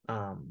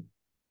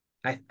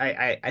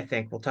 I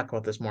think we'll talk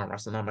about this more on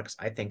WrestleNomics.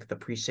 I think the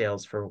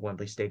pre-sales for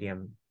Wembley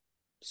Stadium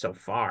so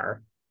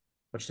far,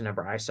 which the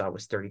number I saw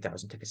was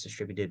 30,000 tickets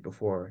distributed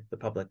before the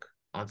public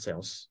on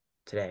sales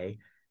today,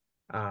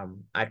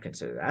 I'd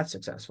consider that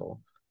successful.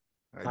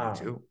 I do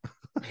too.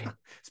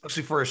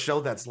 Especially for a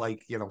show that's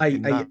like, you know,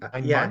 9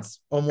 yeah, months.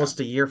 almost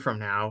a year from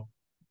now.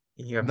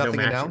 You have no Nothing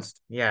matches.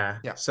 announced. Yeah.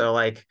 Yeah. So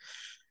like,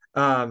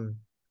 um,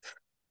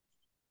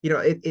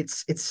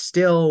 it's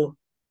still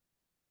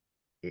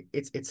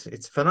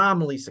it's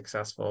phenomenally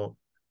successful.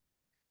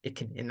 It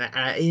can, and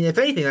if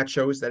anything, that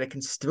shows that it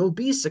can still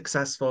be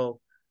successful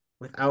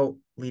without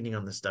leaning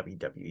on this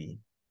WWE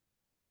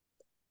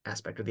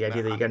aspect, of the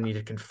idea that you're going to need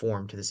to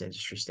conform to this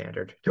industry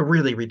standard to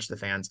really reach the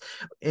fans.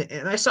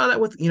 And I saw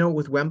that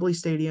with Wembley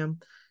Stadium.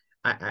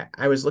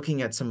 I was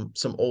looking at some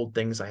old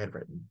things I had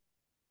written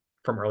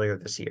from earlier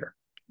this year.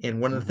 And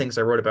one of the things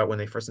I wrote about when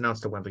they first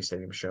announced the Wembley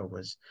Stadium show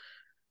was,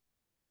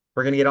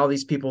 we're going to get all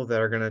these people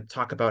that are going to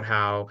talk about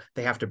how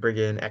they have to bring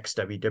in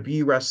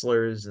ex-WWE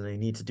wrestlers and they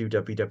need to do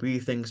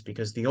WWE things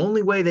because the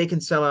only way they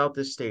can sell out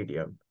this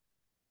stadium,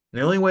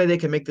 and the only way they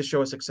can make the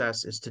show a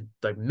success, is to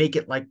like make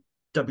it like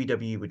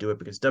WWE would do it,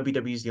 because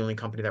WWE is the only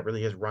company that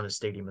really has run a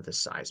stadium of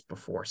this size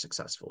before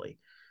successfully.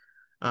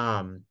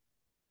 And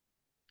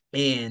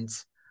AEW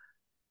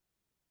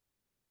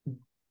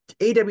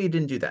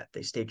didn't do that.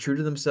 They stayed true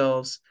to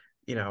themselves.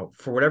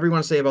 For whatever you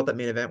want to say about that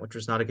main event, which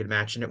was not a good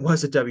match, and it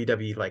was a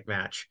WWE-like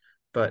match,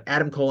 but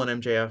Adam Cole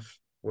and MJF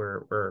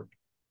were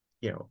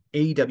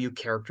AEW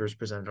characters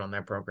presented on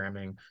that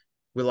programming.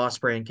 Will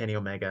Ospreay and Kenny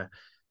Omega,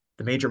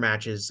 the major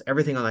matches,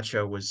 everything on that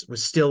show was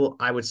still,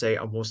 I would say,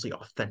 a mostly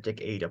authentic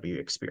AEW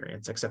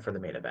experience, except for the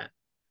main event.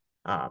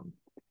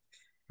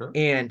 Sure.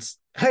 And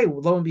hey,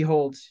 lo and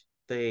behold,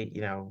 they,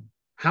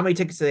 how many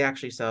tickets did they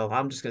actually sell?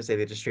 I'm just going to say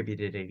they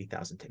distributed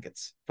 80,000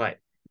 tickets, but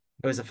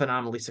it was a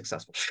phenomenally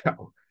successful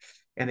show.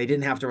 And they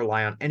didn't have to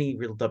rely on any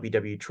real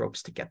WWE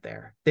tropes to get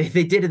there. They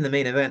did in the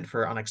main event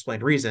for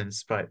unexplained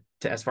reasons, but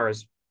as far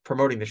as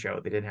promoting the show,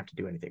 they didn't have to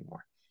do anything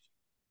more.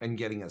 And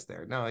getting us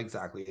there. No,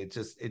 exactly.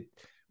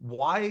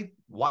 Why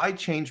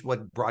change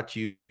what brought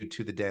you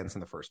to the dance in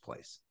the first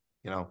place?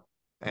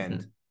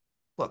 And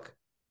look,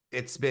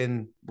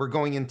 we're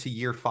going into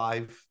year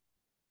 5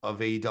 of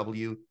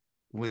AEW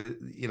with,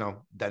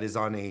 that is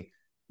on a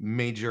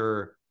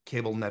major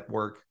cable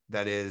network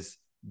that is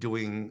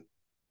doing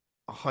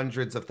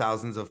hundreds of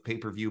thousands of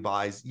pay-per-view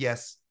buys.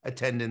 Yes,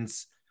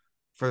 attendance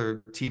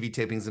for TV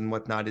tapings and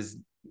whatnot is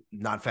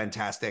not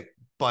fantastic,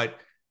 but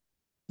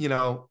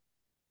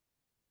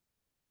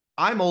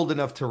I'm old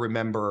enough to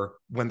remember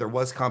when there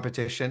was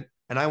competition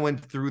and I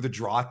went through the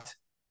drought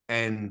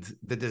and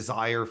the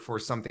desire for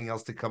something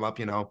else to come up,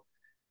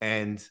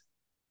 and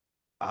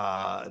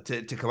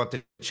to come up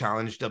to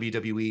challenge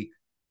WWE.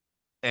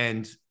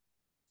 And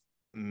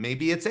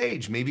maybe it's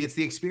age, maybe it's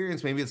the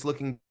experience, maybe it's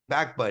looking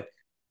back, but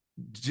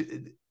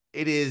it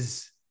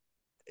is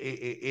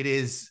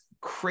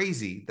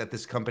crazy that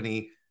this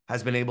company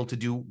has been able to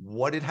do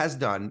what it has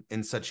done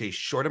in such a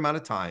short amount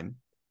of time.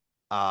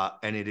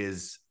 And it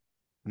is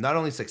not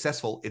only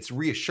successful, it's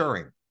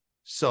reassuring.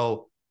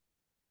 So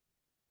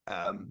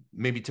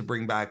maybe to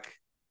bring back,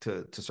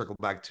 to circle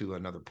back to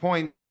another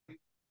point,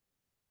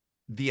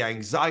 the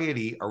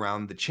anxiety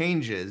around the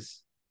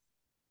changes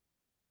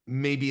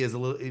maybe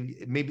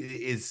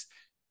is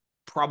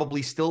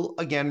probably still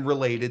again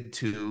related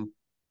to,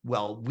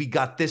 well, we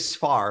got this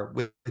far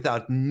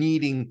without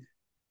needing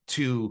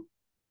to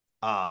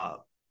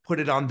put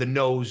it on the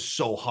nose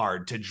so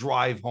hard, to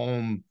drive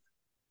home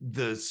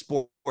the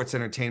sports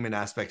entertainment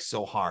aspect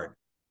so hard.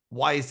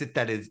 Why is it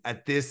that is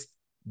at this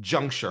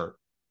juncture,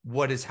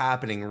 what is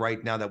happening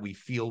right now, that we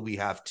feel we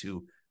have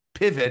to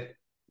pivot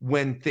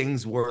when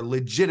things were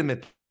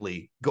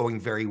legitimately going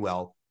very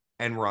well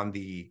and we're on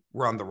the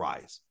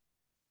rise?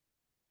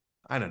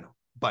 I don't know,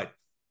 but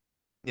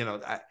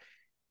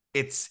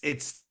it's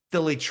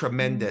still a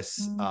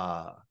tremendous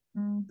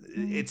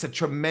it's a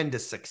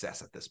tremendous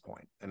success at this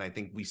point. And I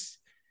think we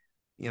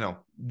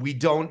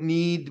don't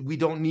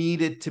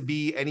need it to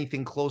be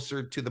anything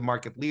closer to the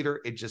market leader.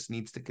 It just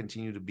needs to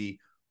continue to be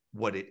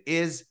what it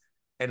is.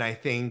 And I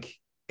think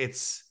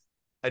it's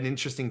an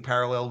interesting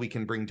parallel we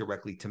can bring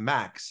directly to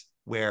Max,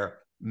 where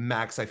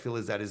Max, I feel,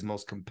 is at his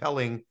most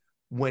compelling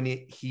when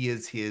he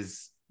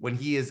is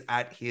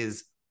at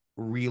his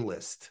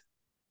realist,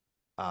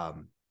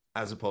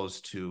 as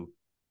opposed to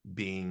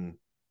being,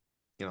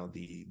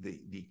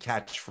 the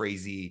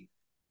catchphrasey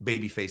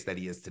babyface that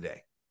he is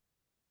today.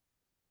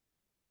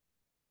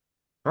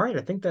 All right,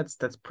 I think that's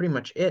pretty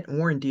much it.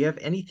 Warren, do you have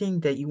anything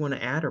that you want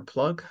to add or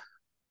plug?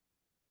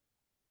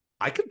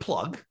 I can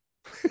plug.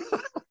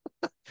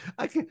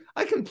 I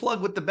can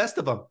plug with the best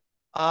of them.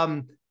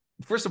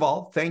 First of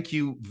all, thank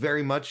you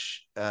very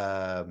much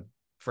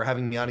for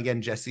having me on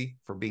again, Jesse,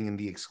 for being in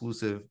the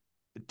exclusive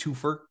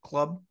Twofer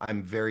Club.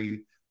 I'm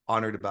very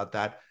honored about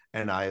that,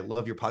 and I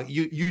love your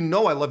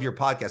podcast. I love your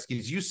podcast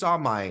because you saw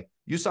my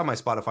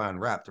Spotify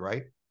Unwrapped,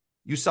 right?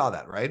 You saw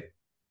that, right?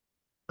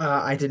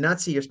 I did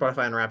not see your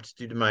Spotify Unwrapped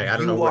due to my I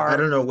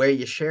don't know where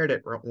you shared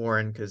it,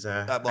 Warren, because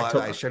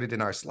I shared it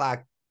in our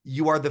Slack.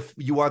 You are the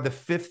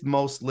 5th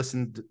most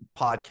listened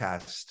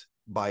podcast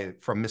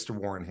from Mr.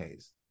 Warren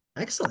Hayes.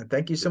 Excellent,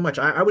 thank you so much.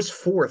 I was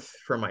 4th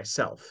for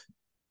myself.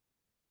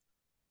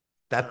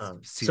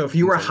 So if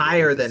you were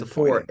higher than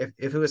 4th,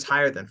 if it was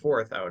higher than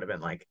 4th, I would have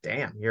been like,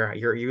 damn,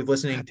 you're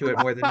listening to it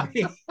more than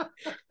me.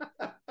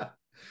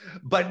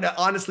 But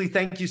honestly,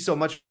 thank you so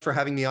much for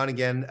having me on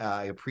again.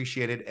 I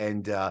appreciate it.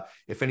 And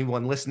if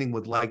anyone listening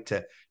would like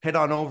to head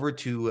on over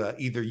to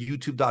either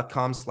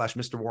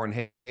youtube.com/Mr.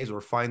 Warren Hayes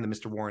or find the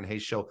Mr. Warren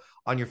Hayes Show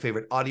on your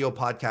favorite audio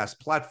podcast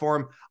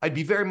platform, I'd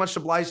be very much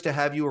obliged to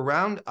have you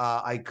around.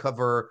 I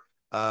cover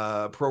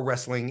pro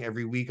wrestling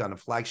every week on a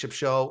flagship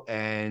show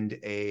and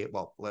hang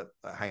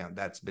on,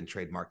 that's been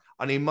trademarked.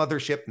 On a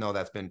mothership, no,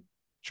 that's been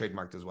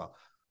trademarked as well.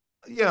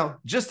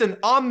 Just an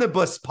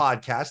omnibus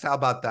podcast. How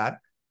about that?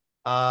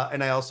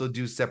 And I also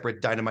do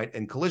separate Dynamite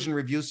and Collision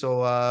reviews.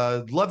 So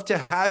love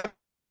to have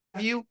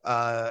you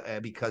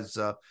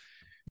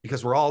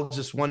because we're all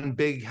just one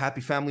big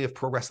happy family of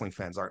pro wrestling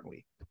fans, aren't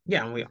we?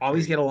 Yeah, and we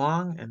always get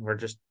along, and we're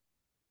just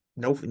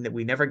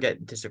we never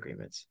get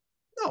disagreements.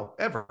 No,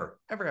 ever.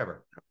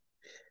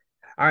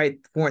 All right,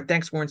 Warren,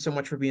 thanks, Warren, so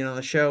much for being on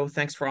the show.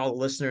 Thanks for all the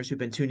listeners who've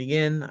been tuning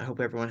in. I hope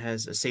everyone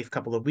has a safe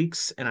couple of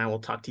weeks, and I will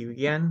talk to you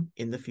again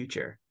in the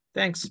future.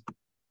 Thanks.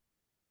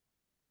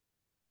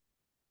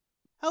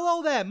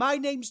 Hello there, my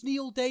name's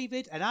Neil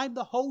David, and I'm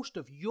the host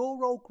of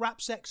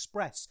Eurograps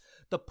Express,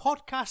 the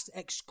podcast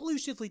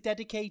exclusively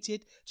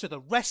dedicated to the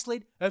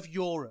wrestling of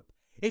Europe.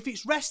 If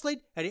it's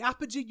wrestling and it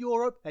happens in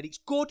Europe and it's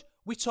good,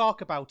 we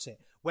talk about it.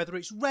 Whether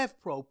it's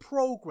RevPro,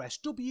 Progress,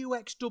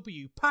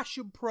 WXW,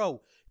 Passion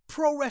Pro,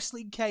 Pro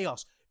Wrestling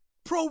Chaos,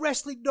 Pro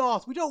Wrestling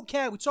North, we don't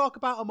care, we talk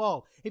about them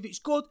all. If it's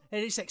good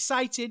and it's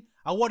exciting,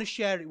 I want to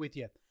share it with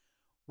you.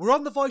 We're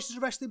on the Voices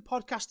of Wrestling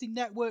Podcasting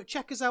Network.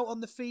 Check us out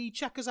on the feed.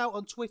 Check us out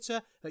on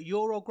Twitter at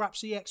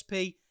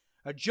EuroGrapsEXP.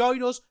 And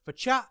join us for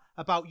chat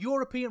about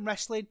European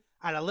wrestling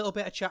and a little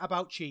bit of chat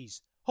about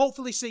cheese.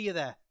 Hopefully see you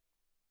there.